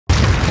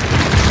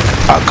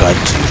Aka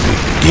TV,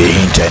 the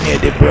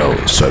internet, the bro.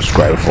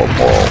 Subscribe for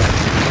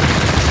more.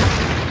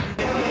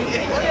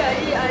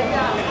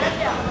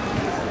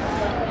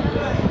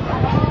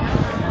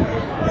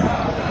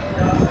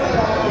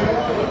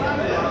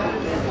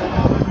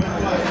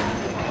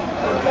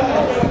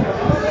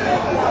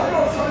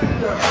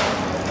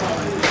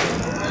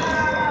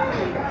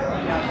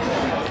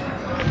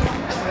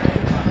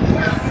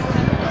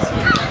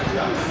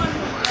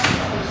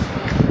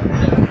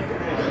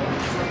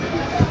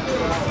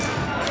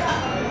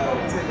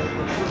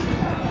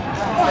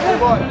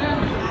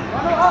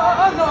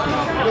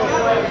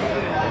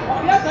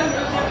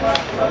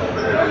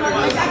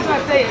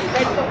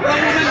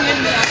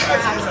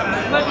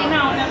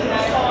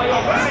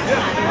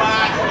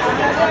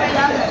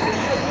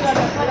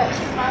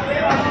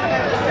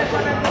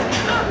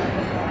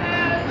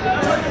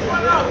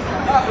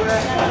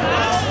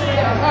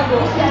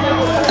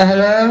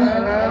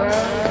 Hello?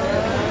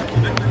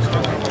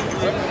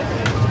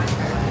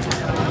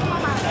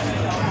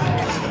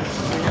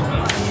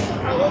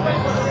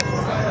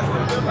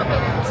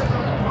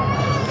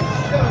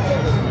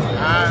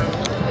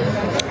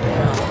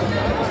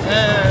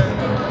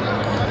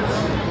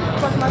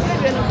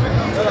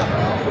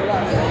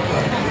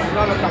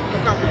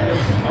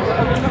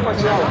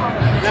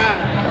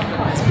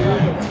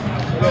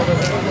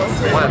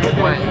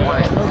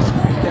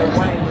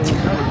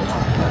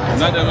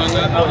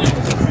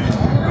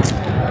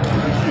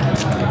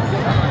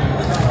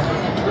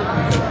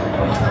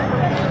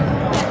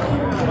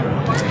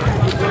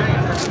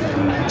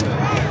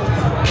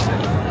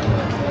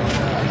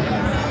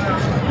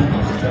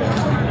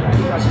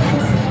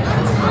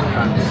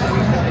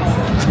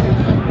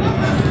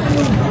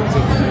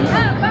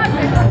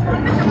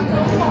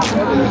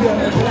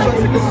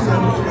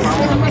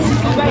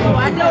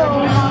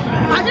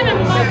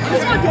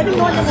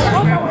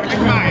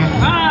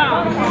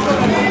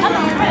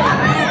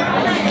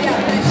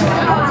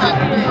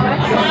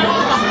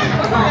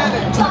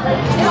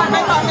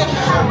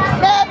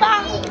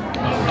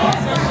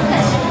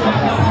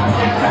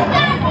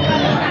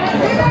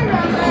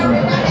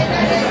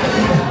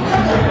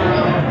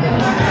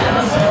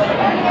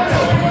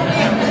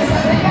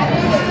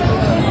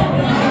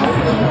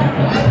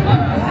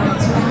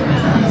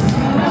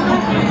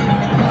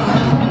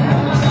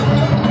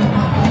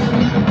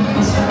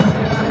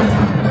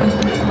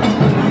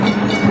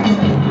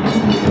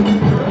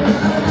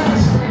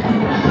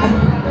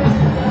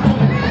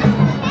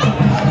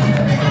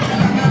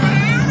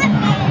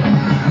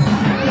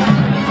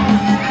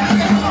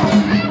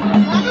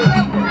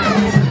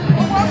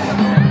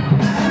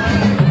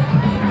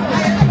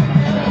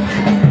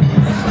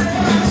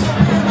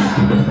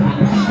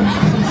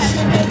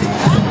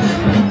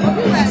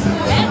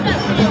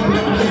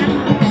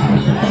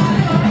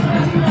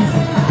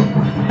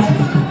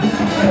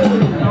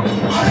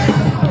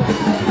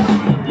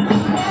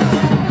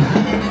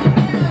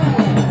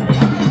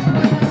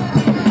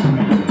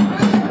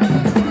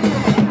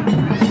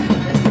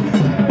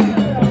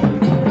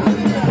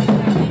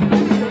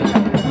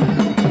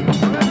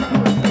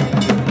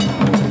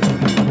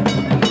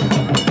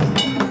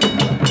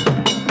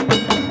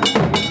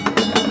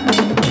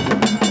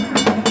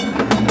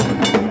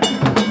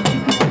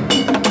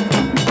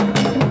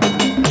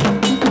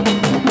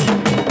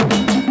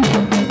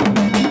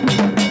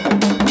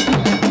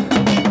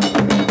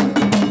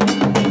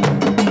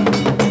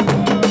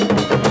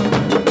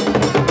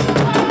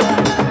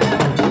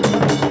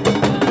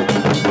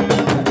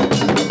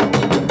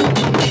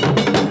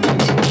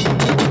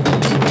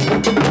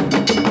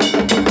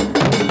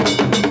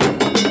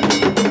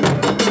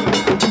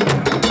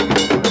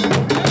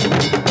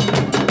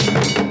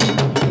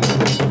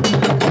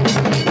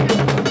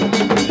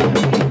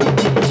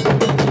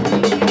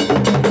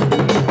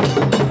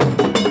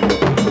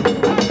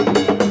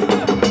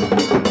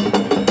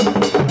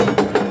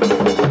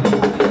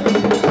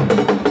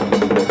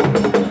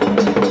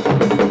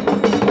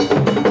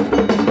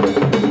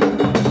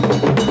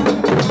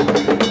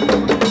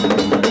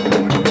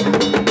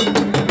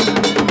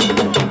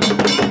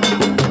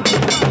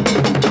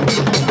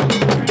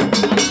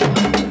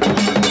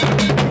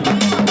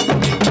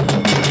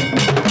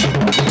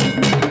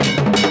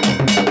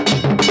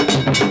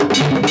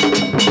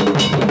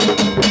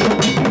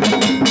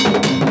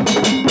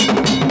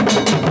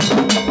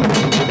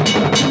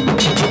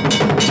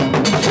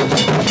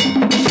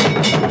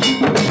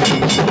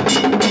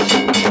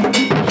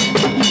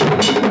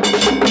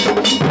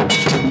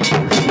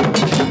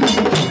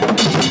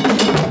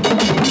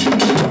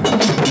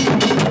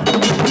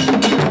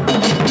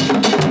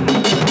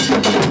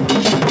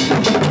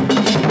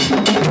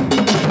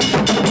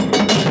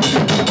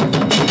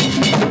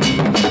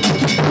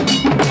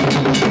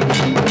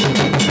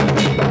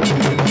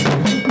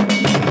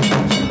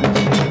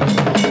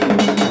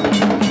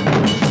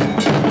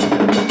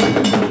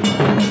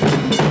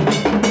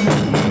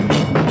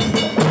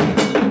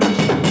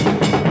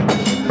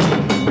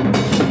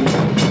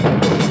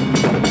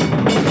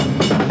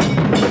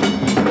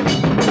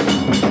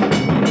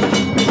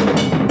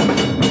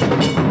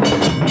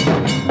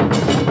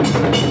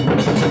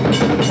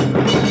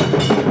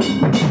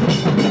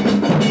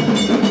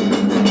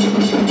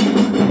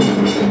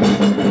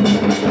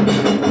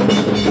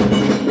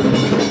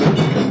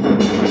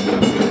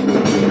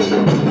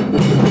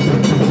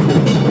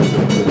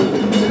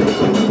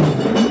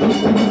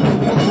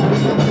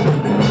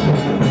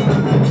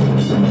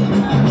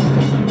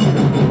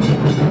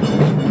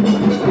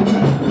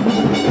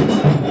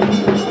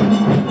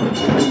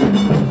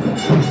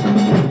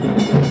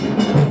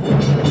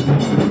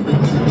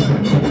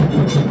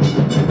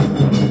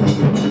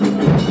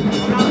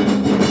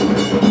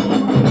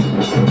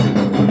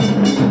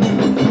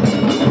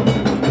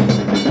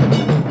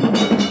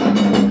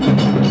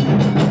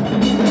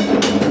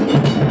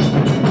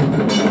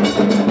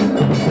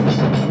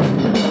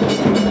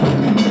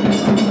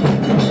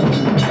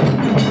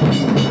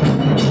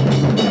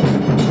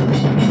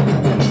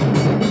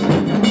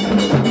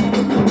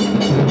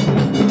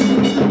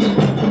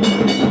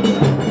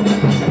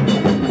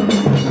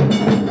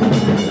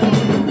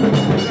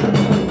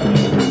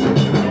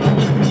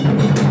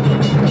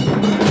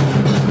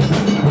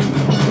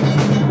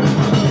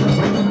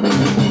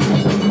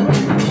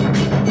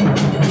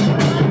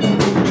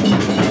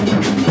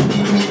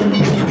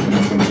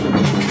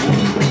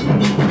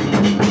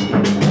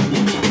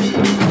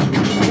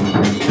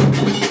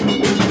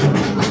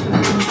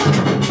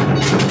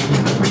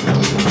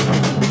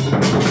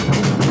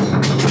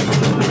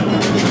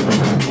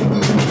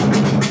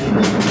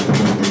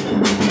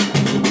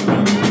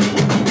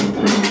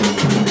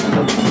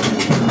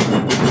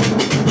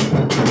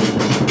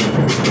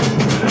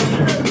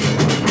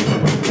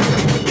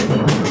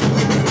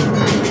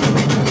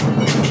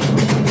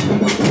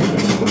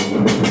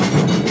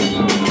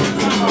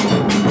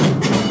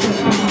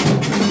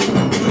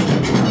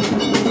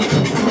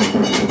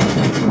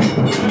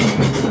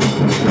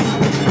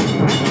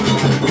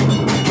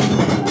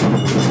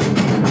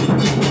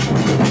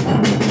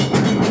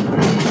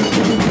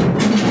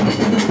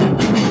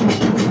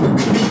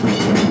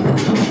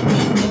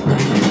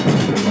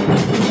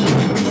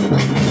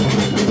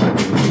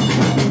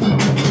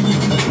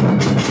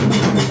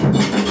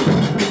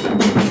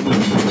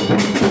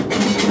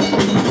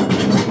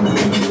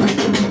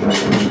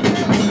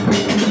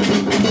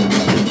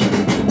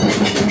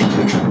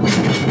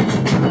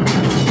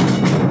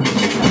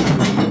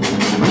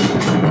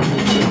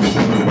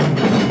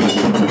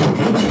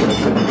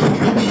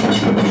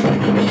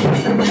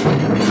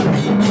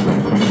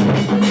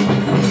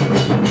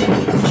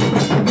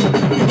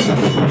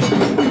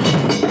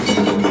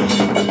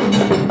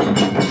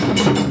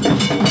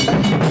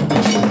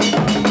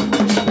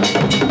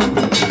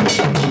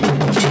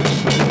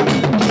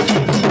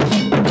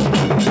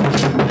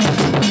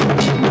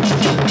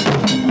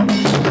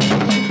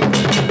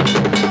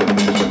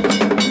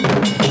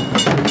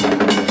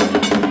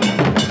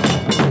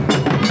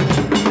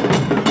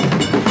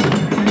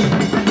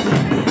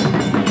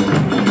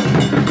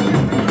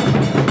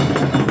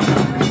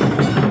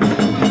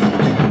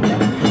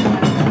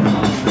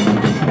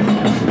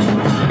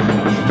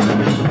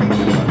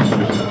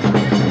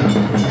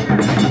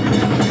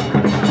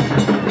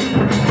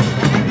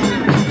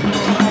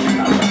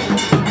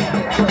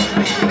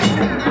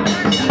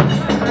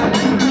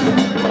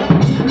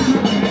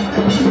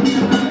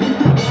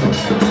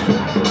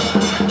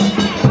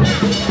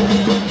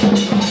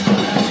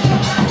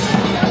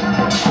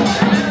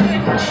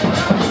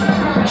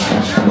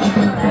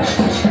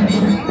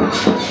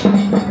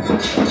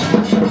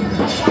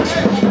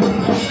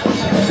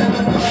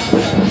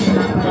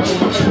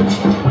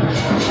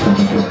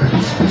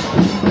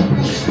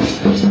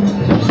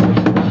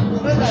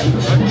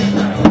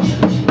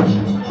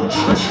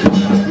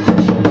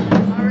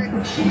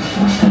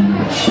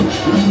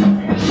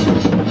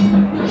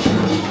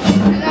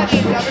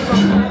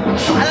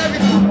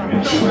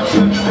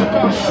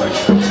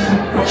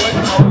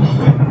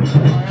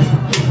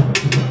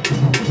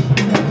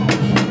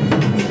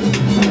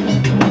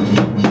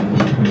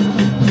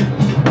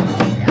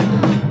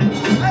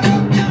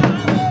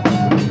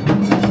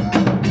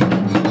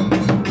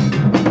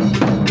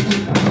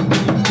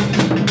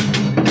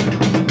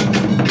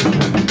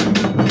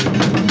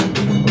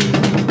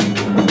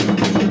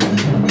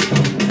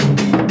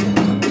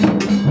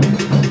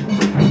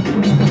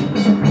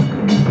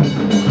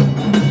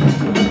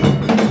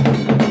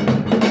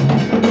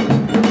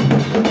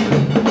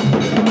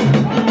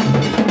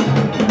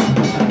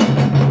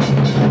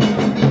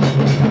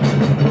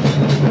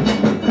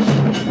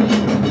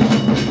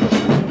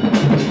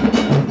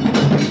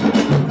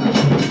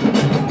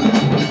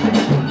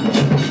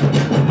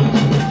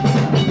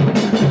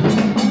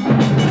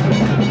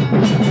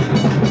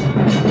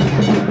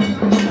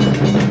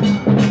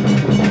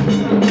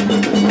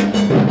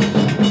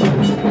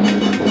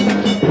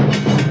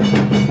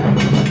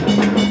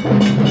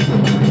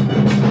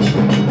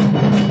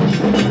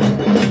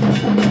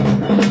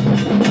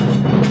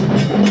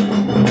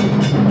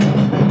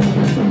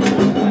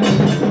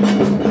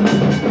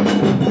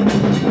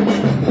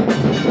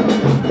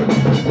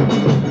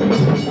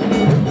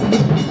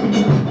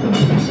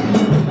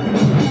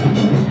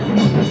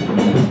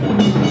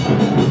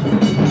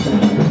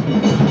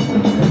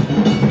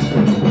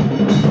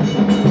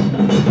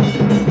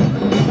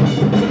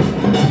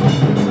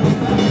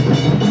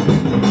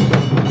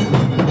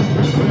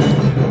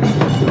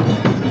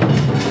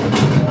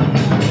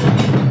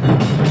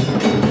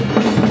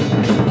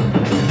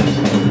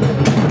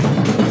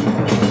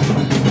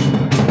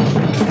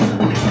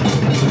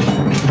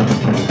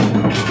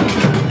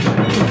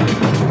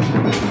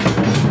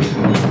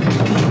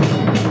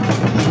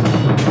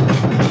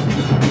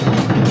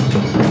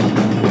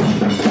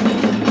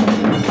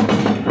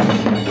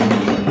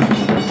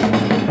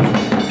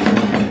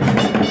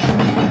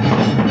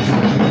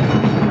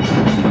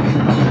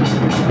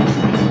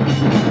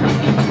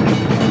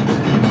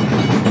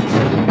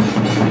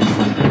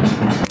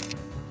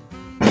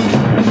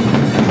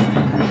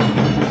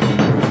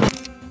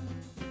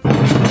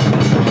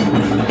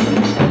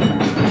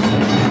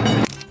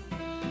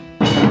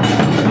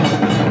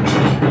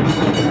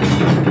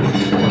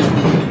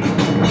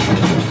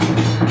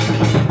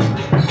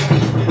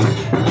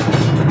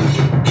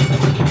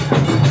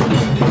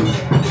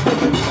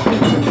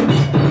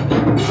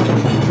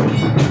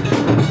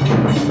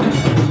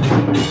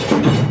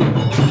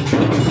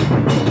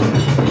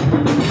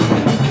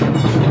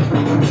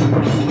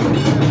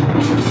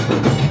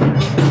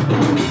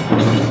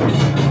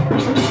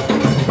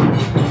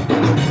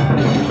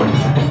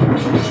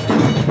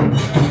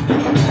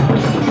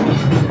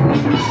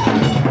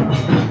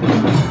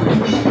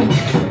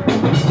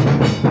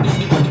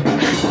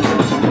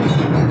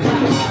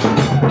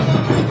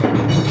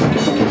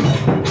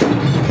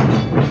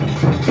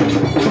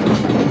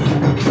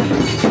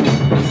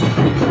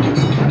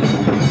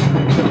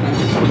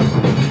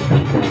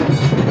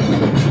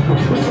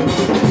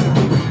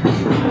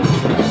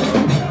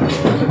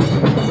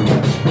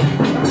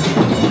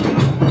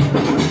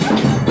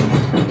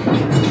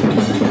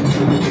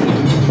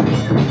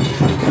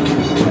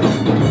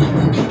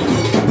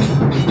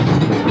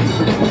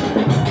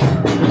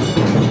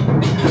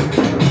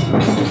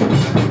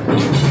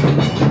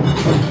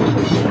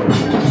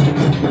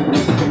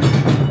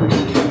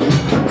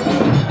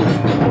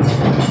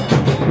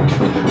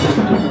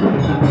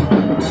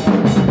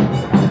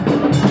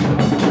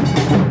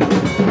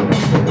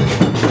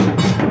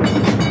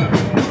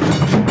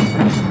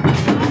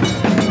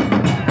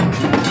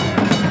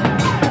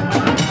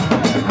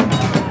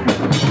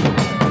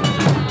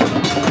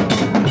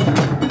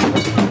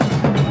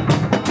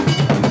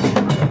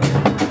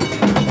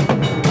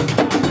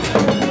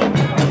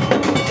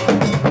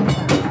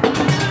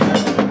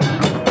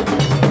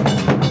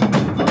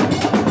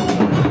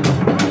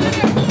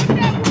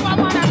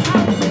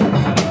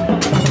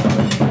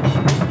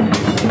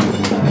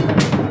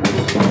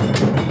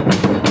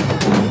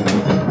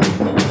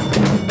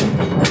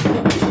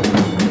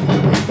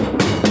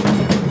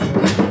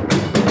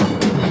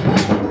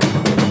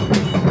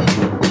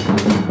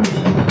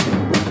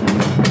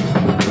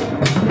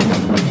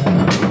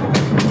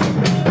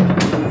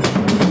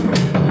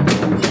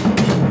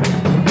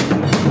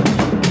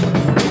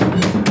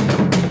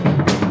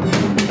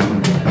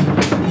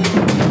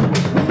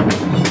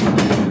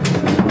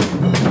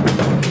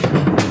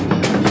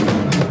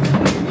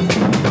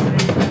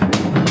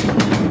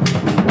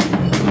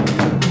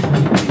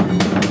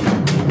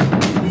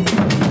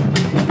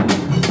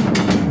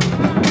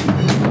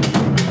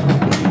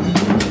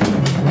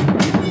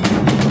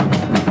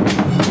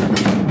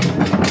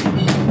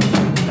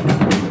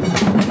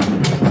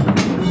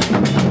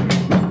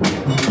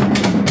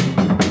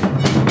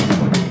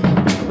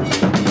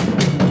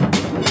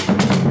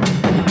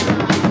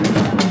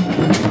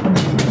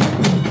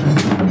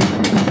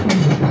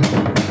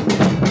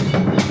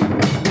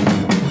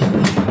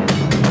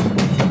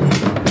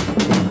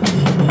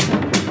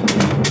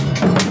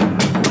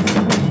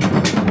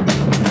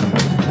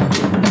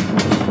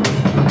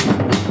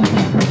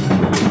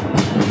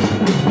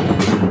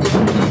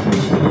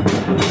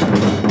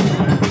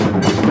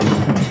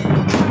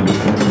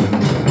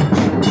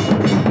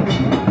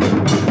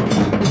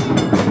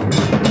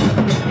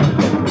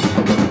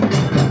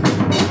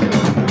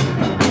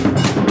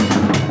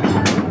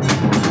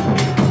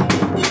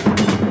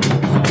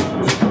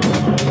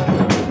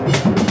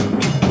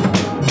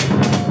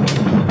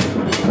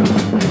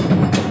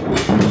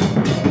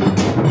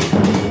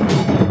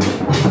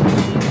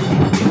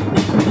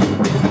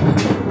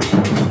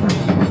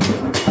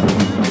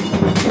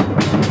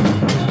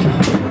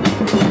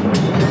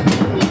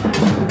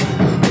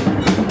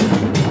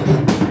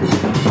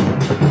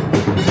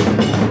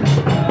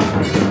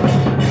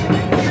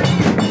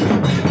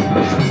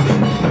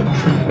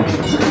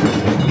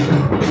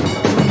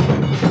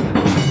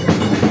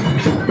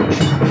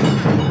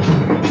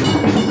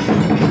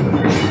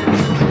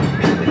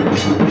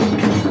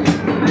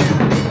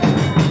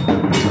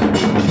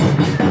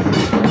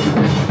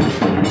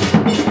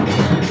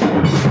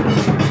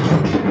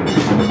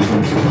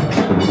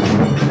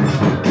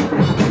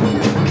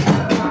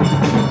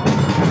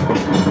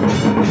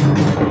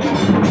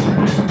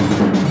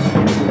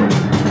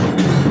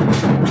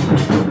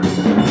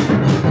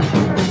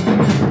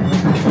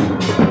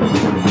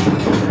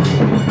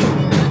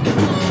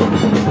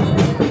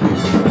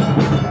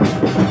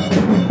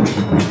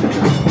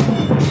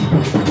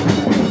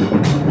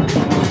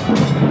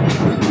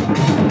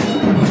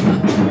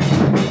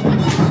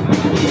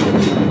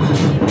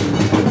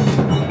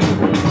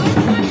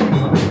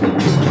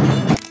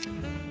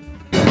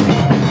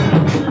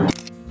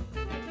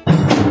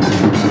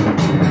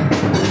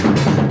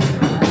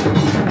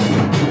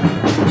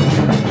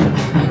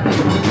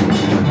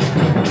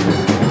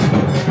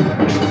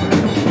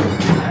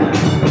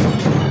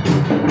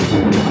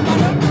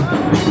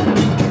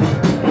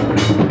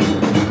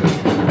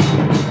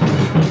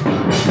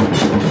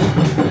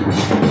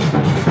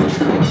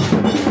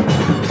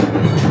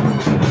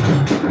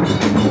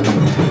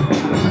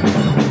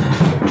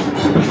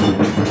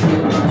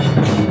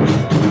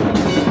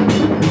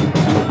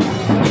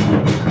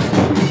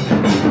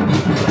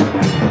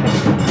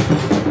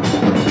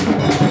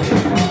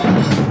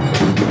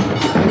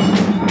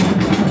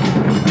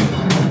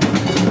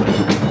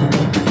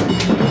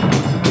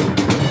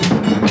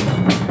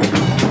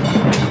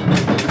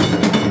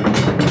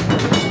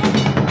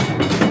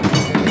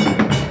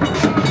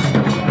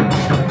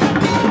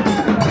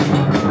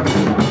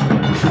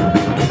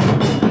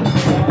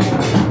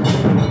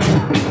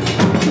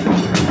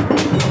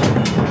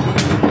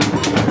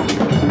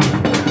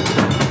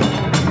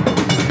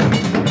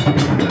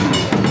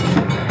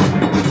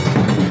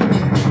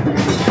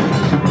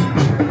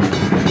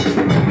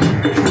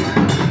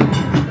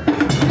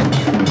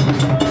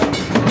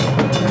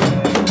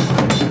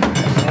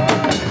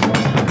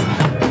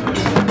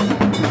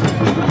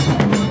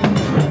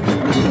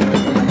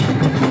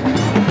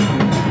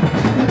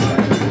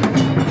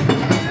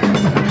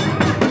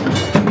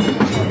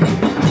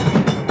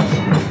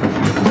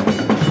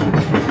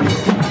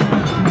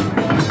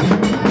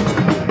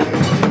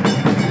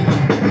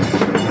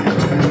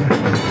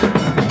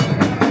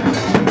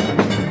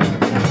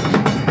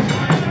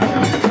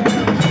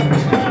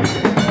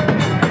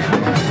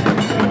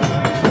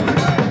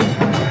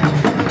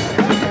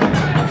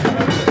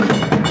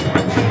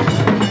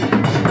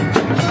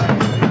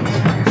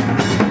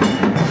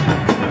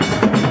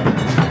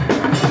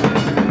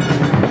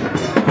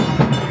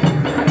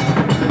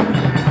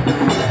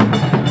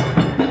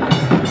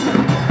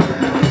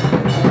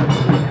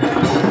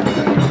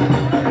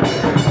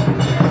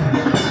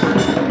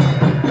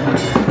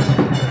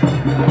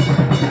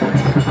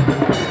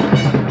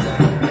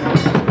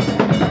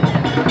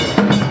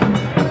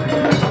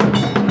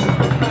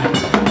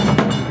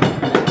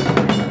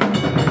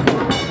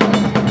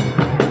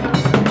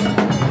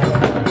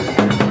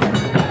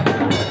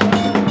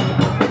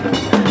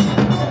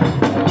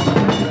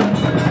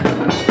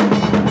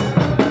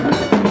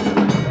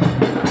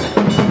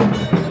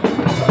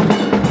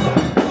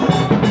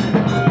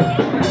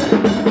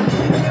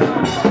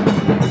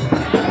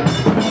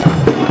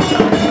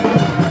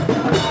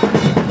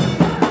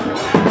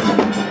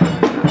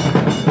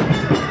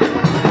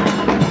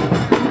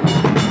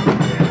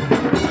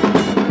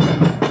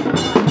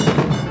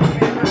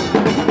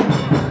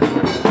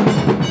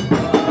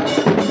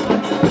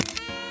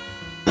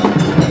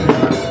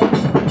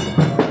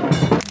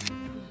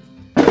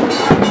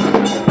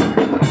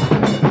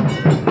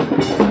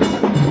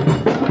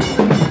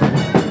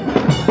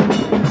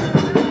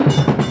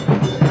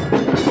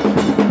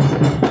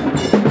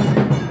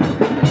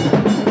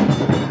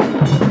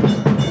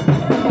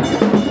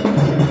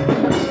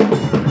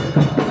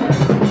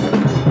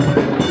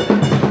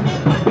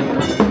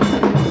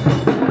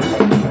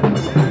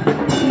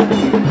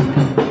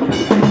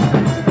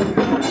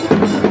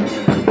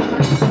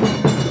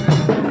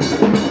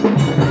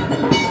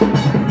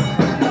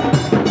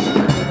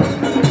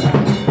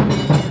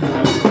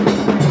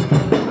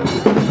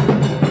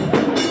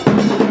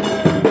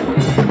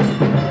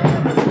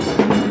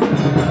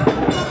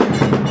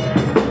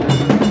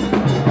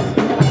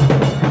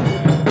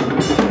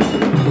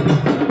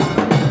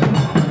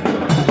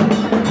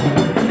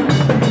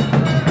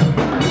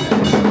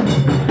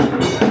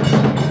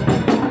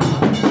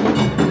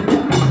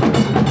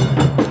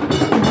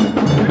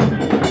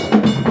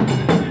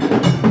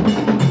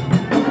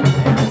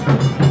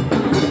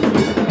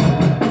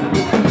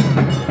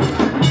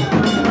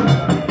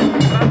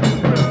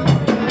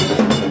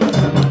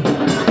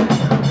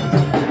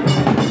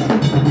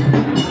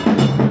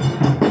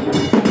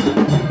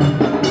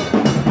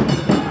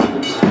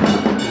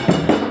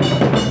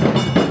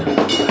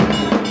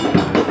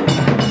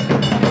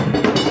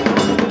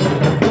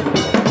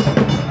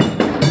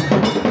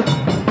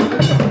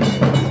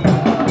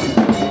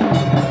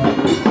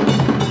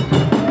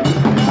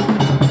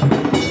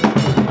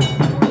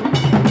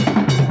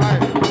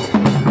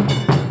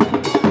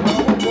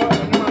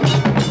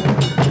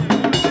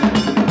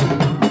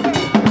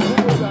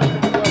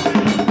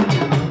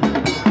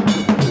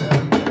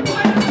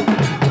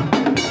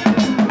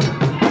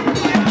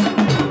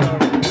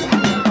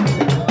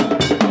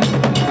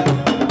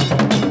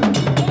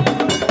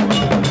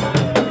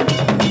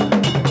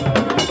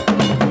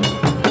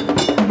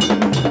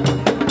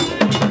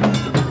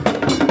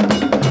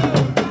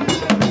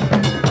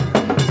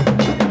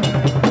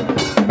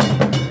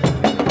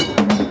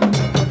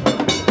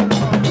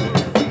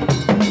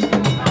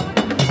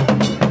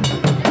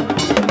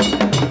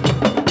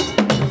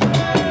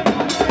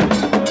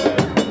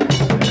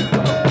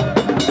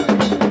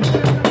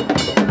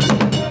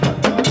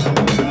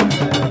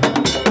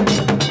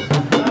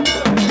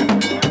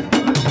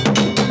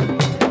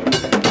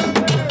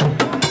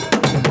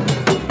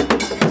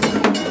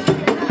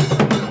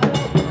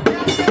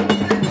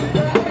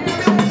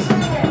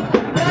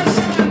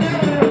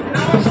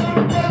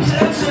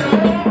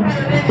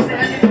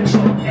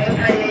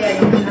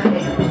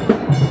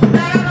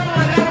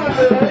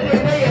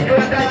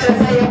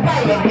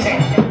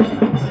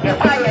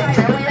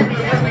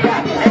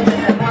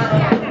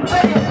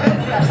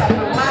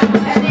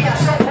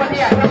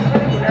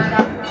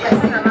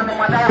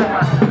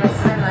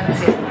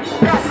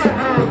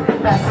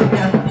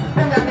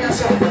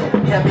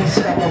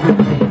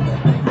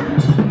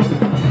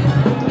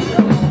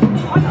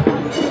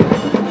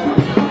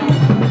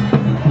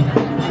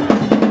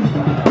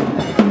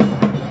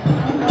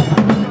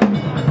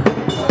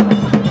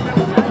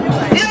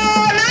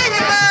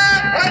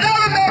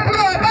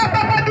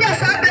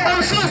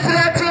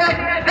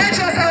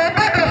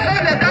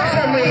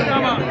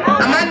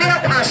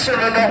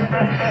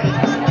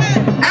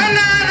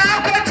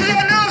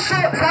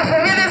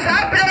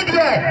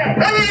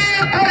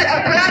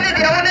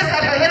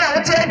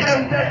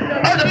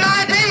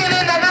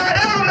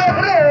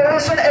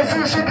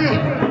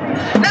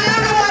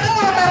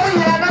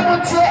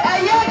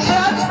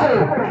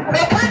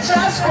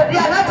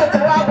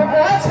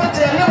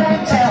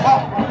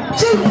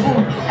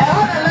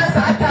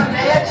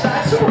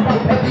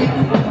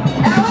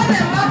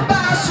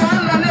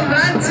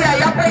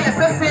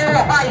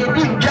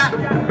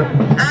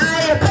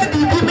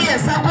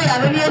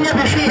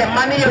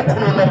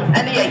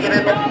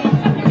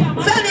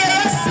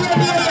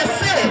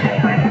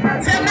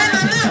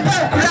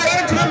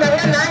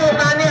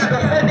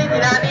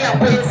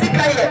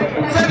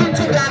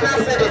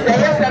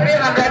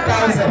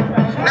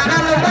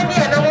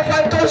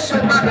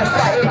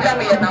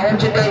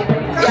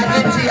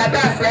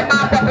 that's a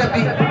papa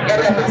be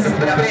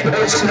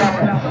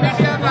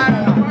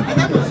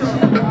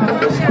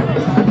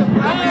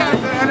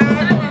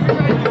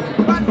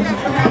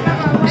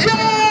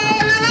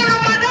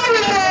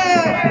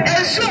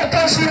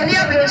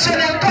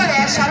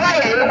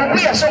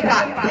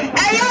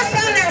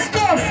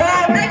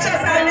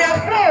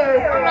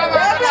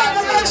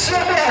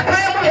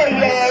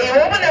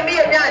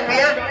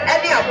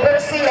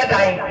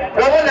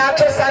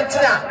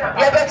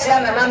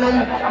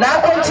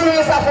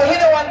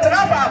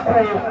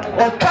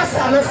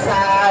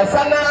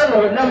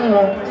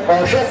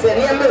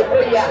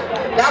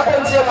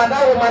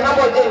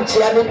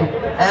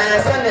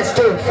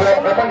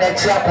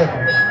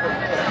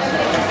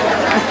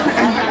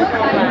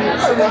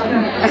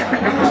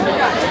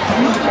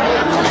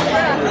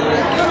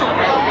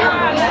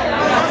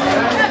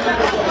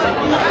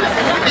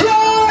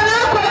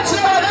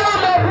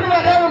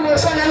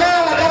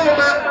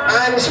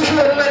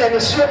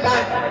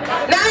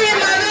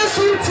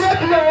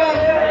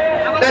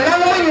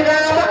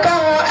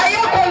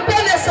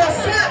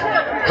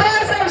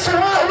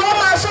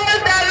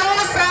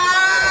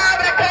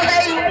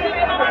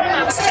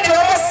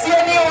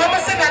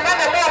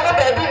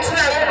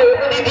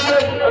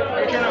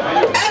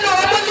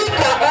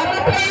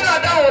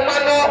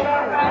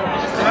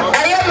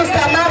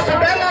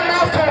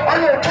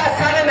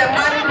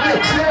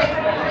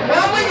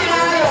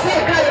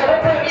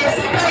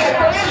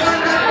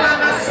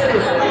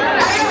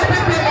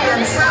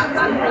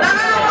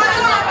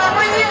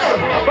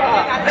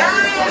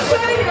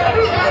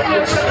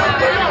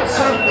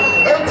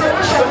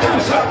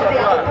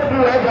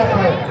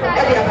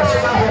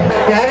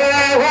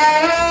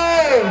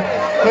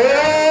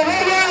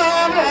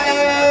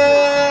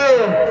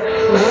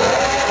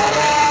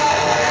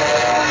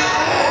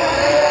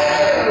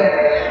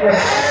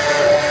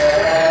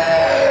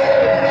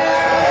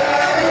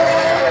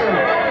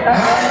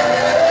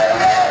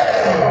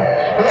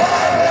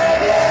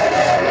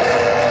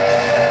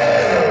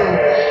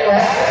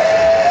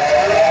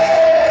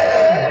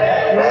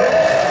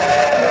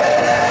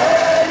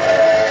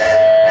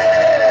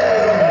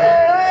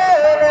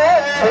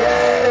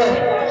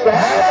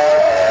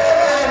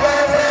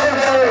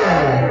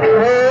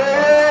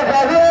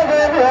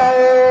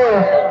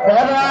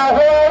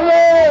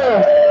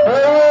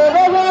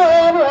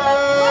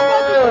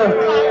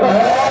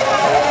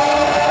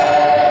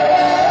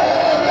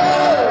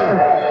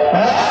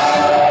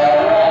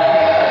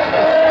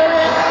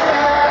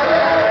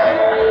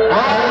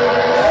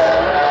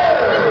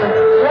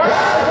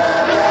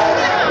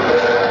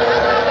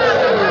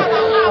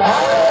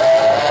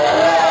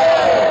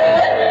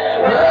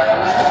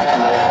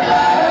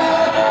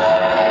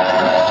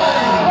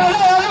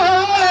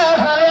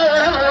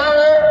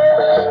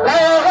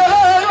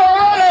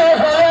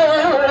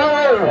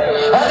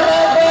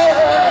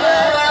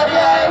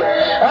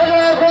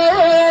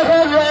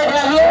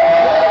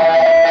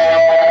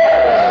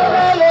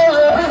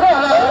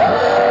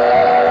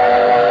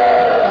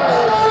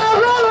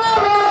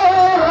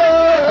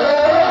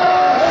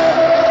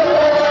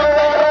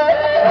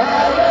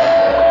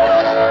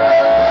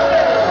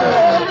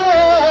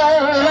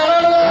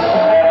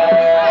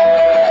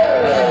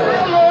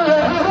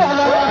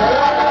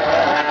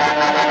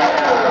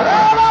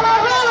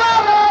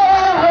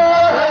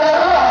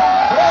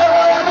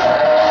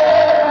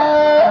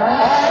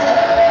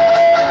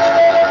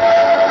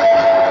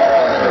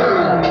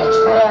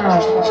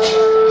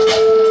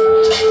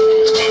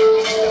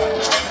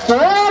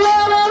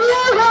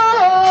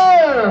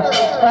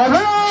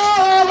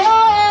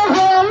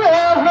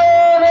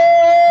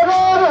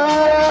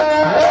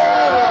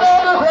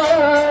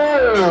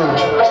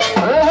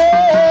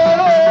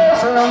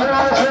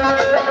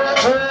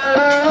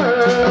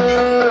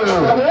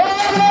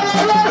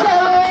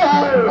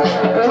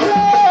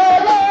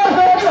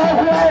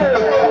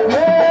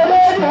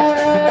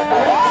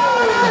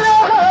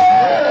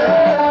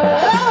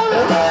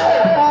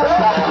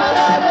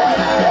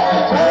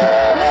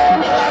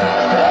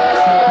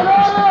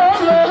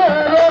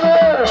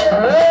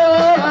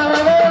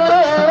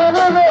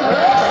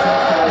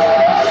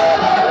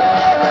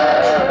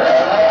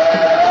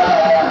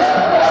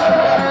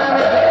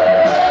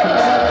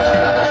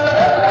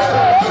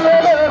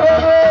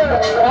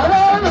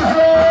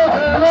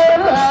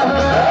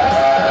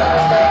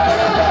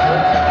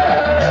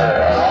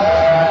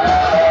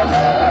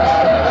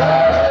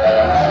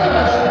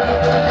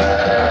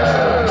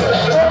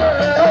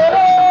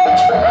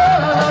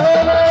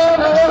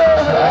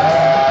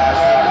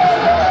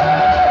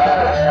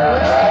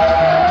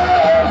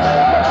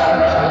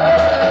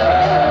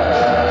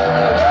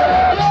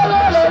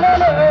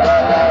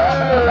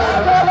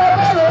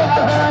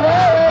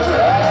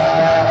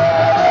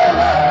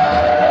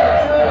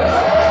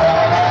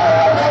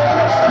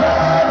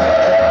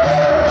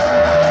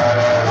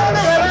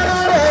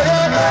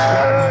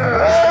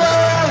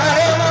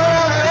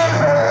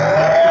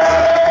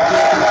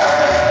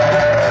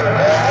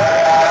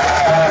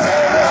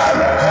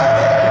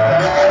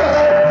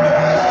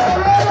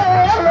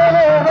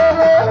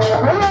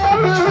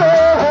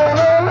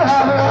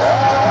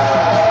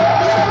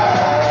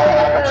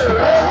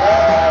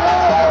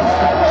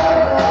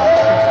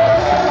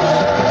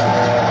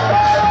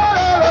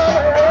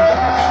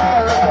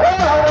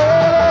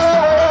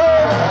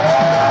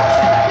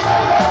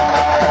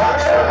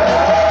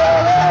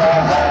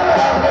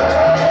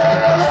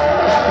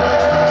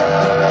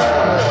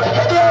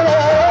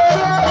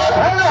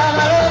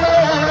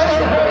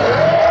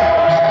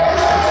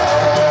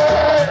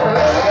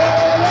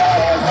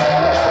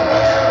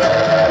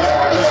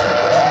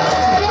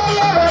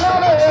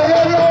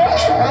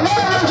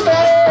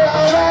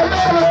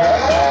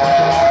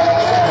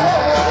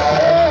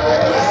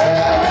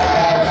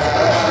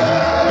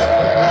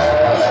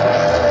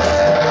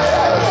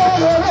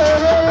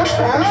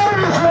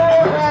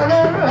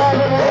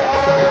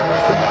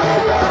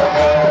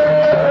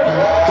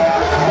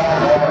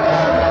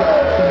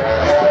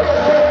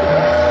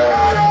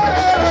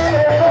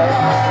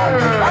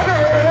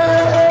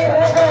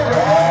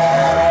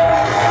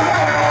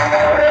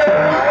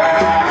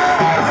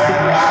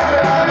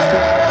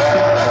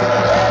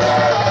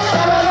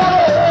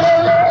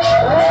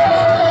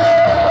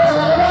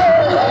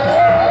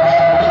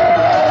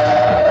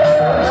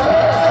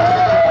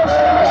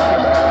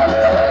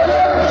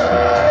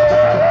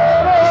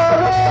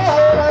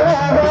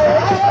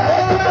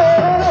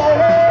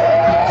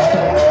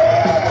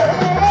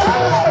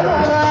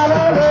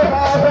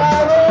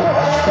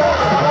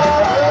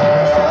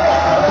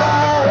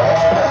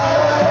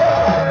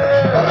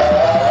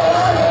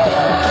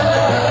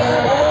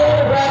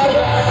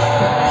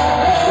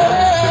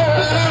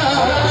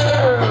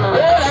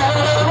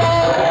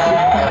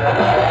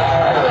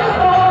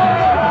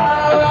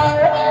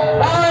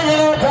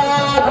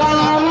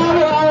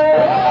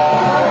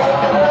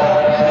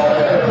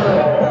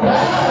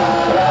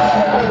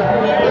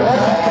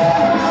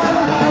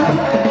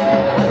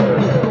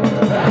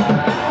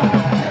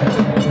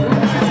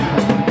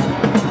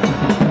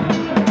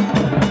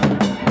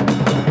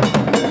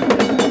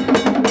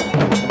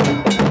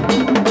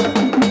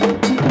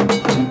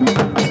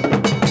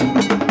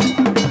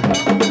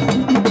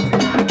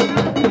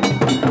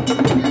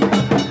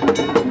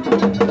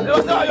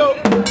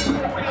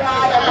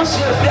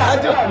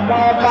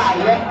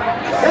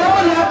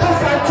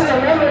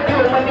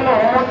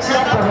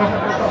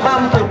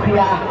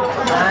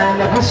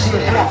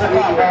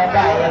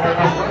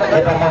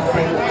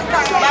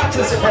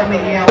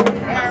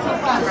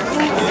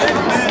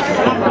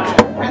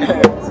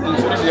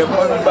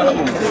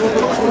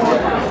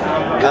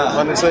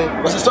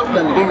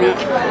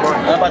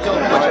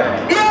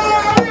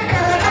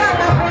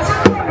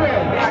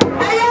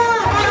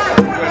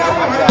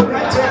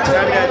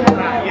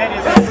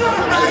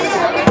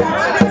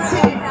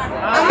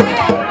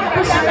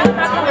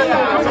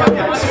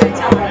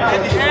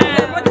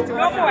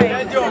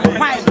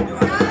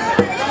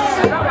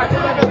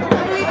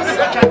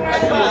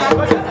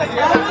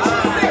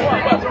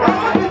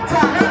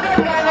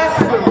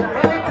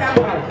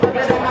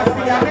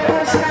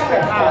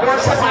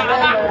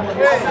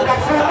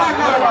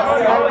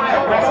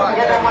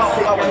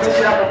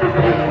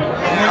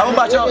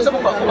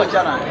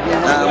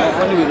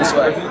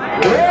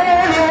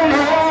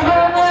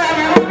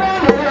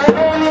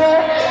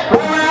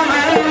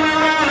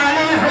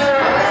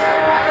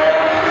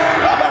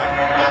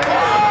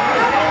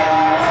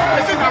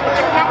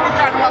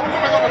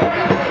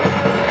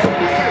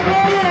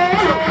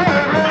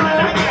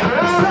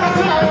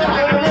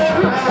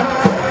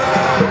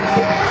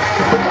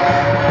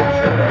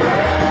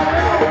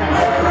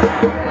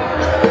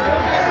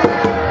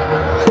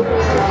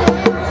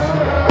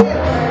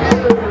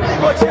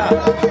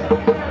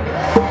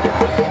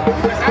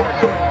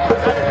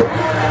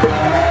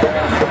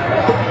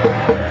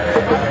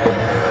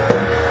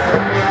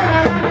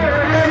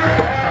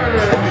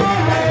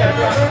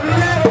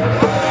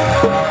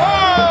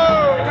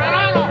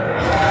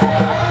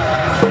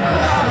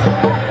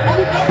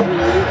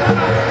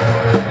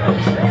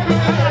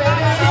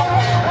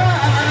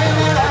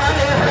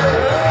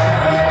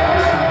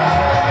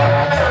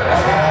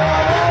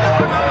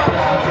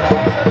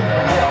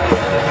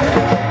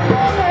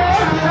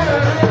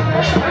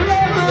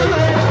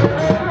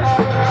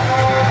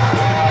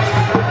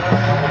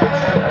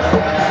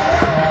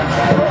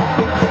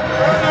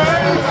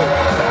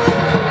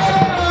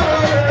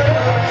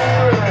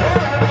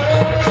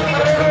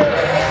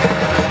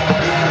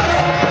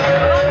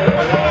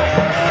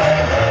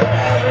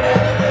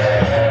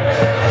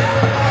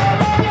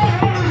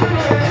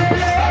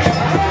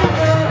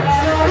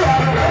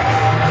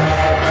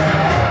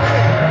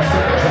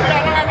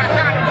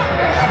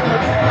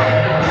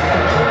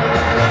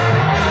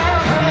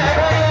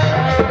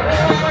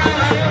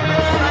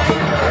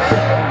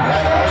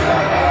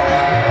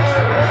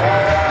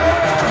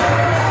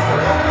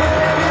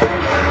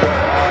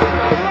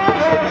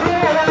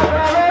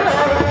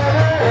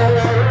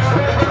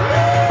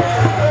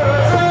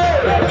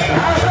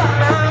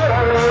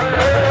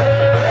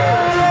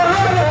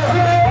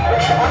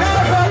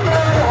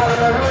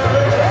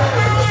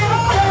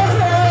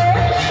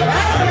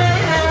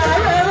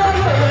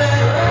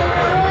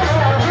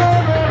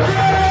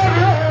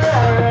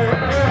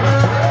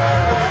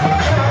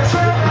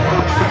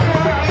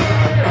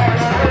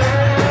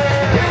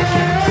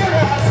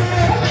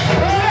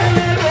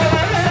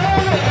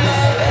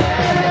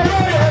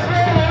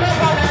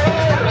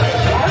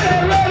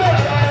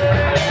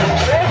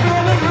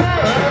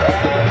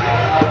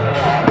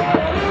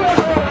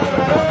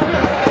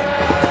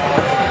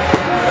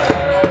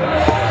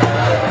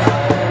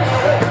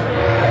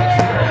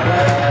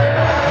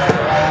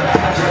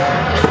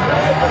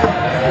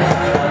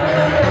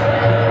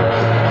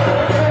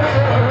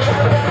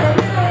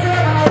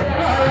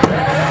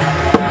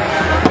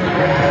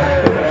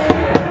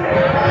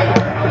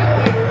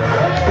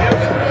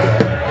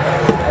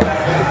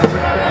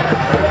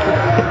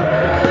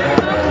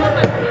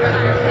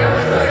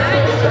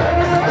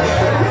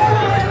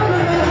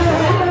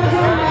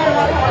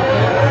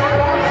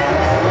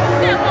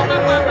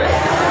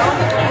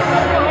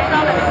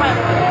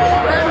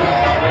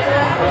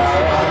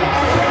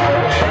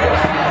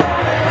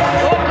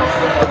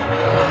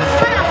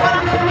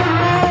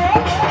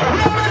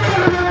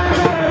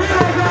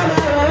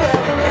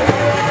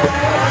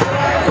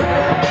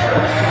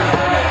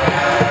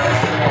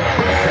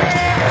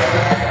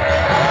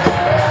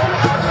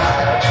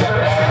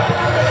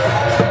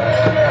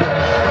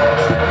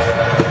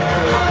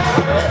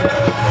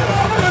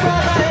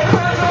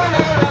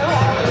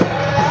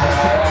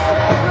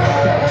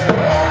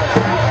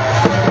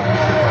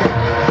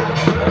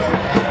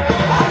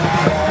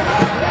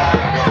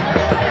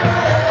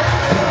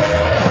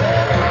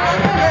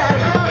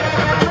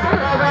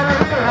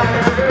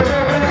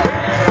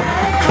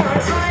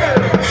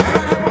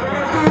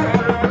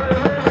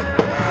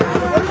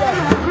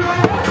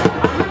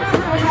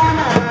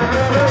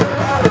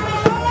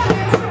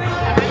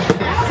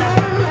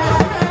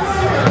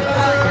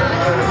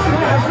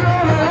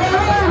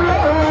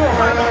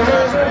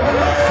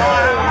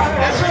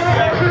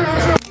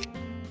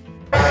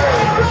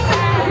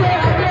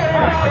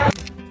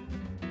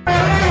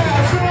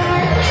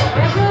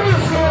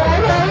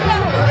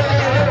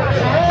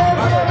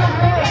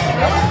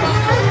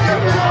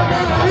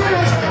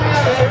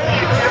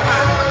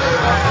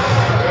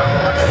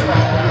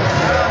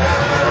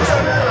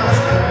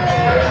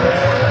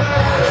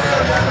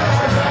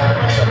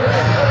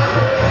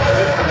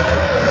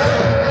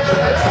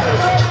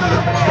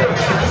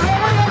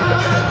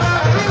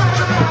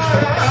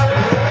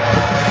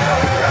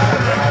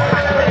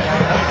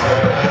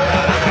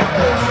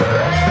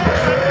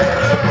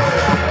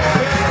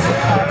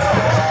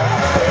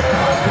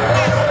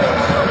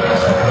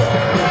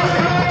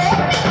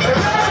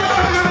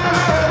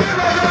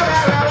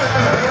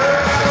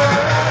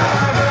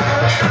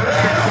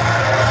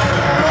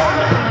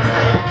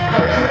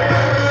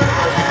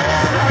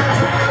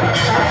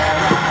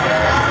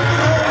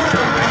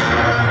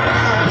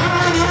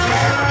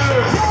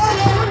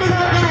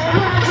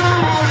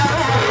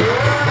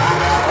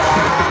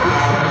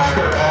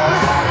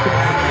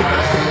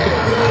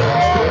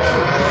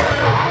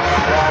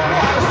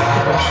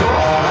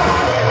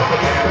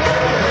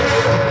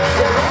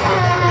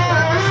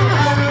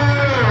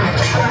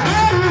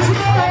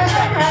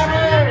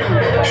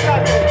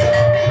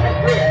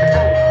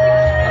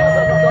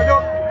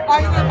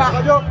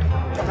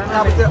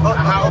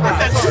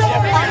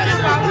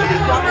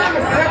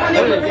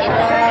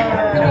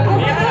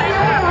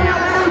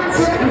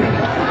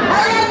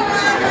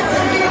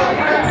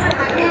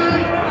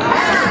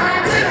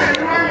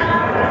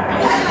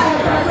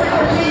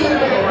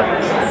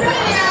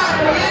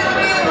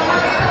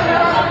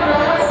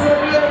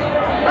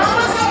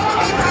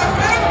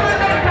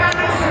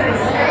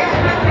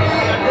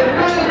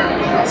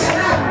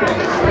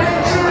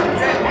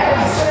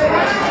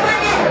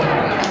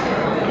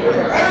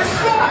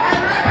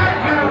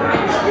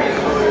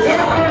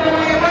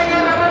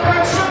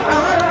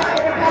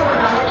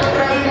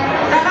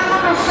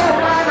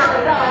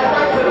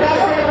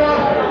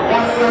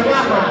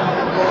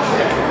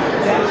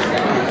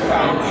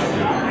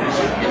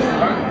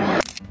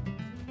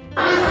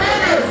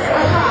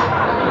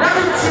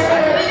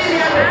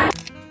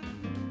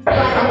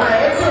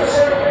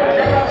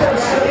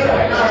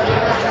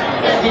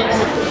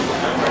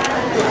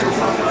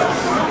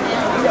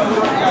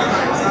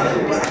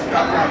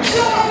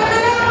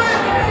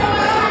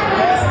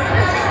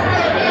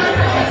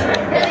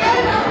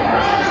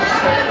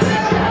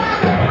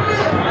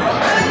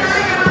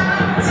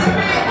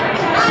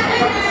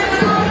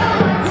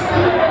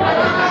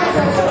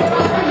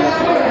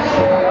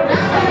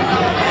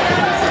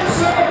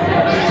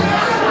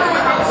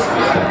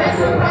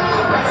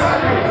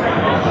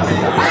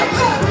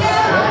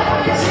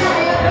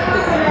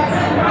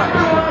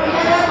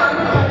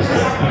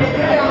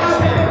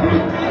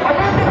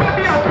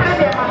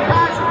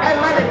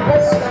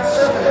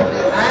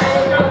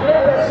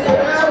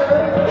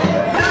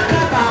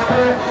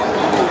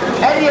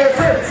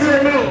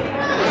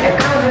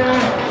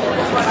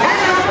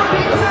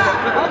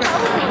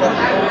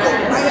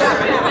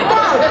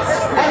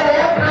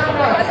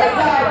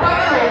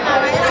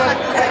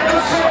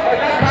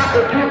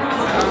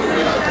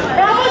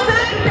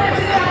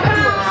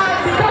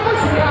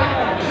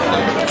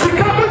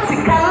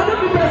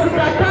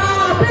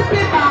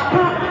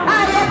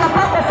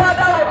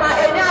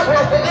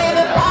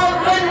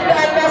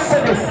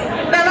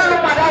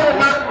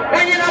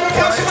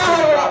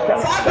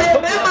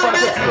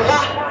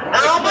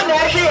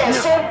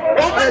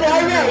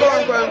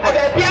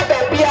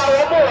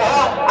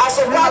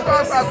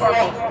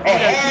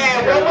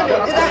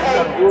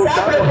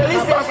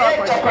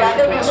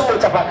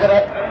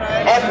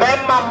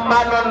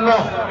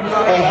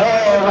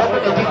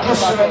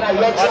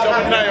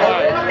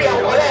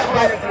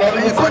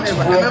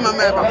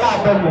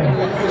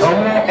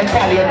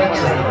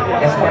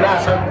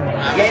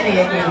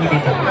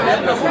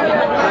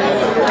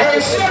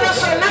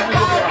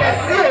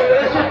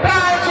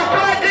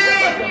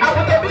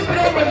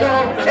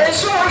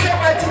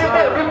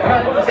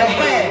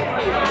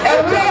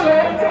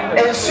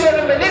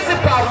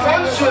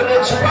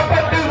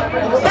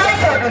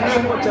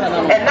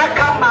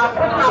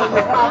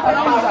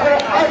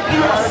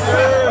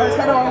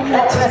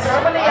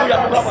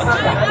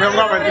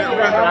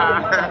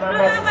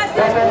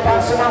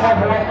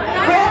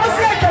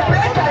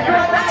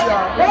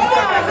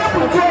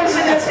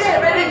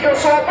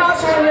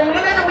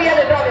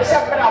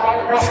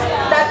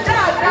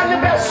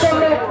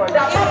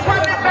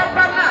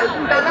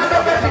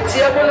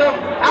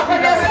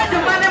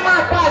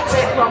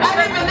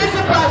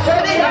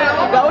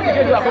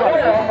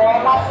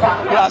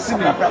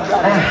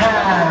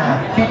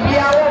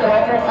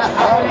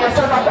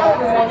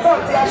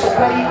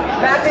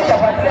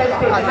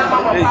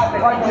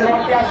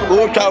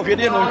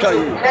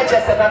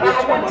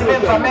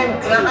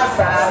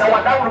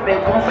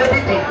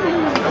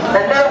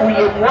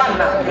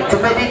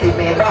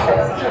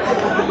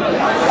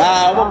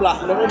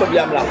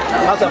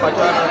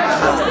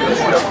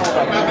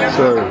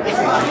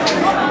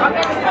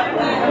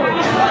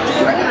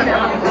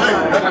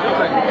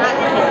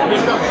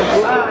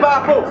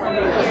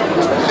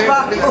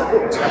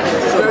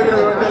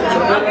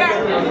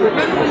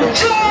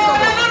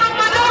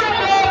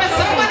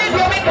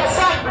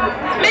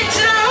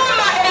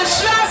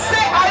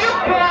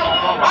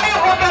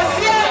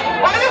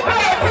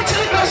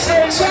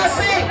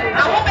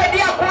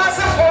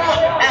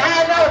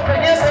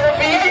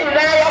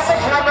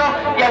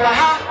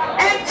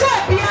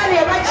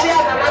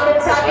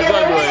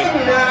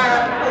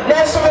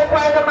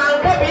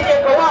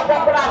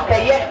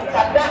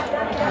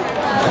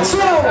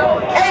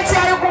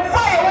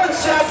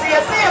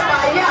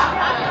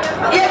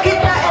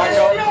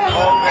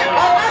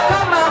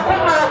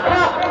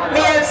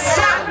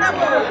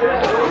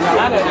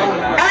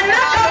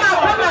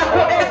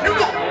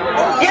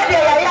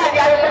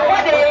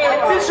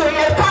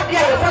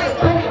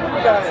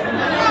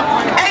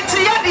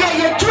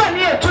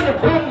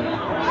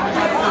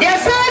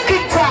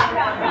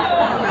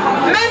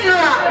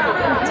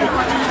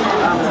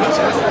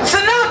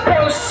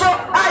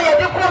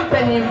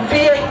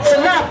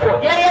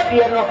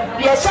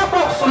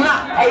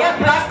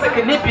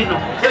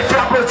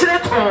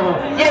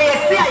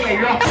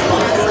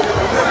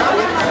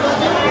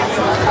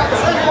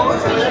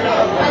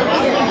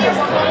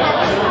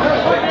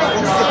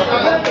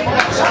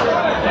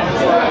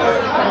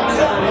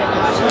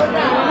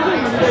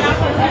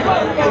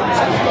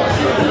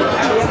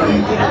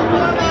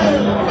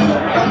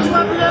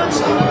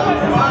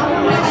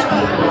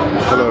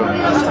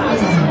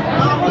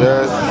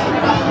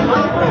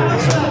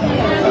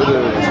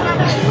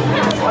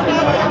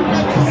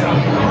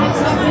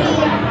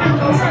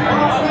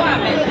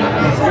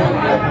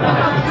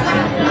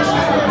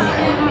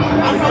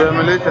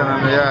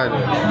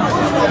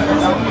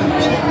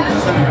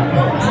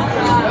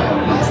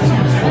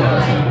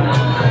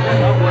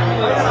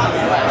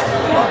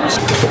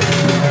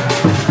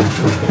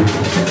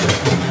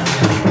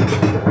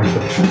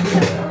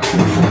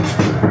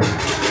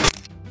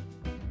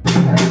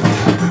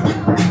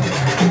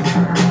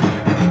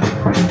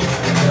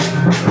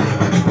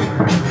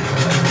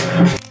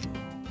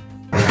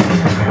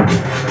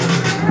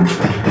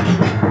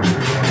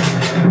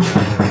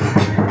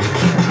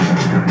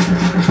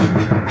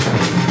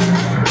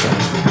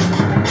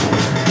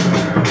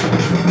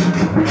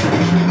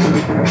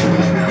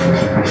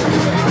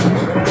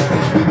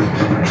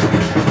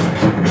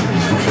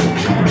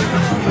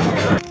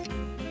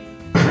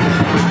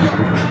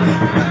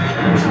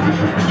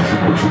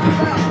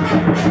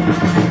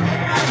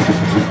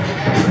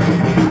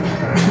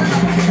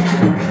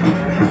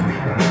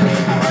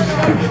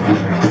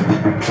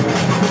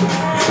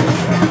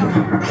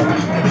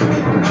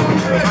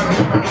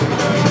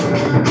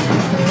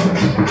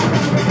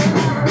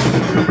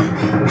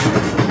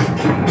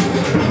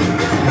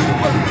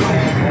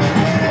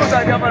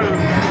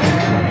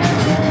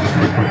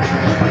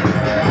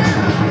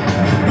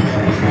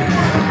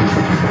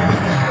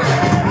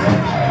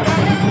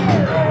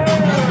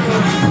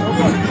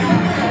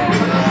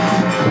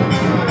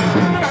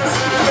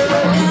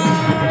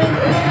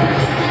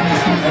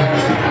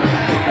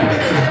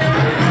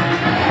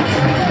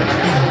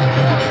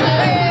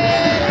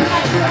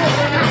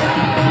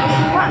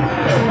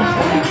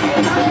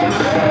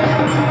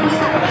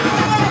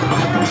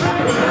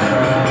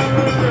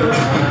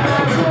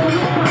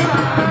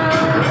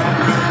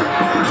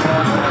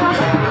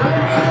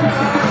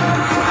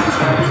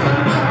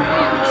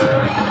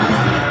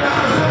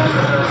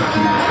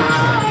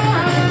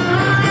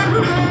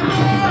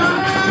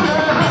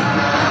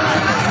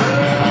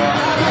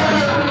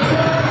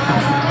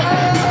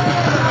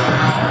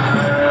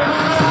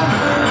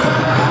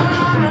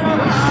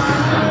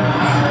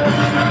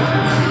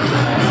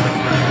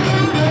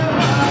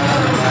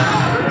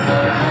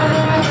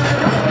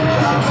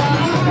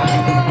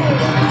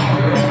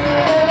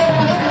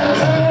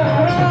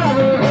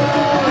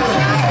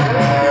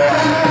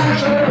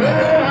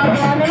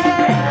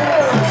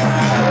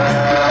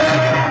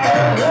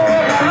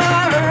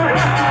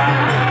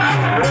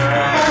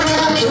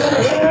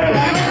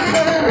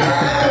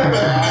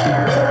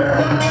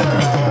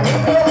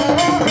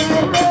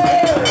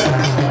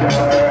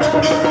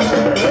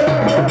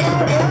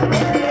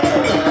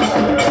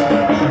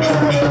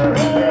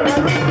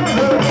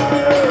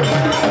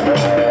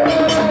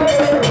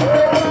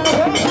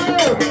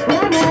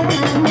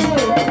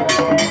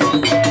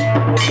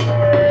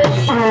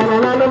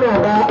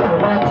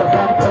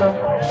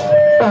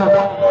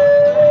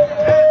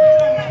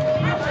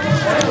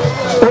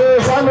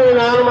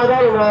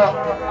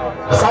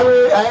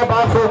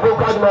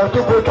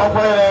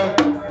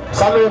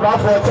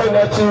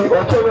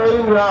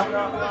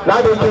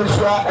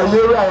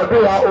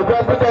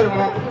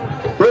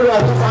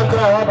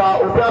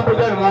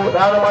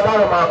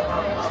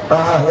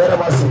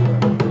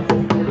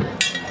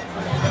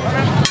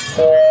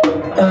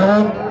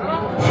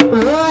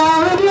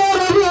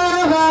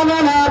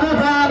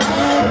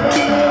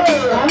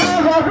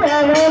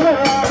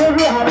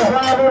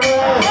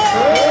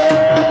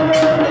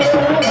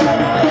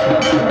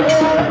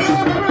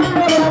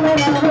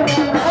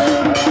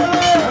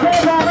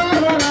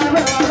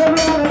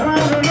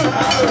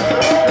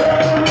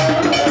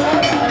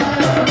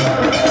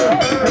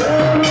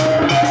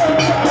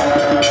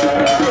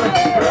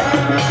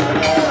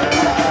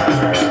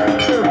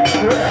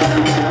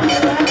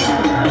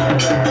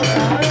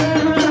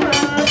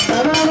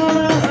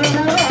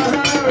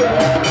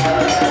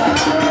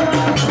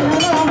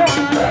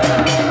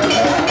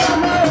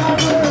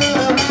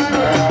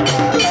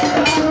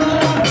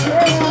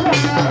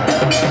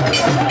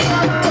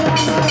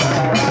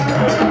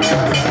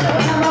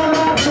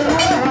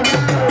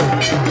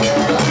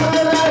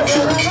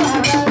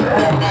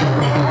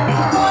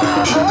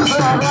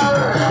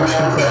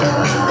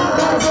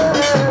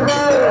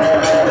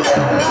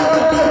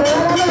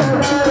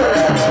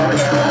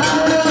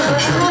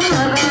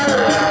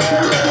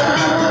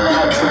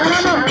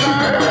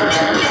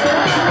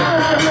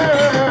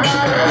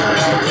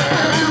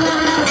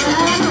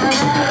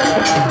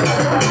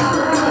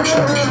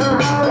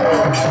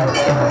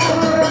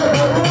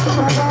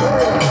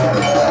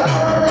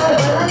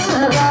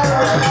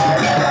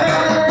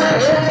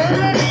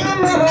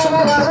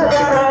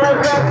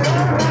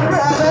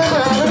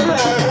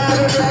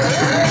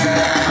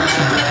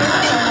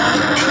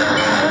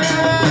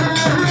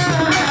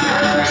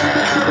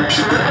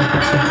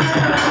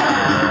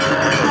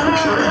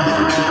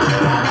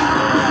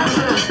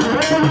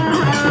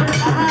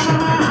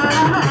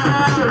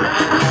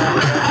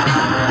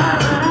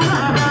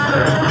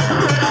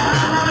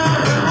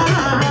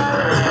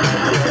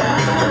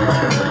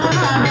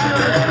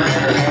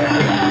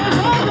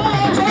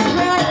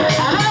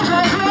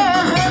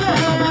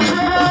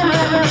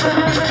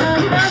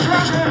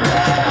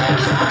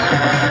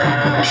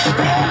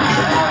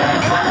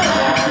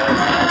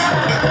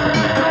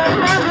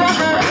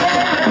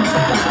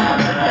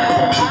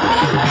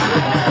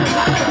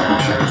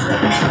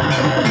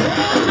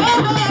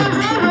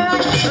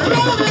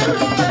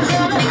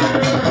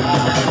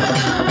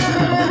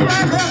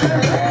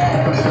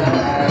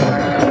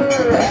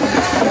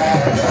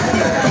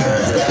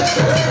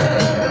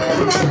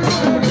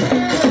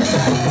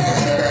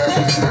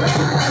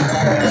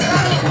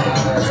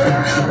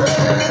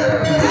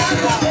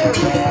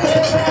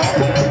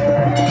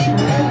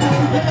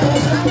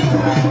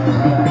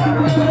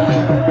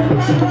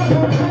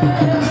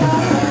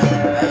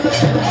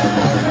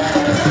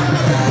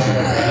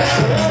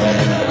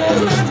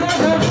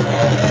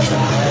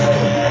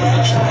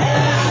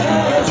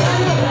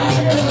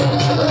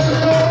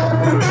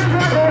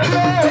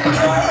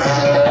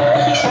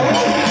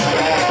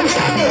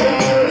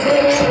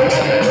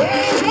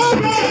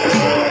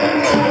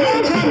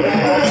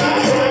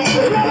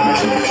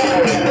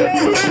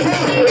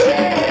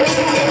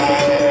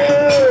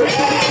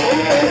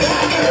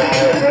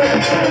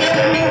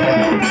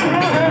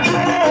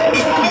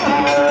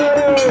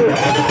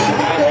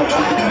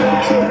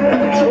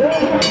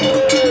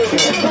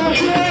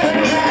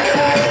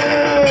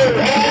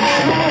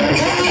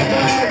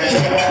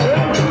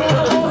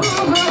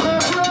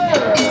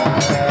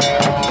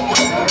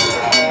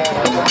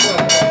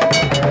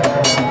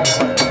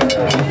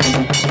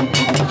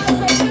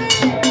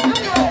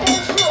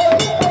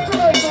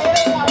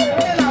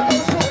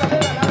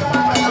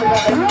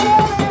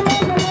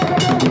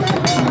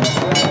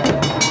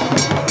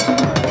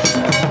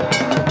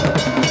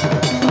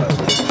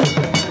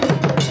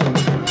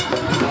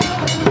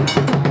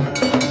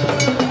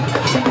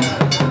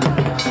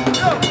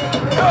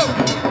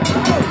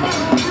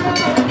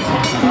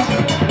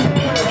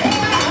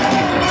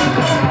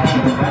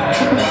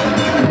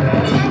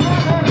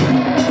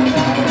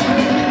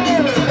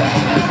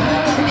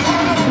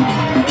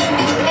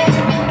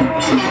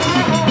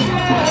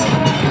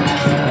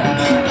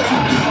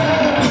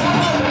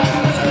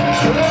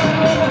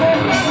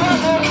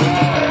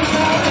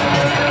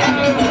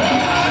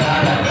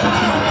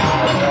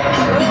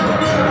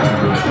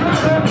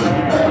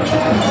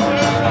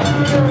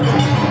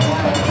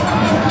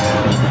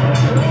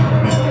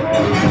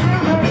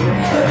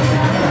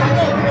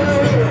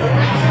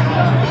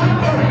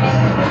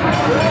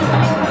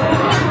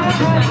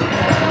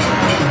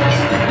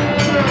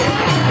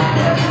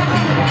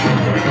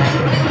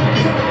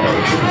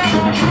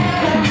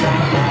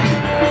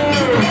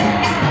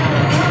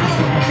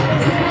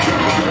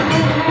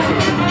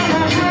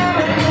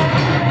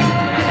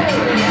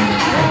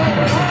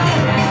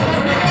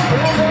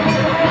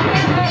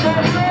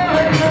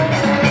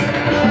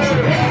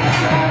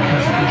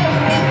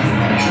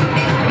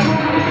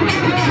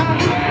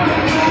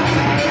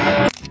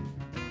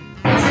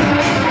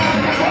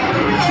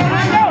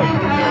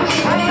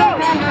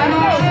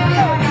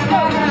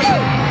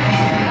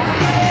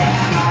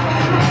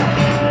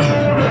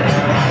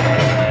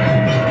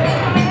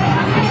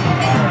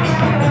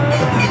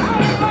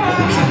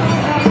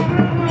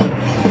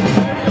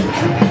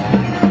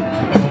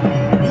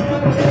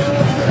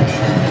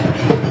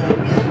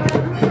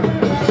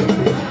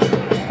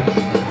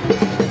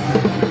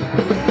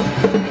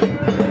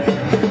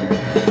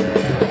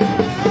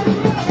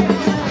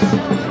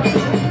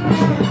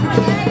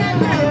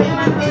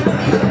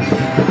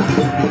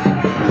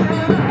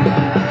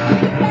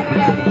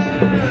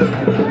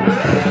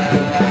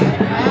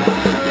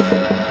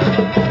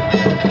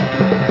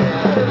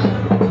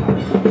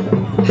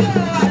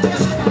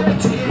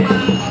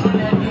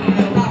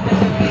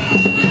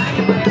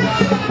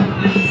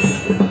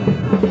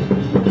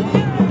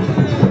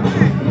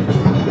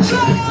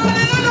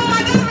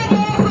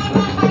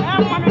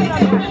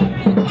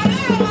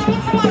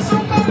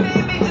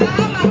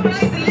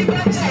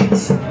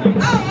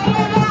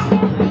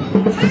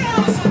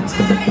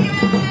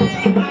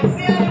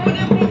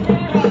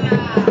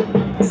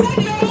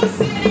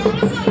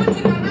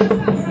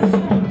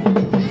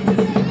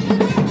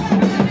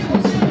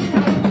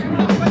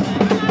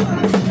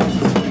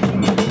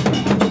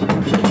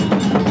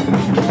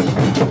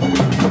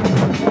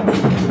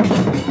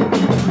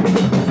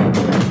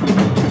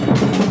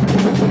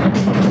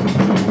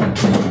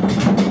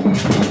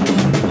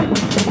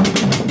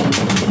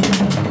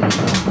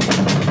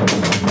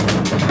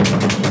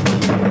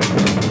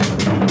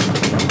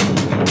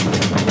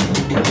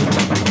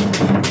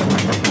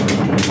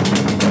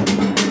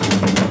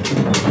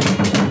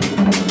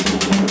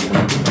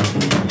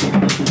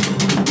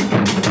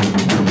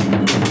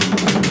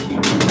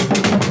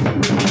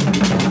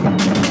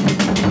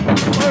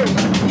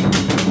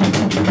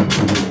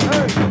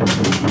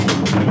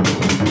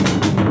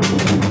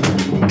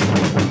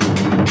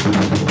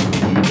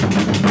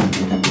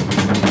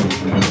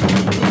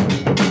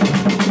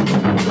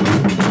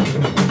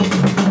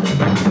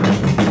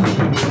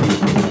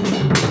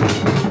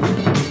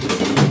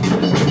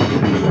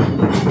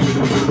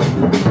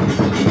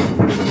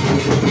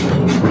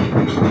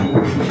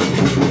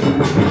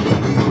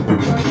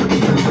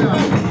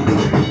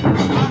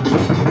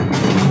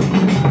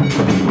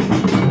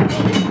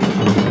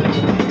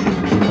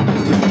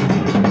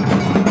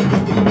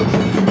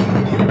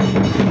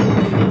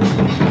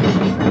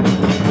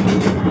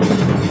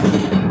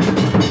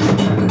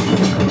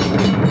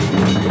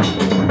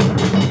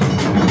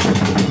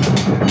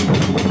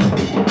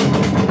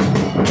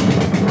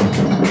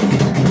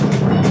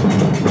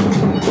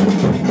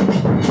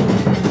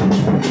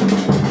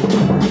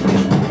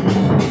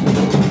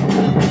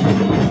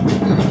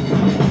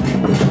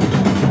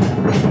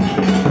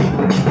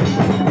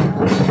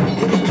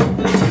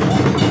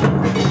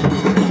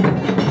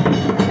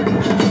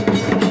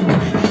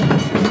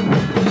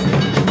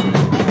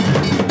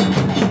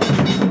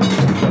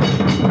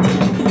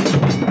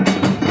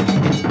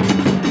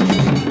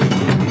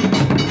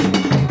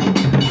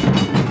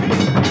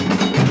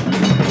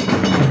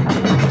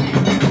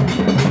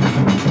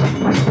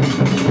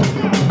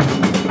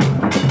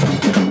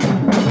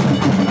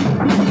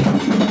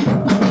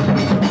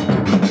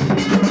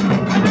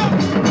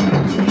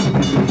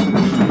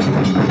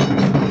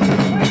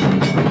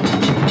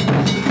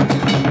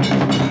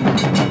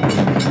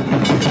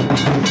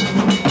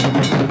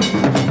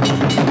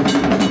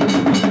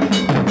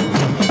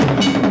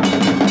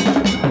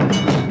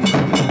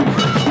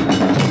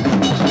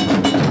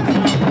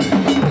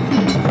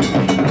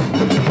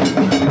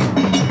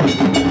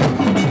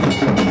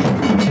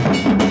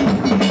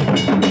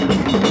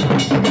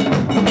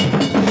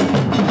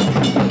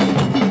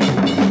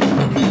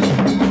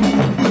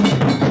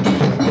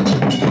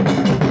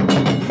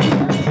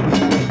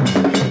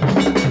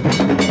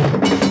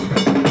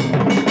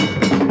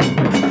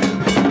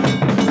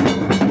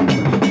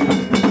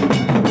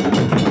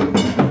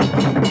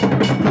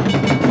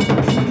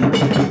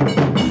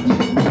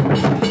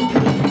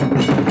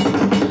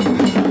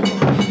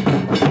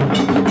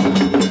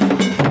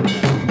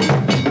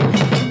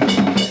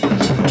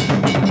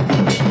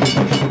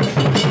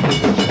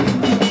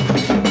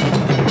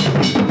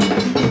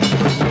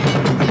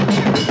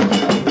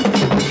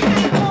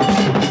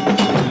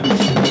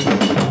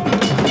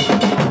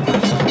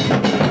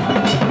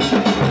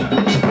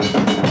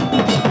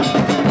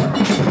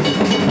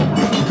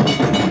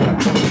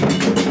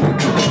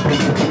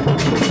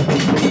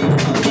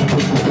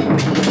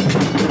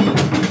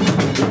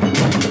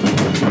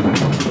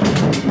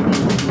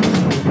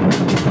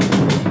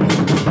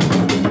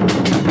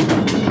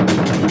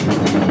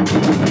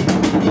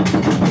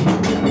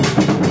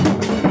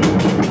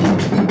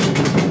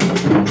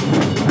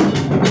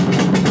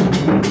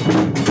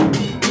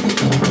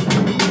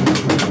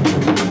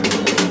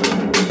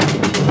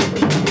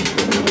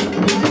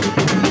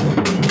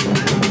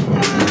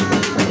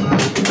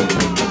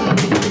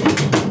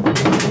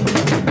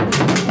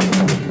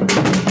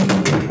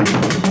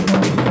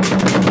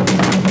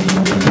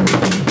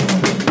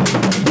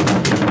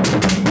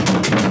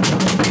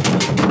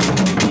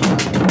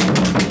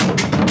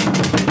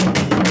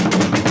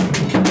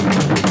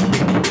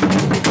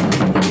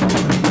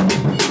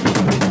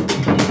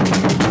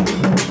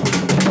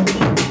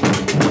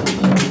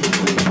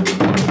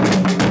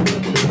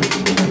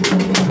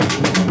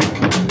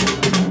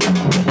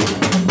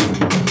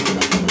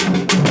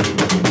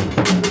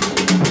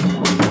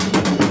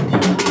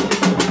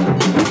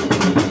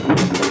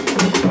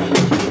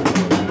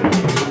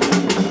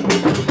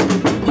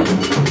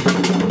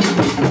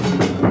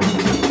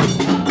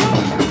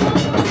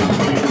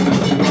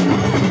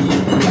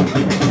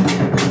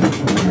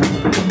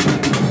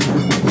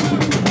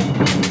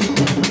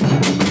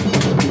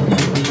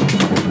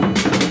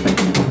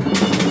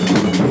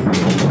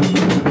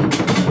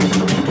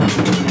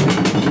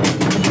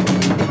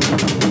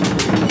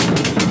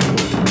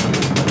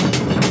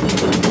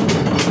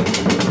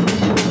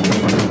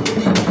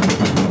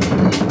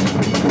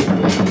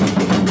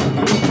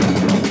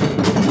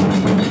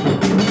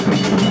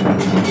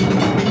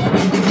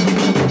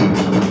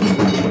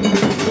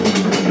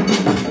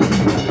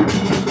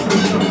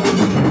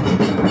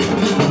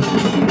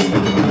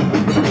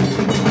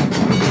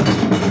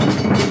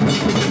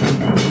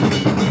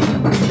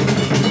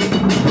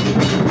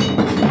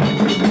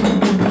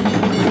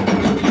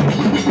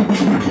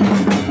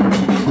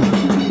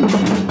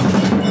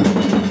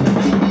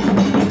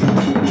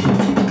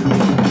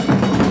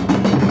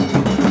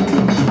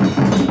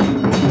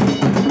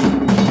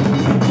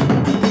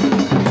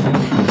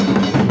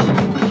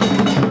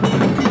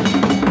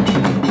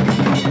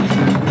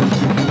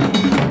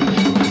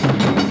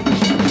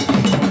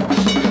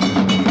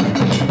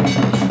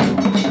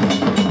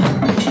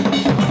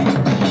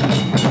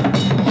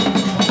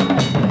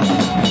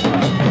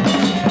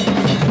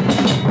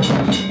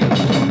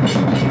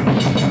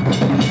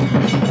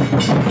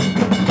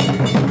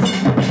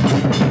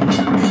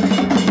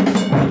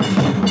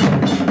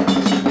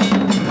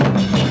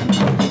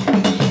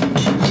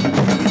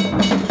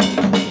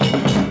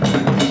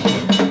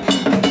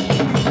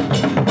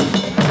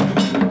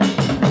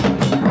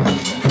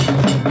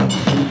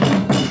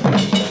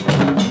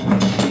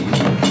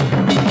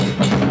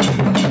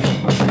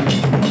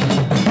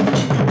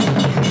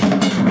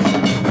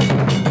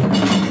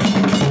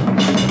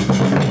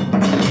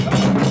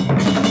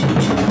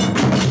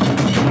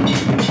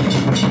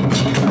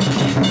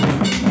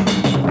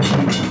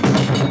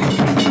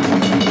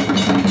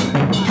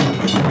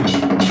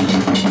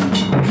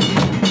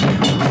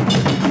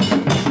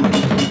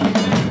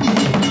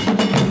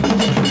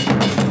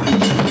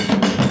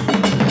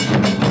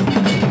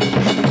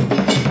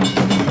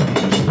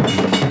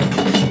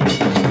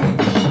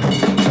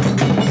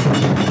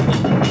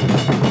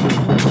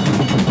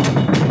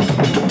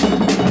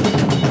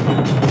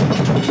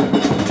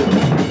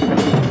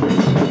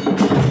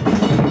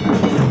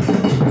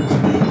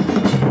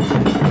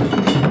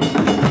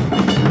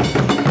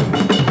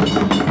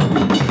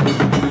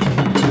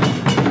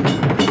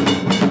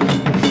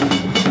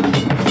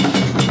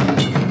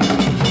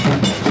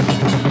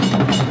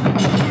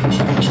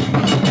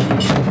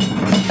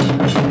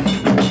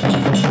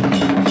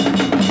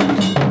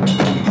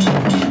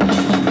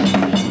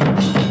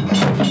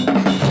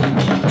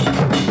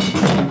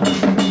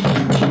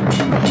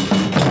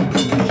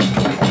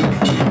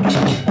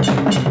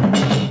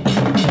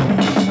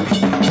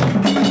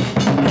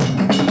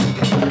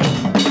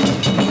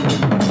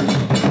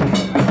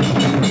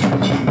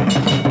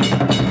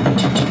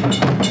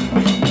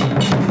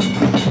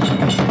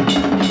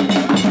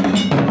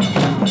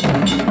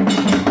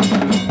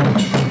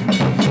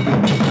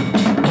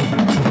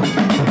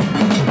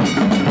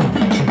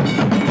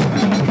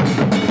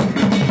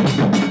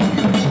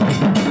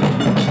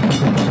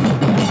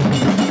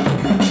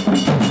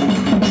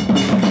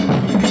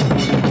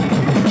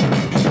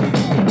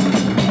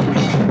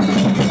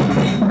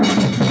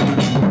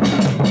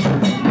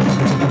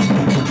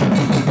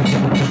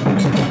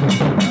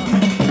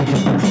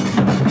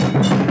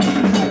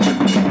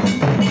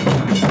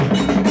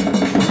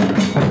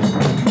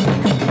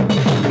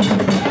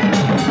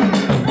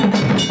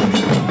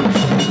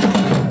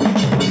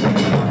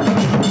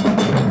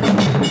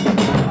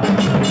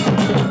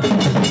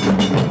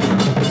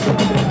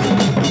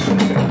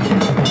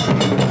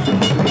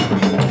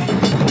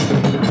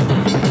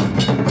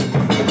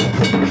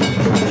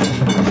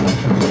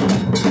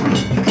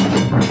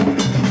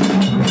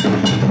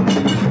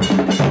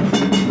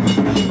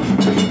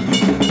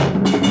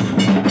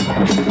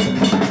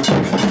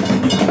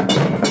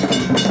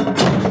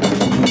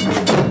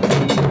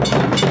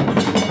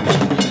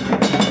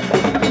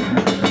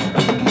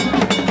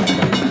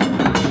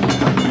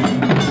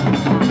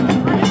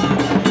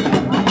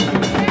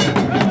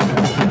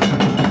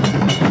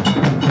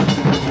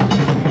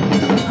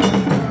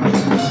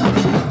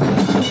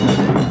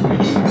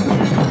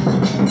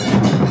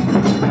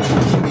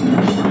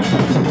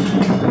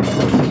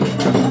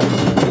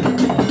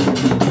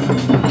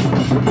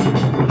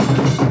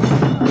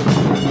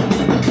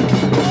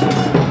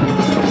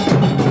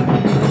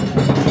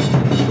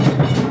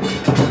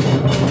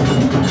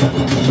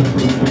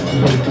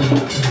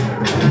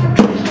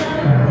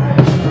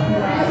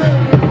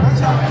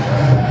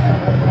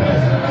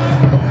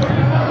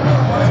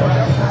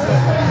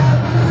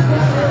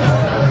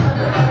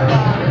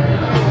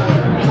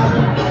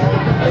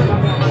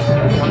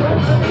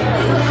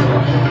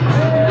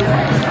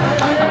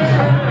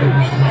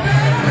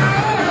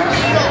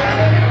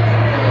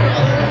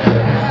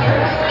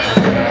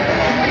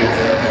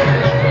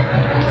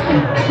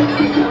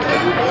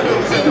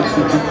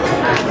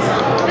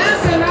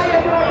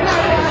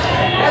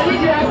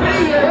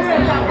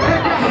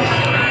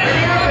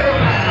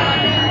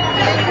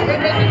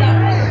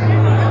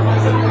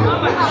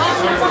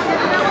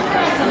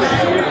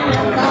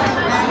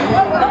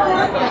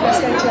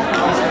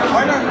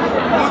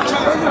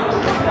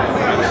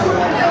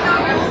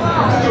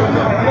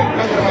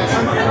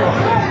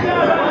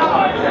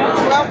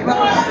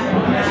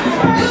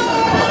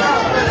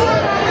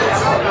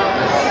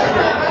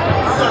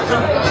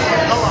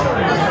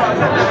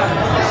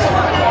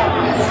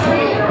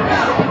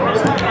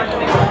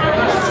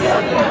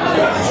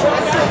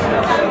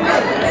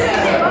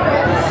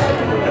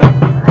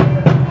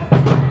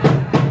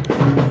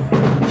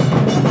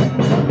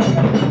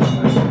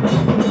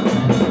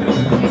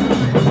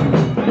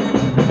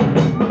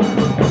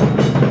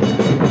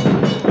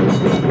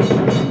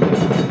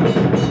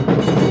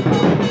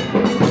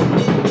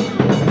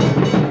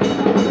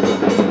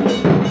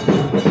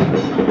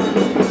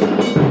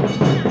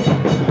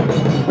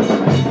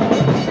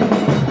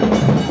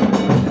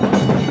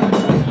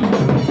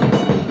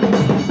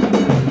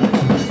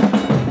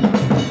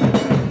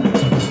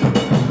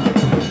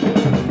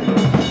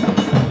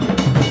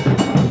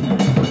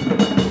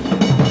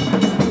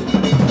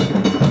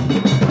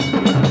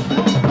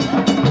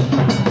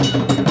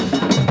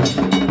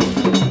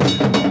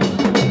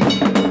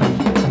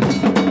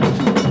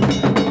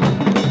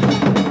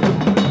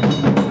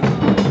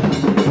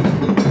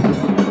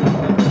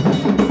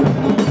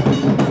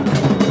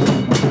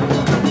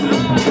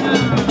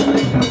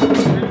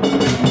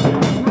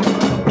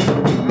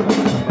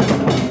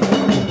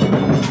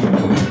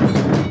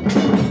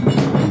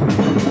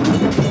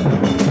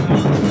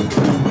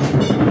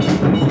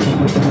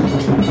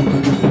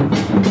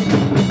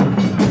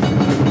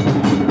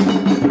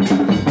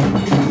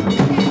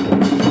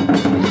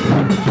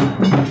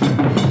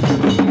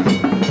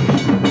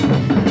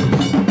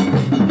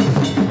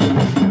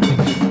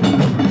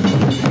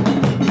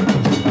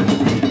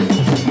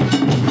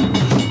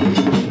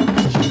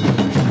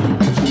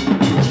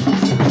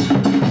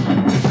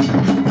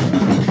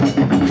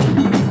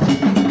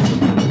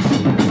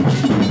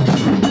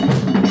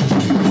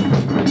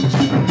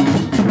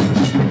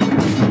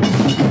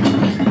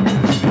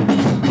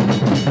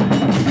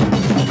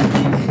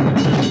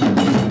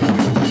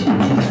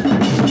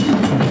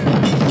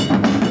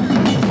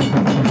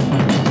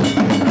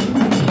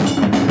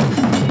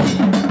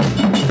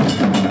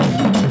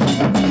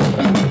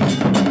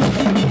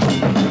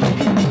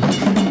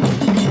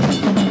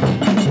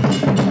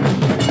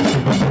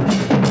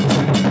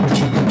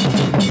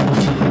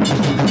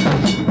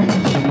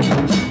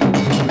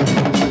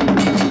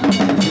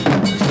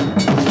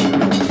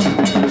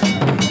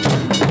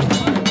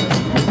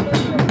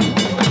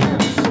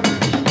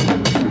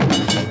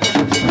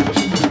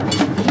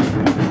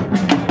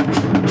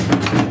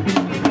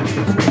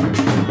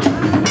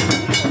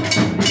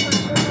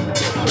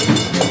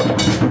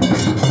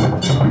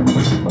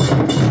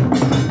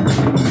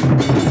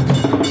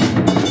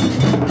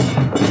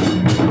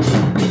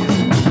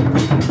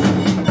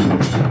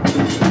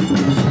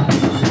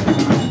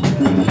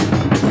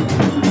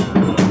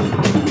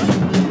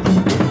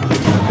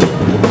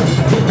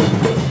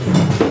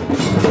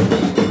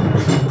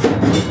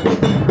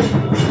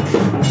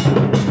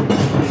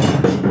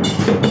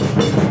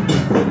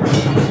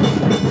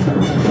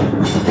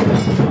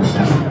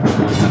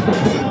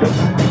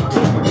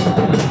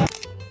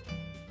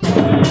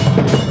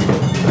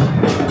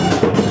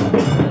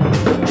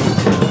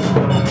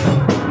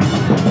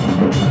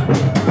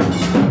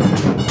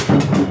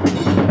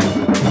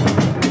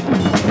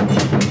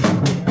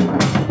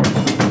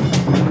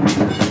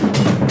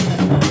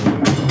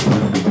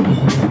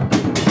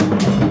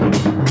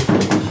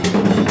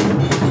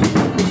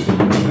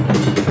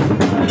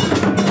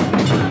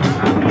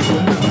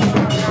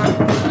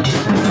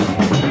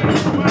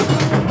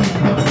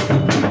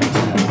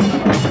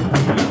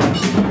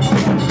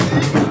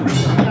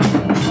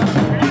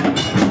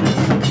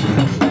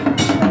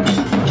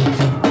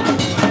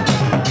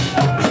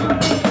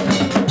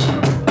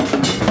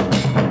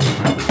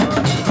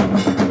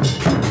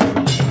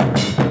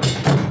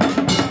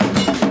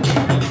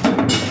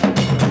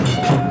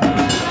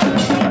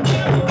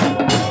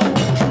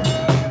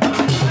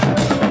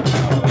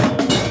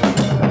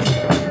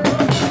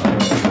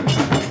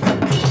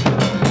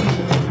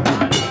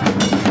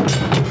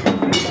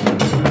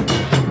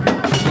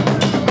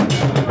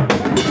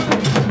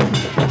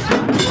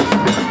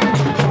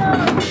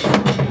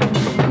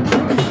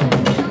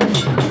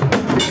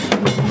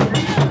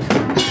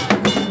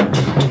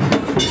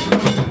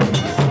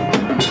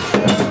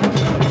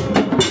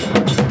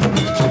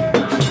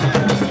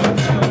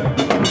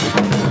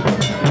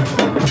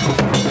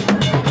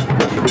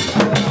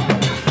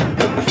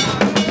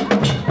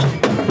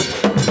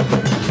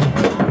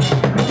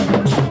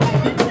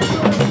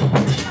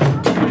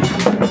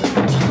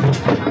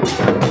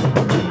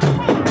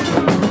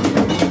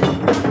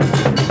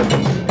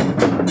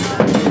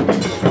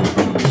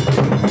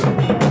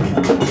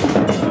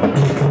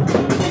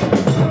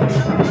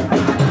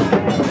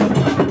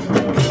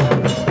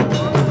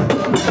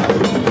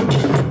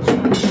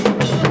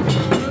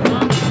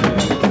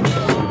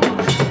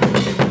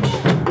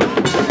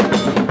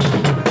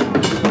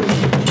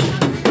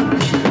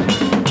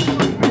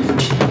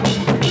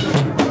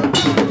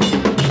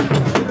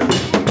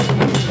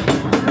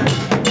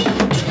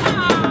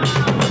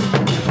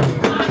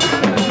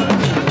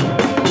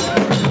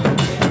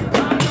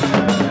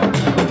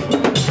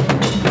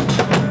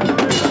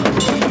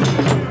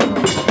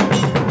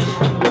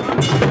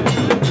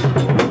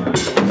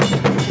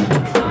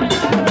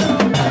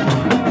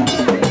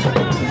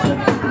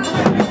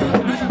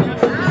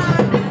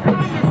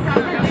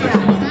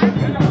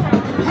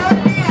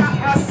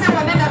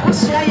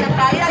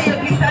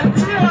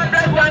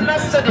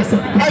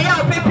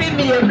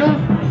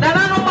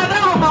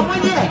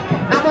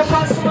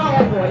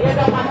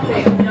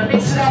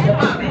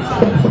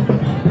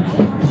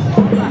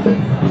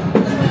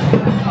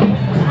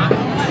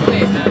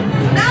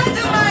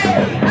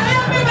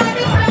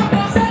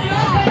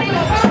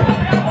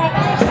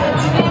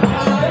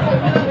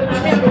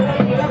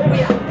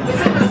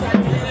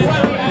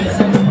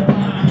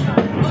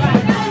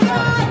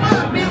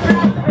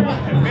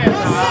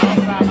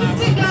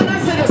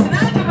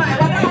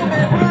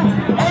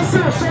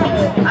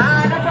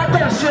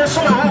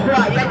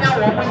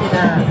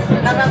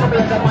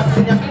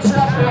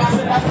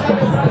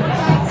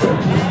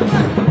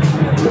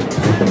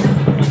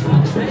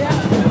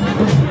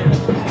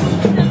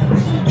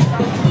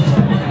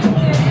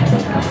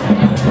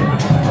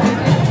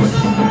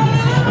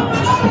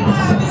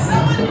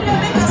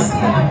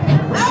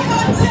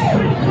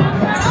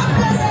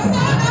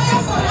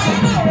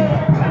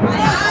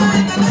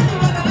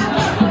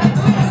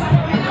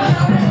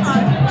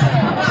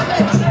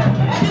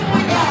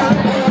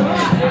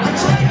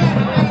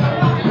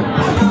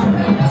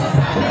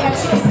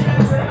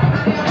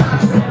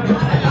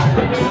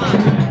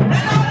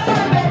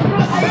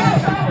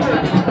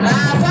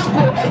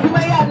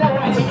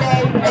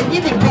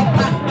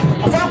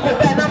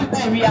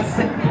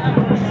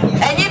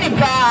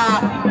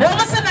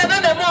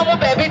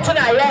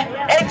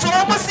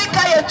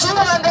Musika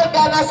 200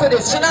 Ghana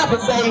cedis. Snap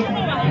say.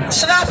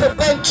 Snap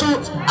to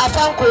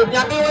Afanko.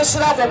 Yami was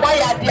snap a boy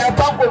at the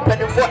Afanko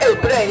penny for a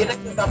brain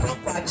in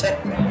the check.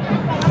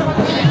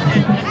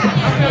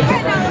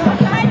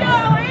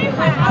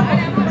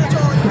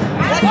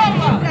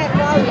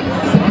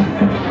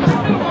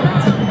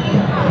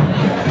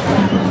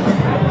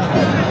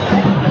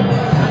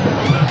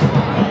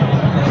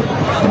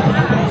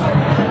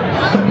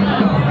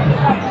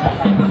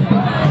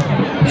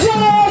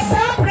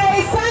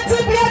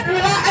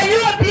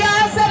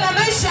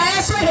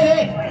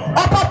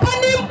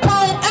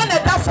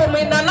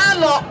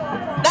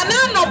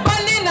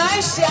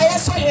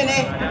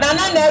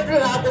 Nana Nedru,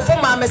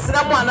 before my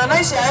Messramu, and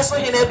I share so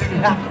in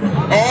Edra.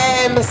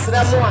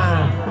 Messramua,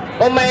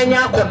 oh my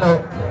Yakono,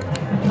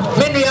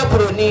 many a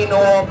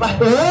Brunino, but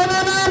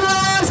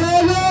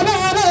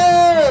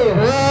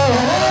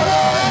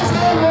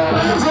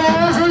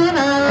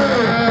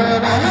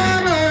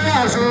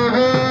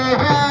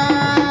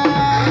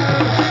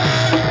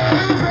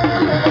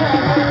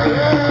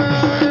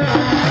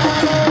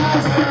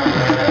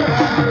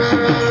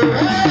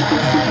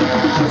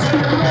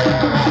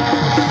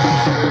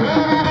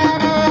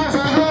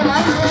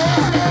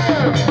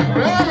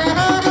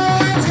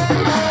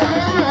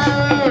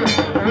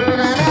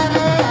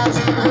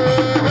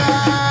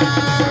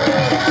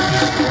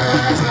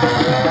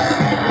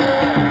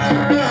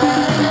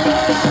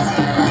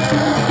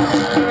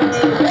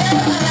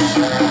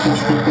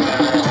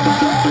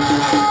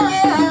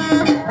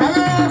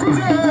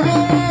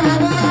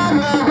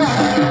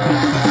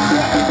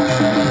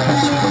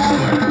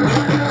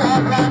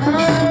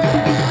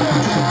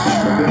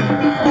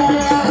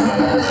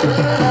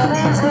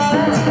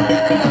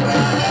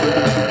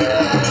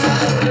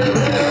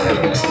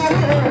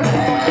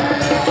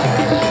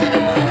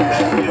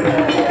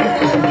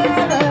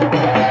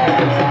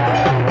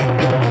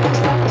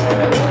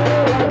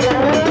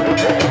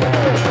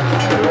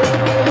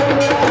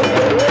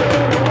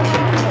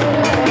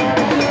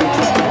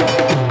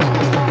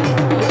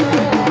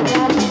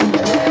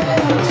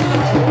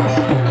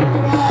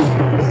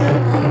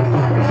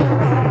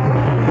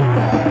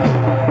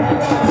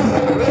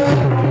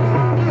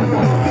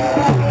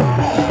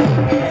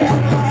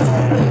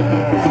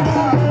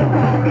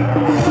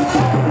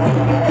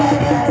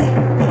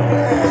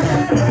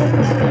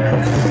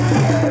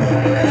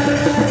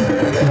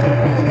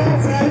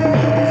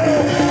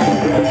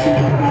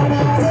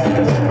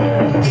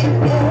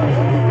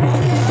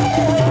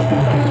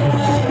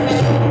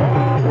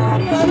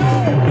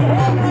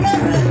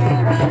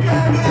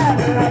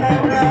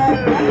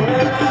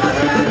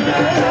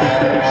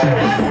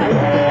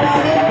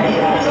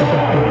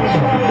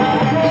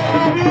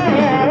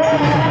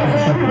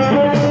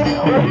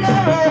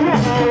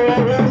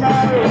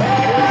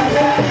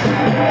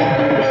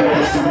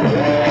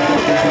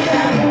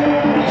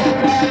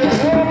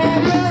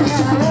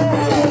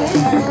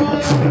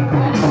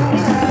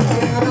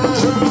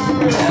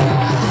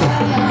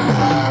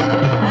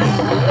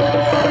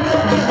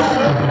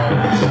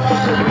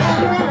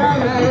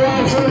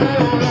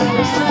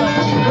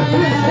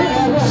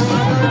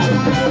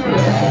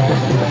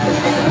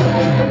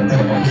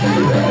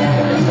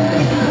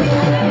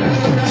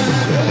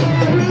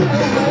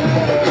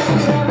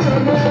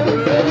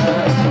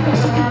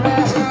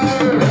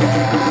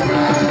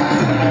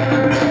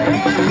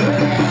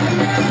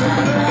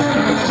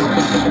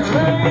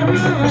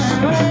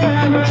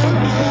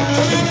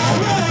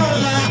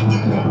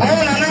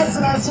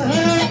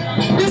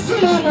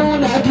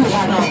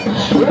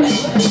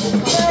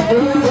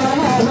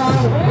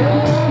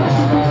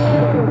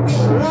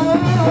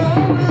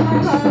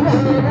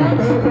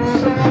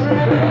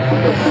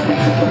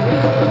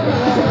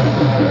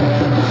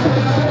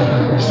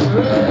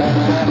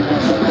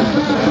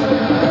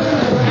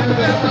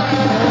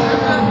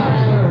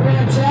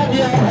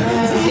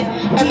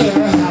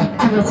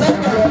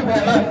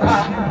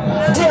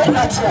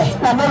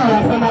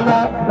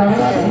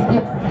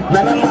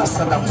Nana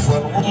Sadam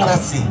for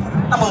Umrasi,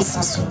 among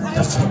Sasu,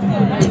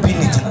 the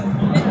Pinita.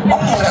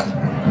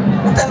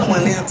 Then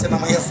when they answer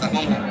my son,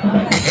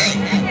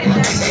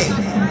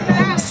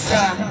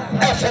 sir,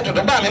 I fed to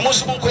the ban,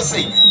 emotion could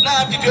say,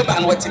 now video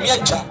man, what in your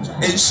chat,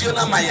 and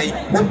Shona Maya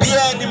will be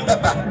an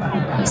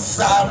Baba.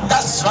 Sir,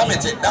 that's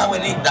limited, that will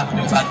need that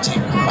with Fanti,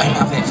 by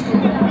my faith.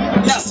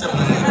 Yes, sir.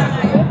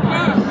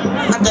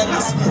 And then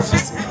that's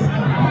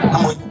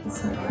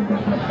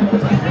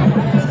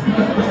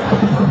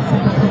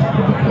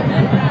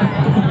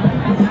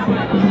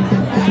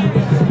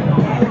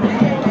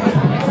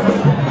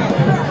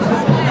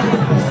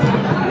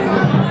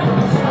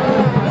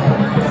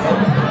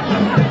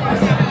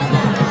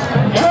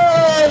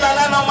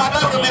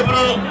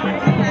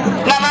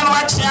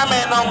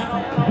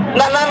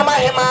Nananma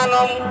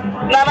Himanum,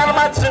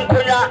 Nananma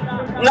Trinkuya,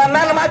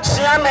 Nananma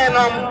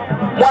Chiamenum,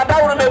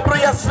 Wadaur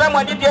Mebruya Slam,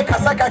 and India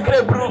Kasaka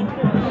Krebru.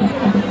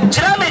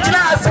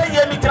 Chilamijina say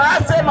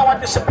Yemitra, say, my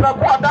what is a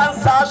proper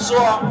dancer, so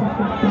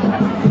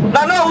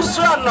Nano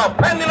Usuano,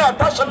 Penny or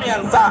Toshami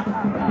and Sa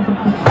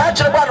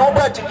Patrick one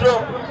over to grow.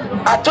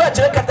 I told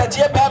you at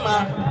the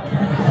Pama.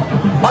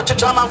 What you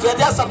try, man, for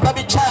just some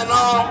baby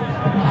channel.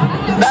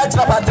 That's a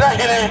Chirapatre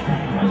here.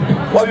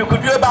 What you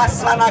could do about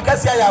Sana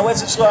Cassia,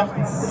 West Shore.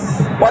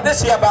 What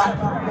is here about?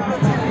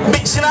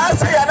 Mixina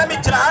say, and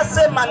I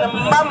say, man,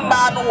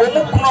 Mamma,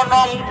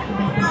 Womukunon,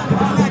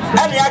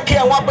 and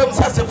Yaki, one of them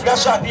says a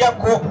flash at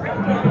Yako.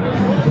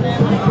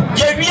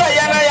 Yevia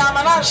Yana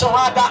Yamanasho,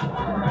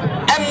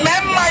 and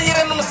Memma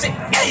Yerenum say,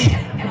 hey,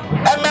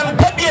 and Mem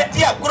Peppy at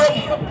Yakrum.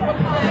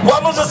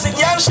 What was a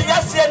Sian, she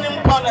has seen him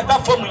upon a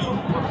for me.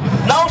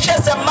 Now she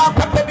has a map,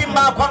 a baby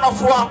mark on a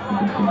floor.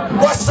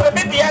 Was a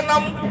baby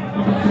anum,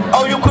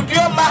 or you could do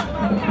a map,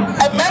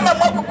 a member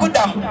of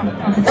Kudam.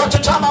 What you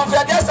try of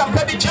your desk and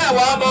baby chair,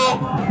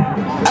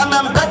 and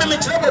I'm baby me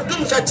trouble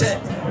doom fetch it.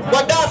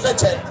 What does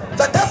fetch it?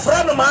 But that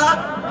friend of mine,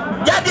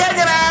 Yadian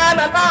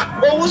and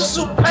not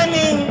Owusu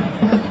penning.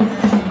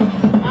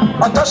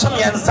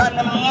 Otoshami and San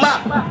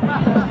Ma.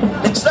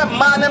 It's a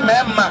man and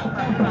memma.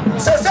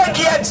 Says a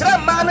gear,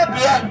 man at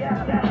the end.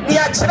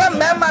 Niachra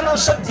memma no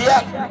shot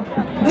yet.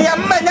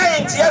 Niamana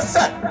ain't yes,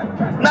 sir.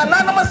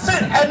 Nanama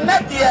sin and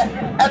net yet,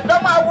 and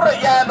Doma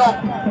Yano.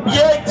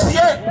 Yet,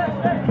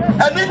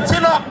 and it's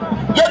no,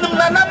 Yanum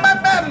Nanama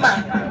memma.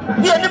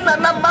 Yanum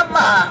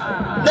Nanama.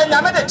 Then I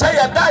made a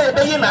child die a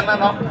day in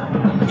anano.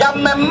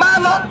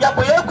 Yamemano,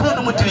 Yapoyaku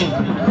Mutin.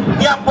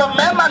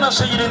 Yapomemano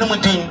so you didn't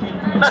mutin.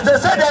 As I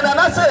said, and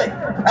I say,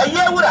 a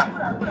year would up.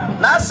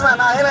 Nasa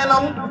and I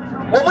know.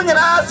 Woman,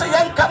 I say,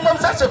 young come on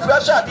such a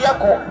fresh at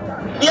Yako.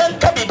 Young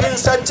cabby been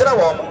sent to the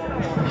woman.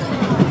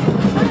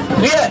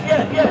 Yeah,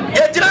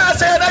 did I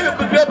say that you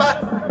could be about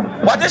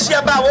what is she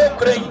about? Oh,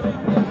 great.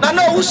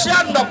 Nano, who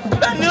shall not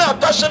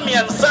touch me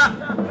and son.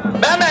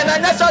 Mamma, and I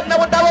just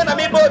never down a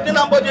me both in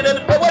a body and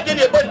what did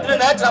you put in the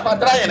next of a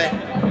trying it?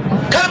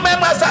 Come,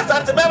 Mamma,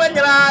 Sassan, to Mamma,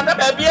 and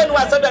Babian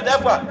was at the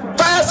devil.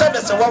 Fire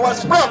service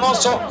was sprung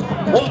also.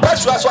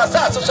 Umpash was so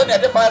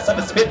that the fire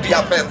service made the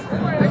offense.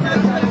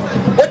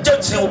 What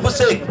did you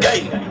say?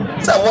 Gay.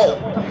 So,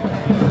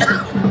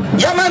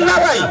 Yaman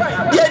Nawai,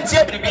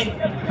 Yanti.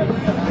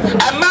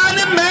 A man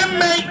and man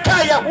may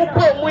Kaya who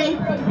put me,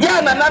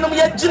 Yan and Anum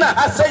Yajina,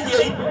 I say,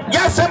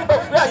 yes, and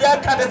before I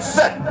can't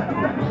say.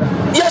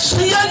 Yes,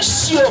 she and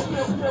you,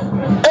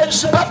 and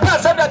she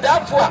papas at the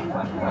Dafua.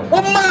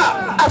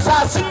 Uma, as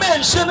I see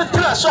mentioned,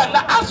 trash, and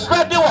as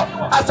radio,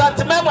 as I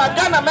remember,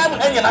 Ghana man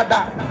hanging at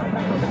that.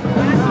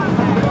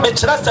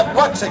 It's just a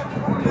boxing.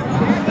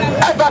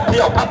 Ever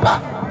pure,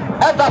 Papa,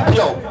 ever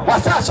pure,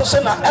 was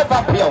associated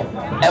ever pure.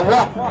 And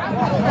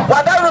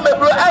what I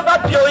remember ever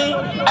pure,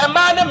 a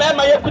man and man,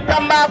 you could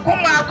come back, and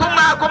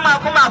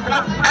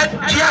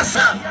yes,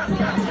 sir.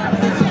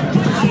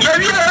 You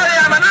really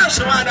am an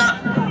answer,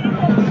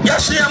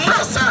 yes, I am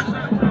Rosa.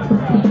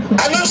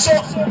 And also,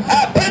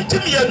 I paint to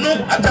me a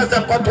room at the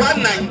 1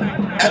 9,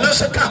 and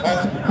also come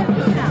home.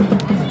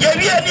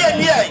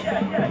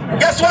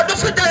 Yes, what the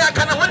future I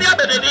can only have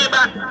a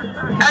neighbor,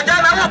 and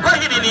then I won't go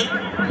in it.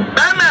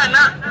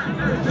 Bamana,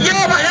 you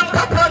have him,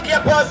 Papa,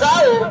 your boss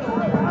out.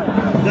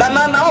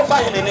 Nana, now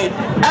finding it.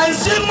 And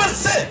she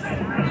must say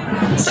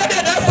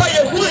that for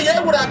you, who you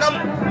would have come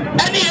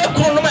any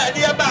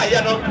idea by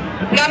you know.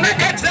 Nana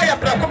can't say a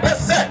proper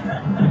set.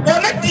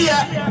 One idea,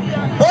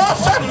 or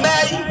from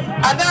May,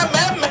 and I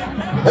mem.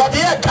 What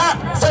the car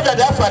said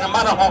that for a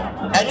man of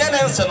home, and your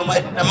answer,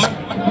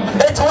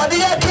 it's what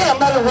the car,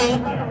 Mallory,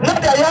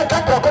 not the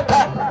Yaka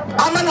Procota.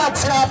 I'm not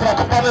saying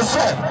Procota,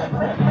 sir.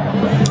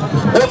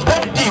 One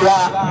pet diva,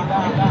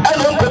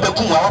 and one pet the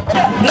Kuma.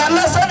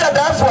 Nana said that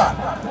therefore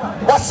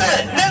was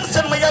said,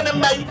 Nelson, my young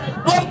man,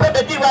 one pet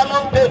the diva,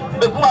 one pet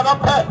the Kuma,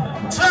 pet.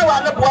 So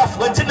I know what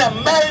went in a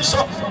man,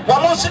 so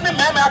one was in the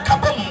man, a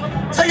couple.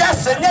 Say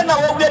yes, and you know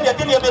we are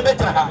getting a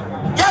better.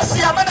 Yes,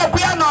 Yamana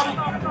Pianum,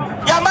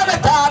 Yamana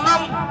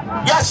Tanum,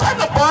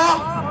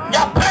 Yasanapa,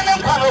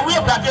 Yapanam, and we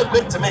have got a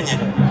good to many.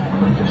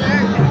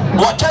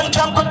 What Chunk,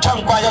 your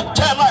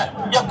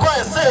Chama, your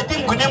choir said,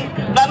 didn't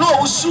him,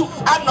 Nano Usu,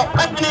 and no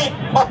Pepini,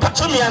 or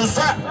Pachumian,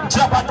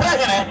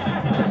 Chirapatre,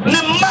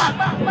 Nimma,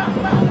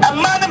 a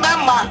man,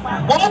 Mamma,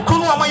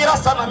 Womukunu, my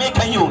son,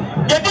 making you.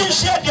 You didn't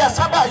share your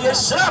Saba, your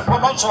Shrap,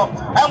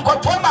 and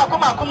got Kuma,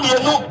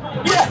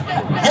 yeah,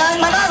 young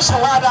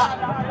Manasawada.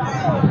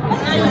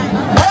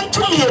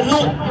 Pantumia, no,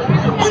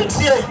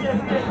 Muntie,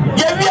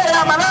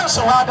 Yavia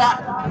Manasawada,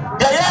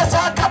 the yes, I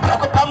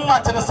can't come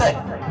what to say.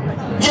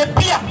 Ye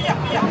beer,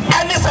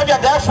 any Savia,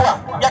 therefore,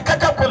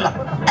 Yakakula,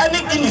 any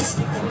Guinness,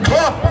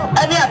 club,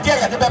 any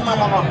idea, the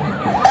Mamma,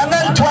 and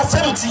then to a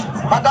 70,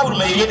 Madame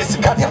may hear this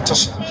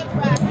Cadiatus.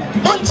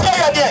 Don't say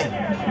again,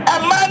 a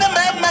man and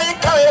man may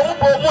carry a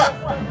woman,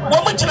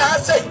 I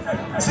say,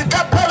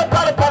 Sika Pala,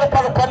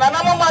 and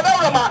I'm a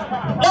Madama,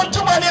 one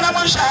too many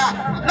Namusha,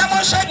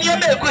 you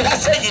may good, I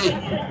say,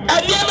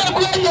 and you may go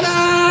in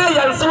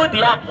and so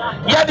dear,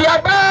 yet the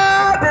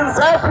abad in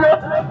Zafro,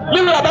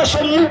 you are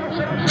bashing you,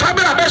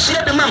 Fabra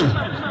Bashir the man,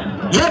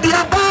 yet the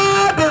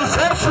abad in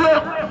Zafro,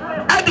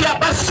 and the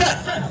abassa,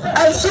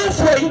 and so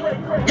for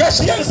yes,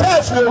 yes,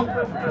 Zafro,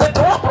 but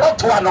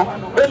what one,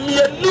 when me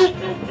and you,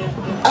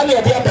 and the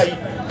other day.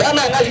 I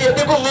hear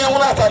people me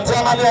one at a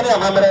time, and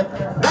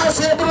that's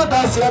it,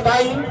 that's it, I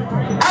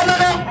don't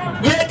know.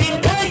 ye din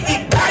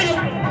kai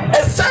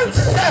a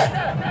sense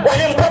wa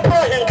him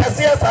papa him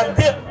kasia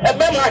sante e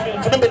be ma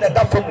him funu be na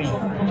da for me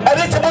e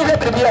dey tell me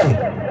be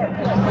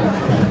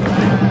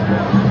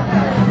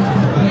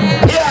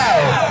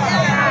here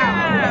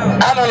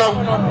I don't know.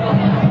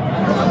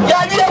 Ya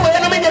we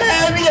no me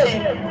nyina wie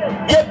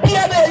ye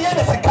bia na ye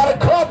ne sikare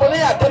crop ne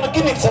ya dem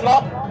gimmicks no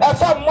e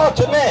fa mo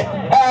to ne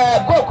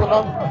coke no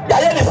ya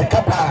ye ne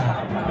sikapa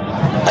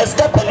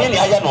escape ni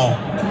aye no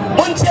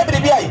montie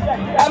biribi ai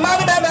ama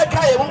me na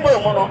ka ye mbo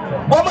mu no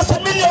wo mo se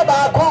million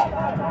ba ko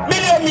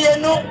million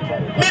mienu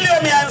million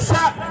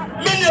miansa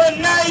million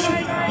nine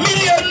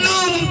million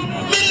num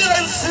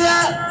million sia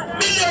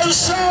million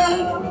son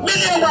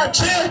million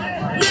wache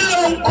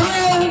million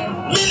crown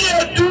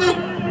million du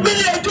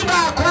million du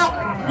ba ko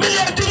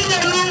million du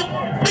mienu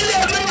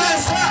million du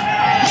miansa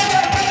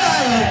million du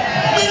nine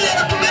million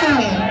du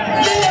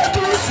million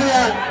du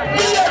sia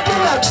million du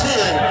wache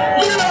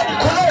million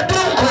crown du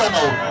crown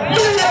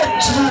million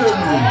du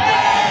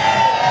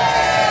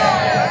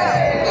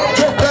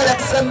you better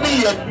send me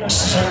a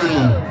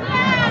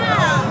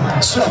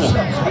so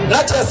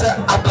not just a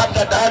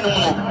papa danu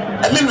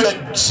I mean we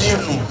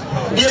chinu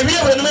ye we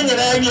when me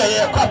nyina wi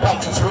ye kwapam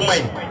fufuru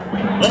mai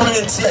mo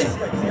ntie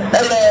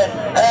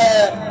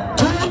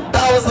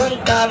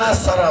 2000 Ghana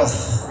cedis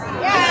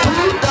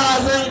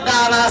 2000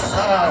 Ghana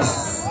cedis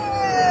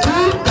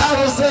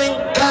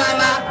 2000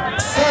 Ghana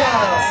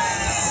cedis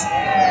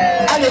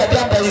and ye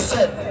dey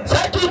say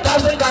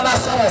 2000 Ghana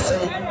cedis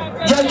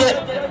ye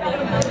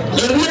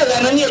we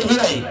na ni ye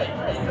wi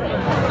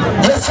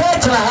ye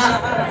search na ha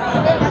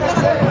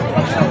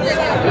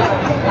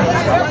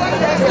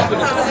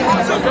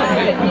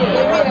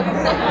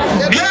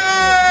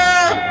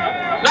yeah,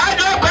 I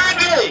don't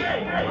quite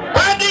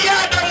ya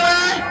dam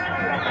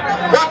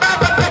wa ba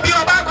bi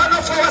o ba ko no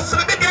for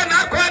wasre bi na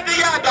kwadi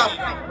ya dam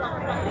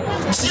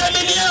sie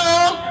mi ni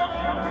o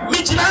mi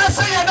jina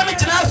se ya na mi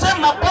jina se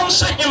ma pon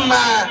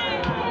shehima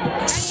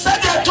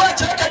sadia to a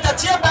cheka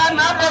tatie ba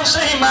na pon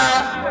shehima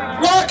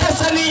wo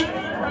kasani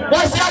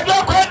wasi ado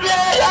kwadi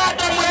ya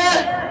dam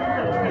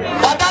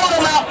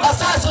wadawo na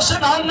asase she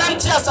na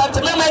nanti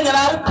asante me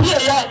manyara upie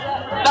ya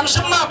nam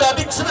shima ba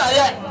bi tsira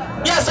ya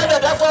yes I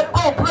therefore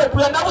go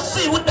pray na we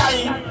see we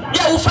die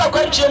ya we fa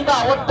kwantwe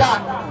ba woda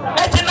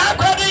eti na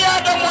kwadi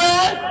ya dom we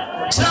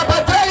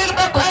Chirapatre ni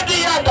ba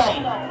kwadi ya dom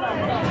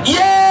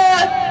ye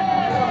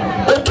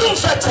odun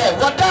fete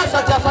woda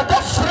fata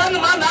friend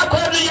man na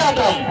kwadi ya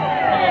dom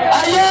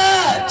aye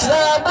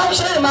Chirapatre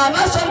she ma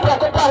na sampa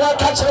ko pa wa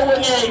ka chere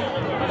woni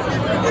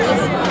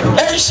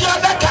e shia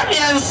da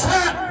kamiansa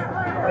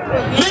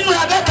minu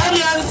ada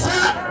kamiansa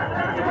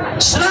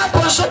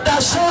Shrapo so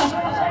daso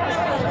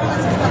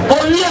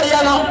Oria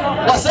yano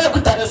wase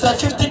kutanisa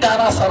 50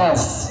 Ghana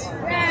cedis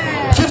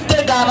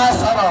 50 Ghana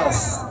cedis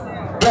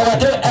they were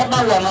there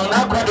ever one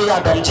na kwadi ya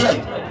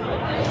domje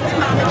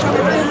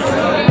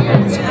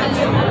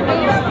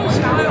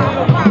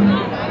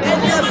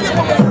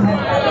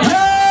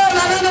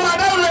na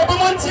madam no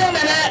bomontie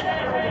mene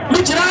mi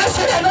jira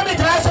se ya mi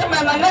jira se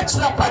na na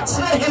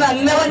Chirapatre hina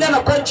ne wanya na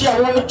kwachi ya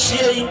wo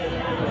twie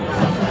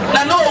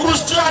na no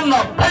rustua no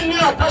pani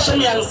na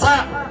passion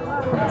yansa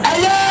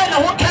aye na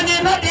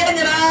wokanye na de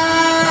nyina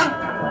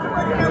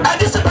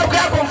adise pakwa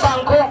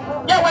konfanko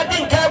ya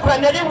wadi nka kwa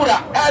na liwura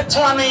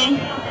atwani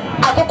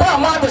akoko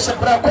amade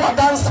sepra ko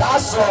dansa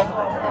aso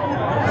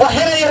wo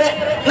herere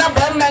na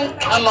bemen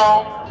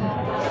kano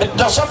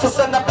do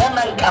sofose na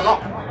bemen kano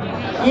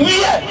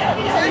miye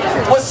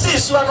wo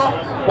sisu no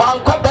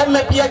wanko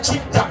bemen bia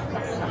chita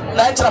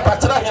na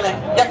Chirapatre hene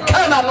ya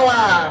kana no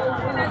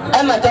a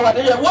ana jawade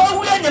ye wo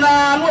wi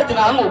nyina no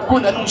dina no ku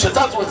na no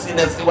hwesa so si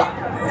na siwa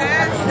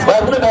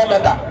wa buru da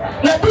meda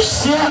na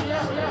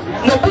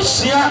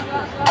bushia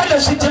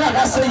ala shitira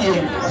na saye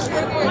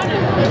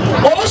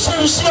wo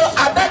mushunshio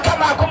adaka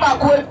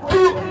mako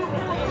tu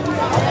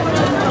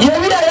ye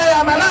wi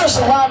ya mana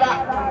so haba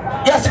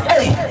yes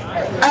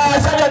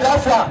sabe da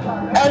afwa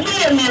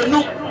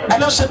mienu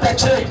ana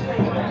Chirapatre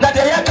na de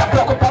ya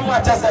kapra ko pamu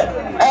atase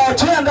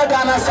 200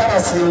 Ghana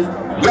cedis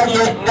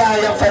ye da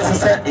ya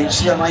fasisa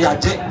enchia ma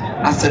yaje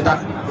aseda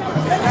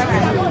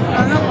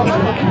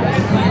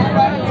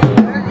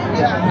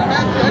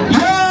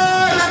yo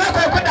na na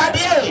ko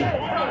dadie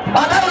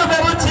adawo be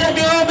butie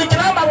bi o bi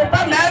kira ma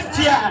ba na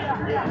afia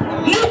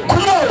ni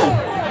kuro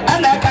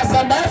ana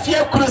kasa na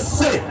afia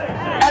kuruse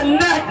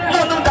enne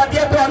no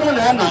dadie be no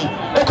na no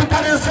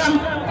okutare nsam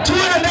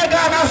 200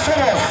 Ghana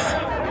cedis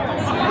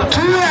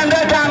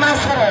 200 Ghana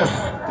cedis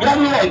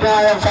Yami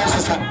ga ya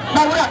fasisa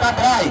na wura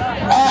babrai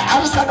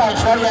Amsterdam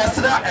for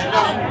yasra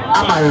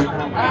amaye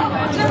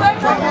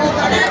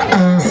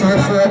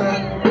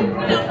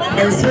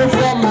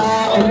Ensefo ma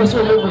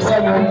omuso le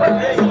busanyo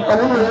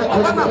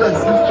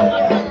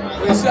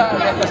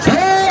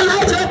la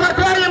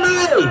Chirapatre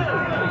mai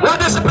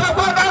what is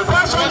papa da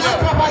fashion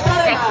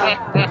Chirapatre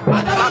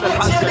ada ba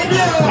tie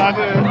video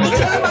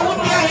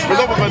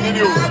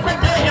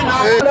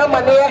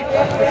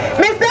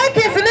Mr.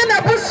 Kisine na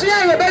busua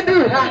ye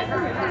bedu ha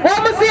wo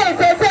mu se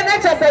na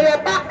cha se ye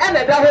ba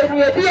da ho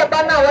ni edi e ba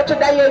na woto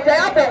da ye ja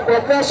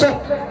abongo so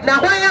na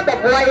hwan ya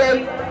beboa ye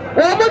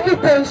wo mo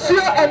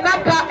kitensuo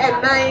enaka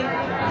enan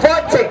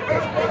 40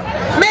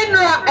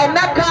 menua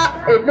enaka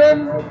enum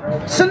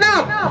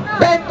snap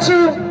bentu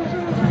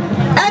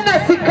ena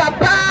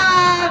sikapa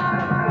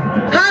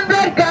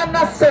 100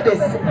 Ghana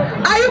cedis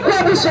ayi ko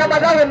bi sha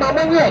madawe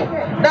mamonye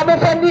na mo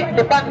fani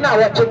de ba na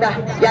woto da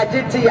ya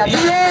jiti ya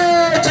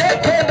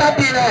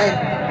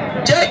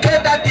JK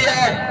dadie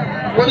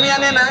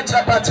woniane na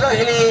Chirapatre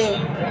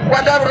hini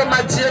wadabro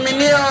matie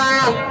minio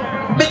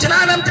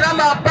bijina nam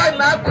trama ba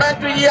na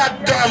kwadu ya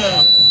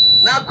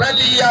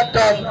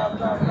dom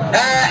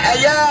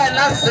aya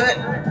nasre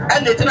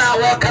ande tina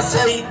wa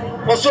kasai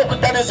waso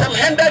kutane sam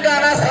 100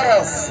 Ghana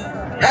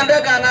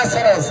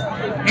saras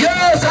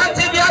yo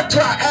santi dia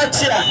twa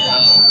achira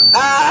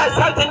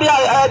santi dia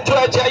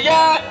twa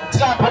ya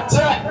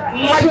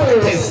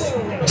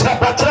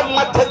Chirapatre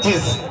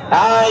matatis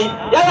ai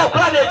ya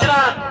kwa de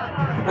jina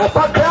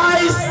for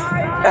Christ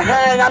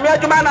ngami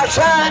aduma na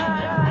hwe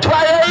twa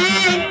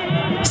yi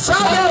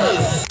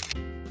service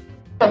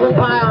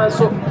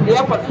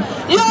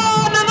yo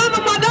nana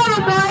madaro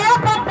na ya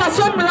papa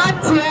so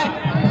mlantie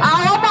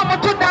awoma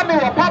moto dami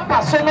wo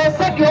papa so no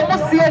se di omo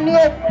sie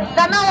nie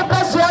nana wo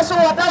paso so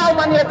wadara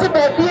ma ne ti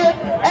baabie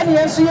ene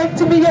yenso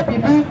yetimi ye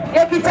bibi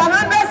ye kita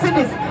 100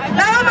 cedis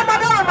nana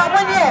madaro ma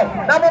monye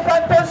na mo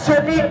fanto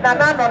soni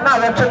nana no na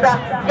wo toda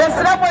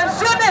yesra mo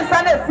nsuo ne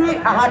nsa na si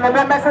ahano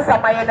me mesesa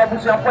maye na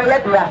busuafo ye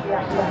dia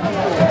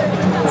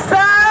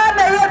sa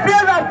na ye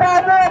fiera fa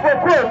mo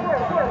bokro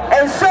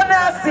ensona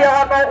si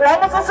ono wo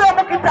mo so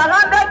mo kita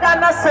 100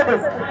 Ghana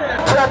cedis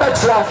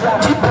Chirapatre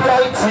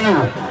deploy you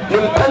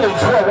in for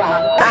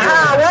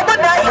wo mo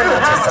na iru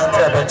ha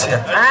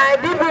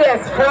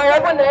DBS for wo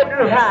mo na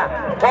iru ha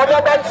wo mo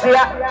ba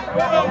tia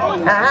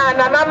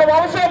na na mo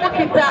wo so mo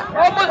kita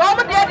wo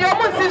mo dia wo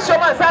mo si so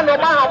ma sa no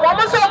ma ha wo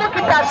mo so mo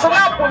kita so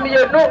na ko mi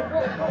no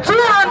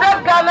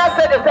 200 Ghana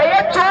cedis e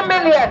 2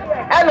 million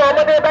e no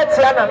mo de ba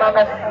tia na no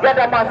ya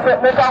da ma se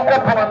me fa ko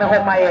pa me ho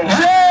ma ye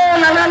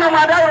na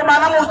ma da wo ma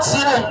na mo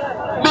tire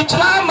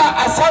Mitrama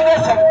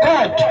Assemblies of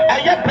God,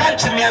 a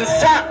branch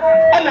miansa,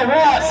 and the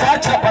war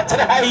such a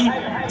patrai,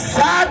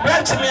 sa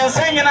branch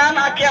miansa in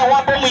Anaki, a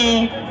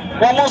wapumi,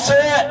 Wamuso,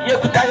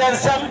 Yakutayan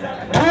Sam,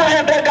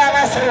 200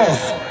 Ghana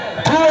cedis,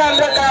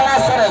 200 Ghana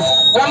cedis,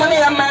 Wamani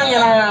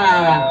Amana,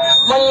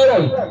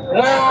 Money,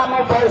 no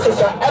more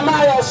voices, am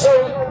I also?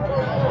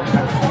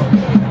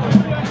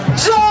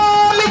 So,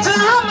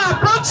 Mitrama,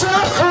 put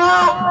your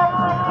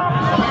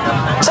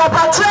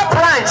Chirapatre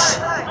branch.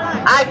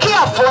 I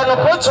care for the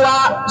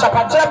Potua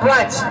Chirapatre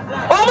branch.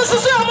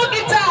 Almost so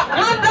kita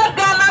 100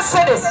 Ghana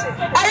cedis.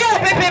 Aye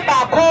pepe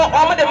bako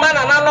omo de man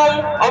ananom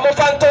omo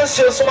fanton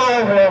so suma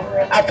ho.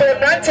 Afa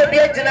branch bi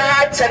agina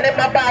ha chene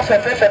maba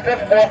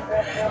fefefefefo.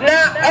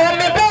 Na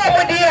omo ba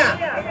omo dia.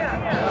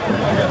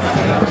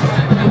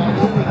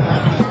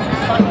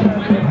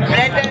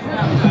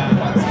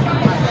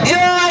 Yo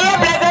aye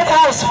blessed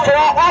house for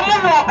omo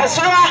no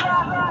esura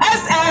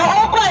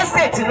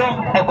estate no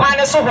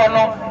ekwane so ho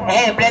no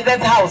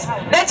blessed house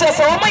let us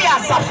say omo ya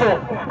asafo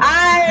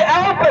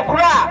I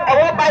pekura e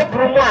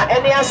Bible mu a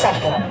ene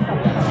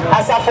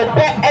asafo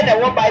pe ene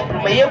wo Bible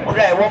mu ye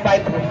kura e wo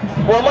Bible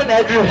wo mo na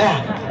adru ha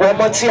wo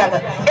mo tia na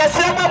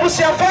yesre mo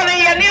busuafo no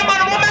ye ne mo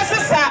no mo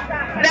mesesa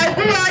na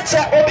guru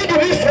acha obi du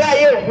bi fra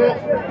ye ho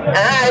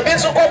e bi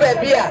so ko ba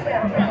bia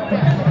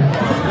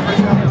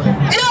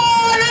yo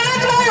na na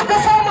mo ko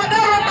fo mo da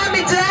ro ma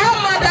mi je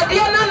ma da bi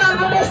na na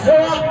no mo fo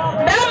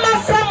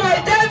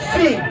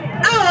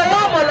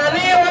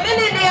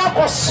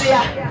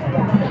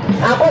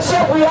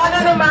Akosia kuyana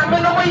no mame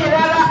no mo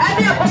yirara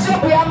ani akosia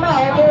kuyama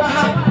o mo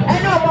ha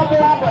ani o mo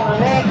wa bo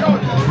ne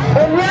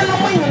onua no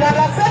mo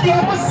yirara se de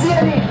o mo sie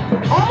ni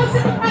o mo se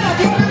pa na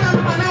de na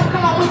no na ka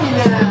mo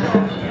yirara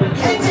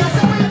enti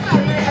se mo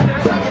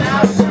yirara na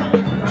so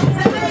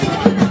se me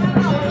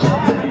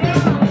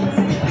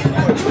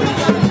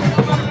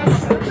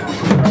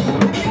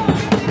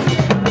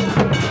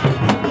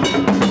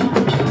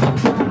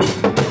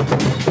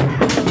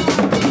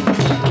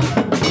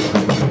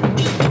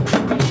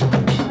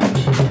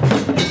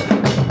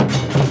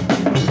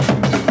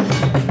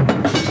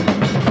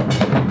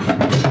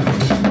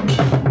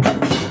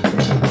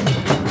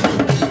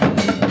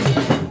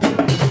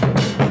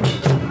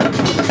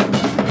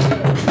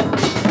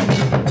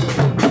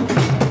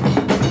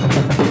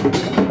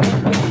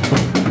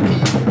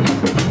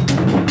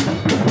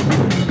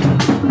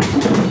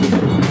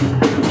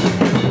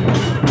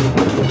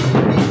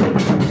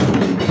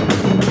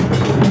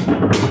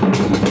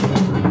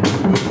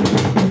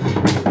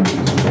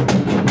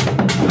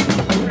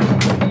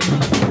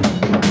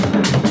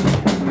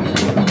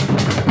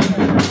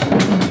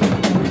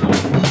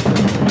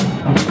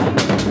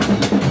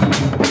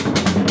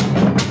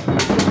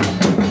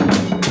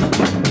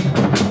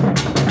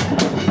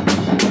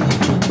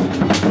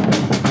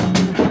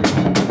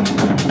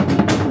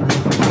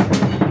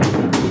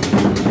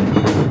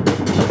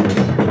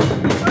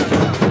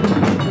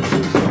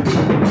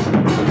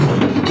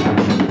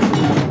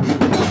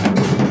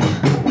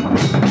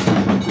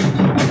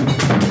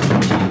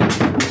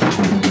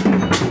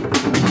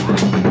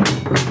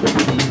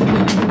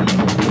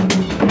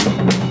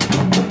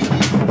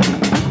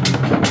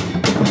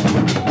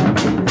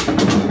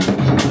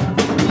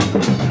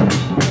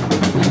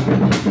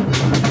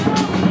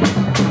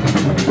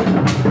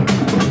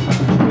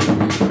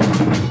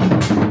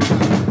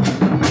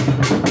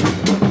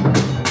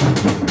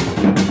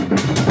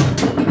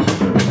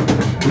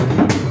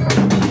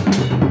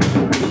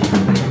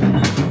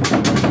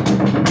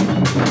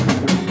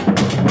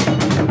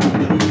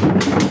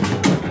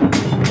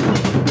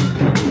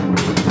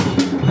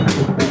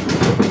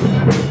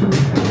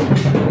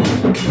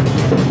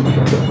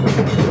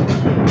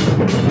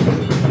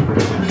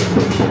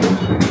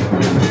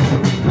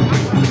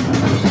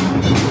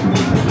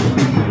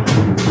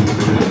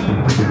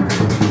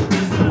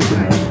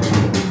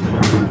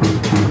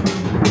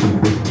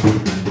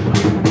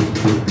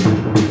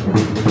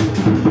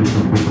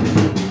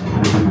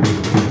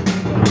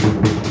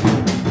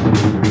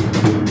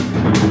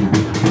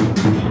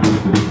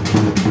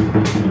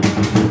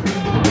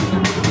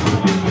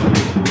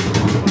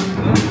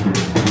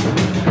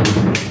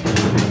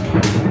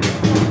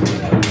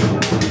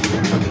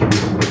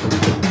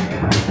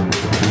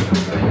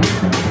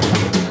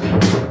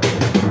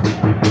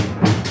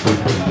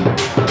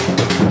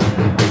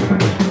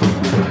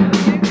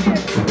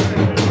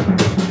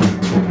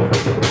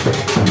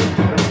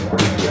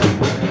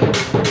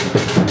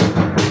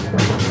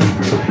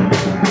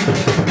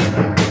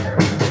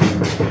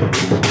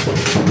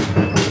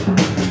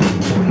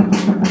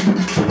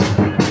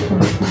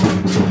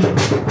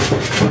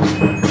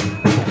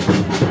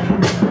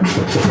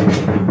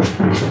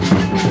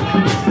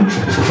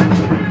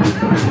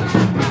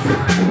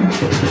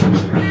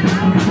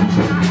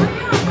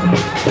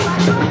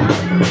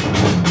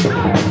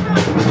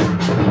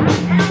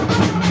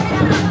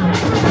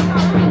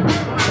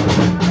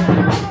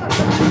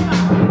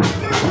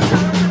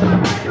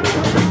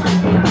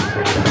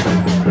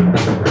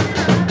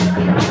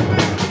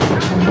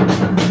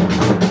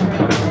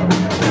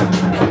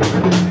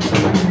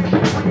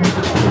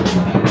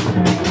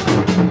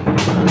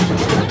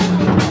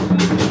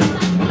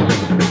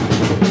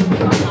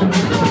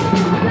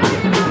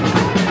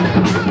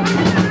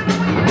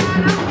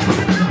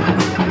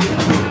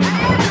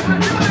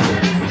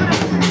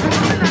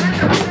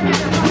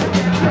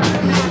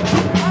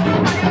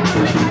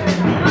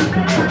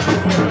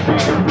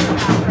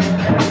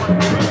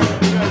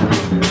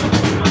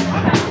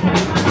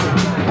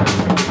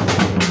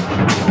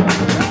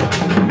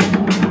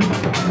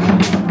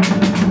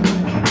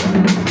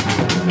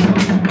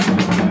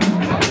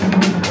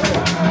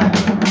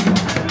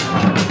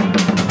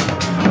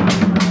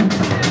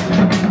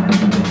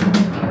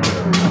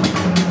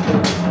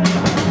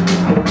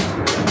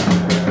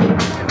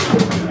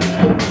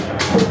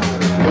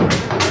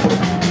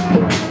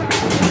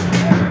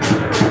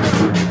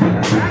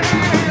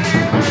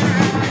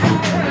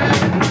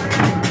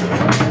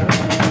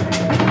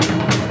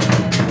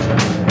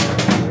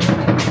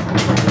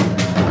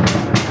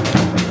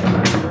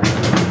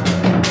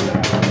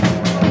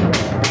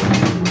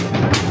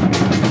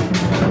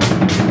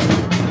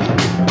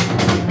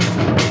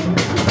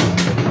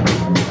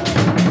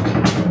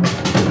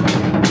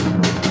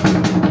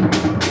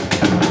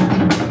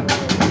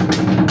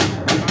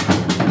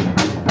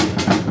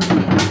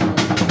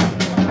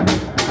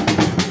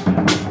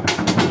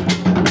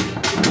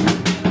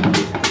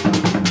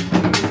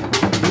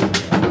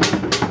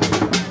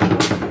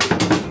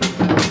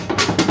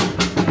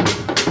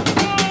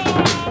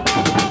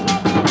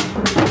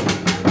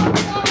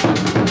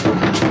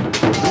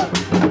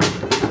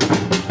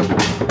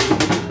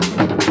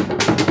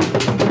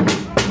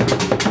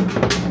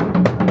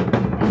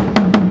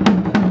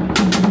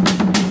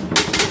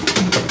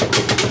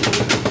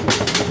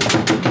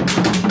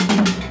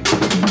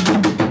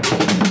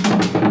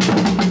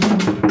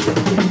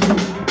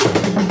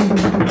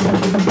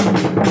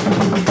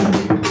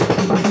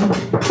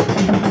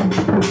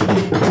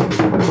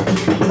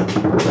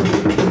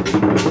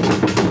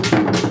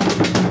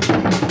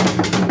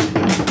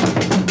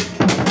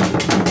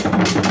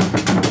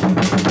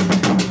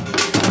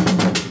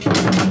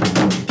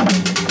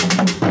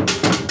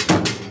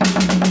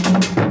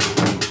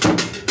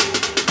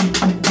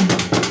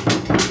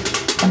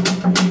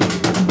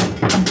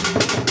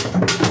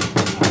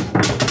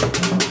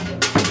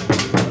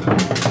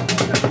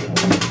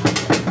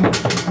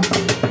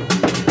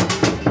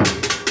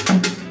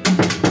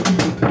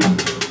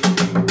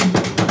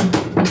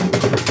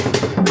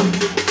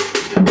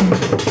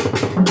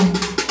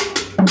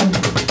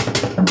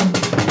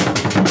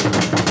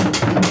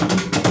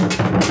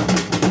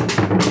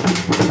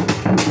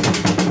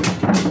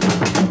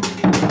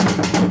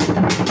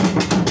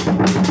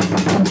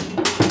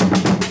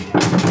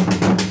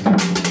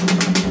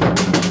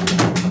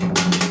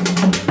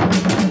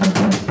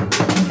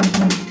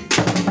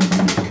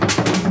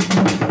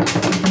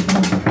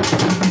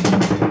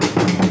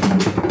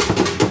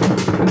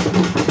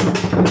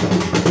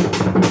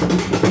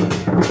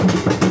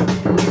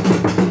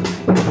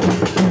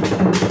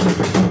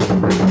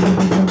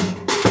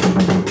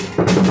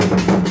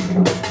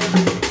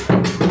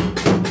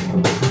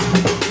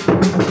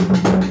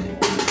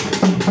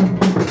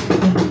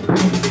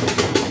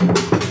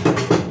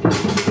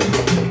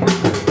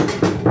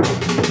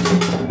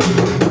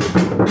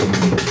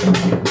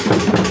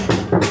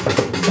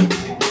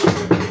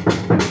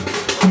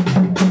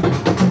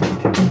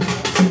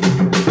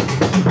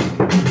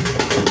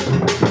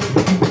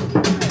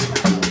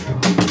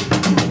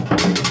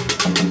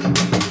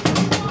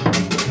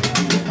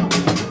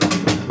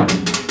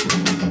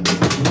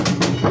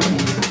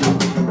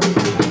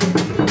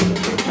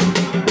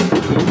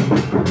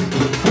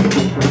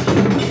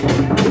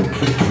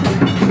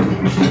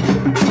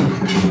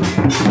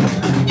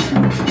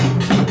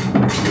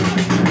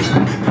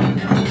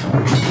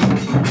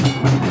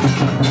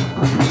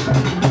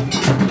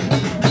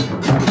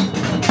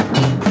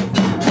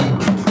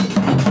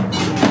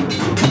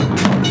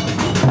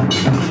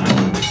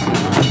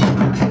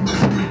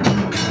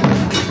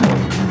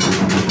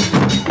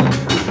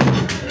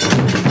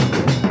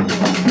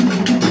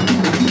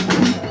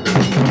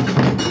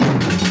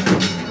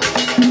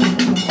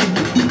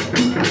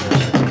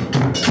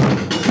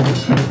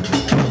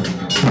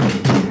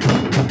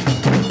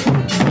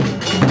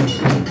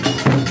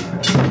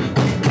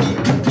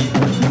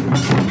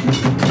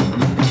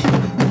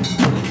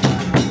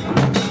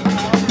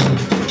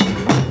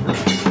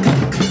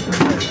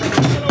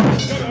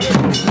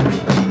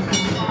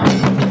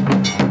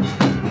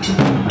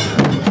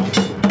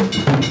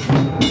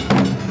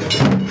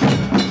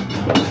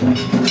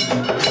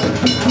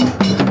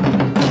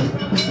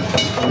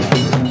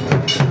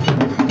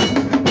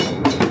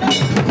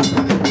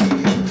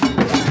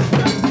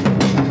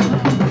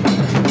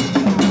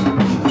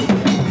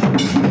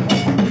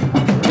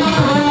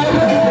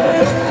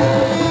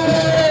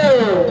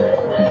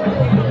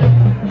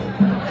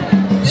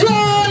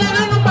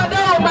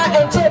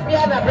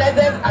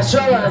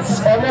assurance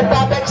ọmọ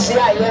bàbá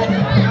ṣíà yẹ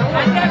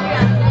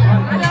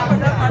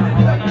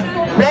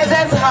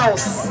Presence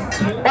House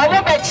ọmọ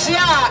bẹ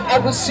ṣíà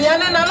ẹbùsùn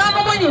ní nana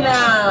ọmọ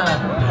nyinaa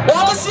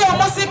wọ́n sì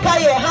ọmọ sì ká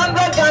yẹ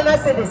 100 Ghana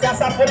cedis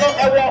asafo no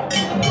ẹwọ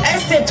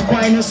estate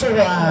kwan ní so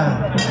wà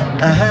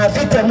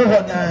fitẹ mu wọ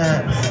náà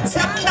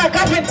sanda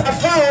carpenter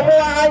fa ọmọ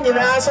wa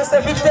nyinaa so ṣe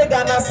 50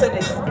 Ghana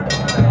cedis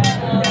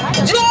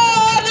jo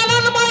nana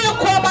ọmọ yẹ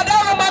kọ ọmọdé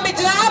ọmọ mi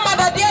jìnnà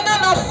amadadé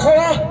nana fọ.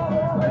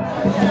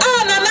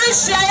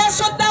 Shia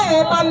so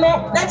down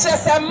mano that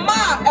is a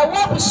ma a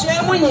walk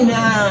share winning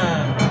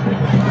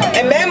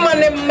a man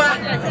ma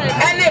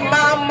any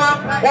mama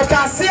was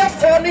a safe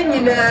for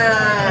Nina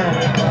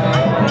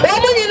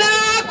woman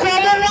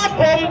come up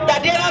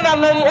that dinner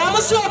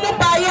almost so no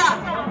buyer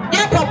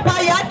ya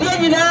papaya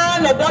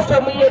dinner and a doctor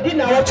me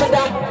dinner what you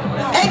da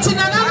 18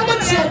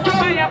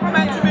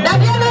 that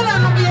dinner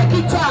and be a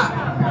guitar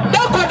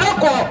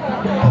doko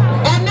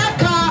and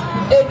naka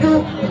edu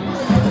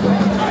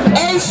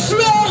and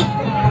slow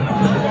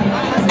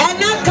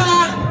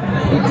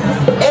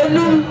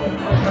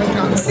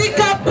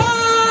Sikapa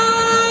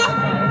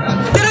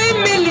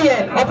 3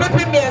 million or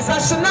paper me as a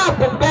snap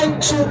and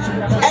bench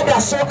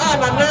and so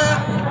Anna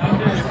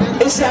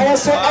is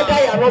also a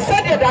guy. I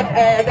said that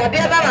the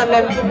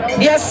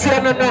other yes,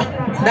 no,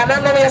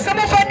 Nana, some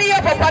of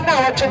the papa now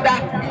watching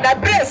that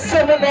breast,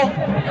 so no,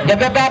 the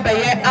Baba,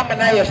 I'm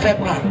an eye of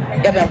February,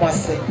 the Baba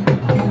say.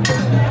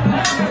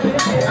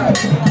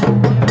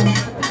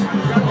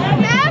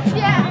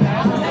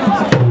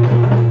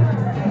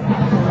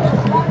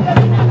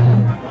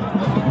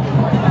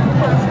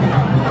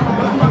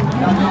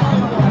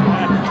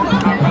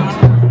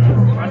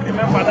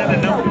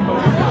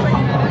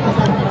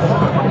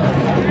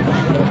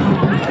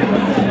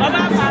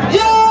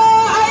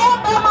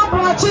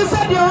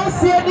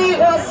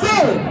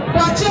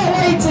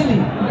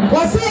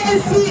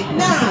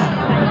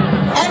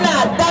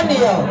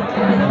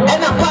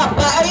 And a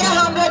papa, I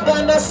am 100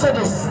 Ghana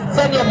cedis.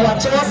 Send your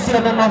watch, your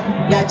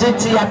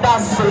gentle, your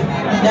dance.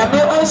 There be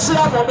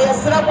Oshram, or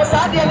Yasram was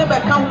at the end of a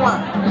camera.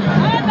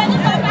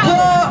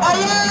 I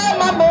am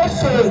my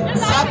motion,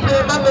 Sappy,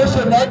 my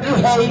motion,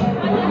 every hay.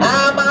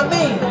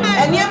 Mammy,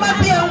 and you might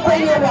be uncle,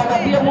 you want to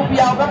be a movie,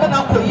 I'll never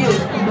know for you.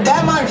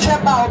 That man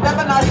Sheba,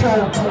 never know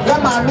show. Your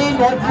mammy,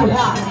 what you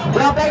have.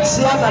 Robert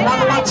Sias, and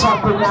I'm not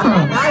chocolate.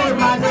 I am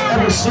my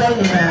name of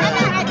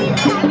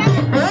Shelley.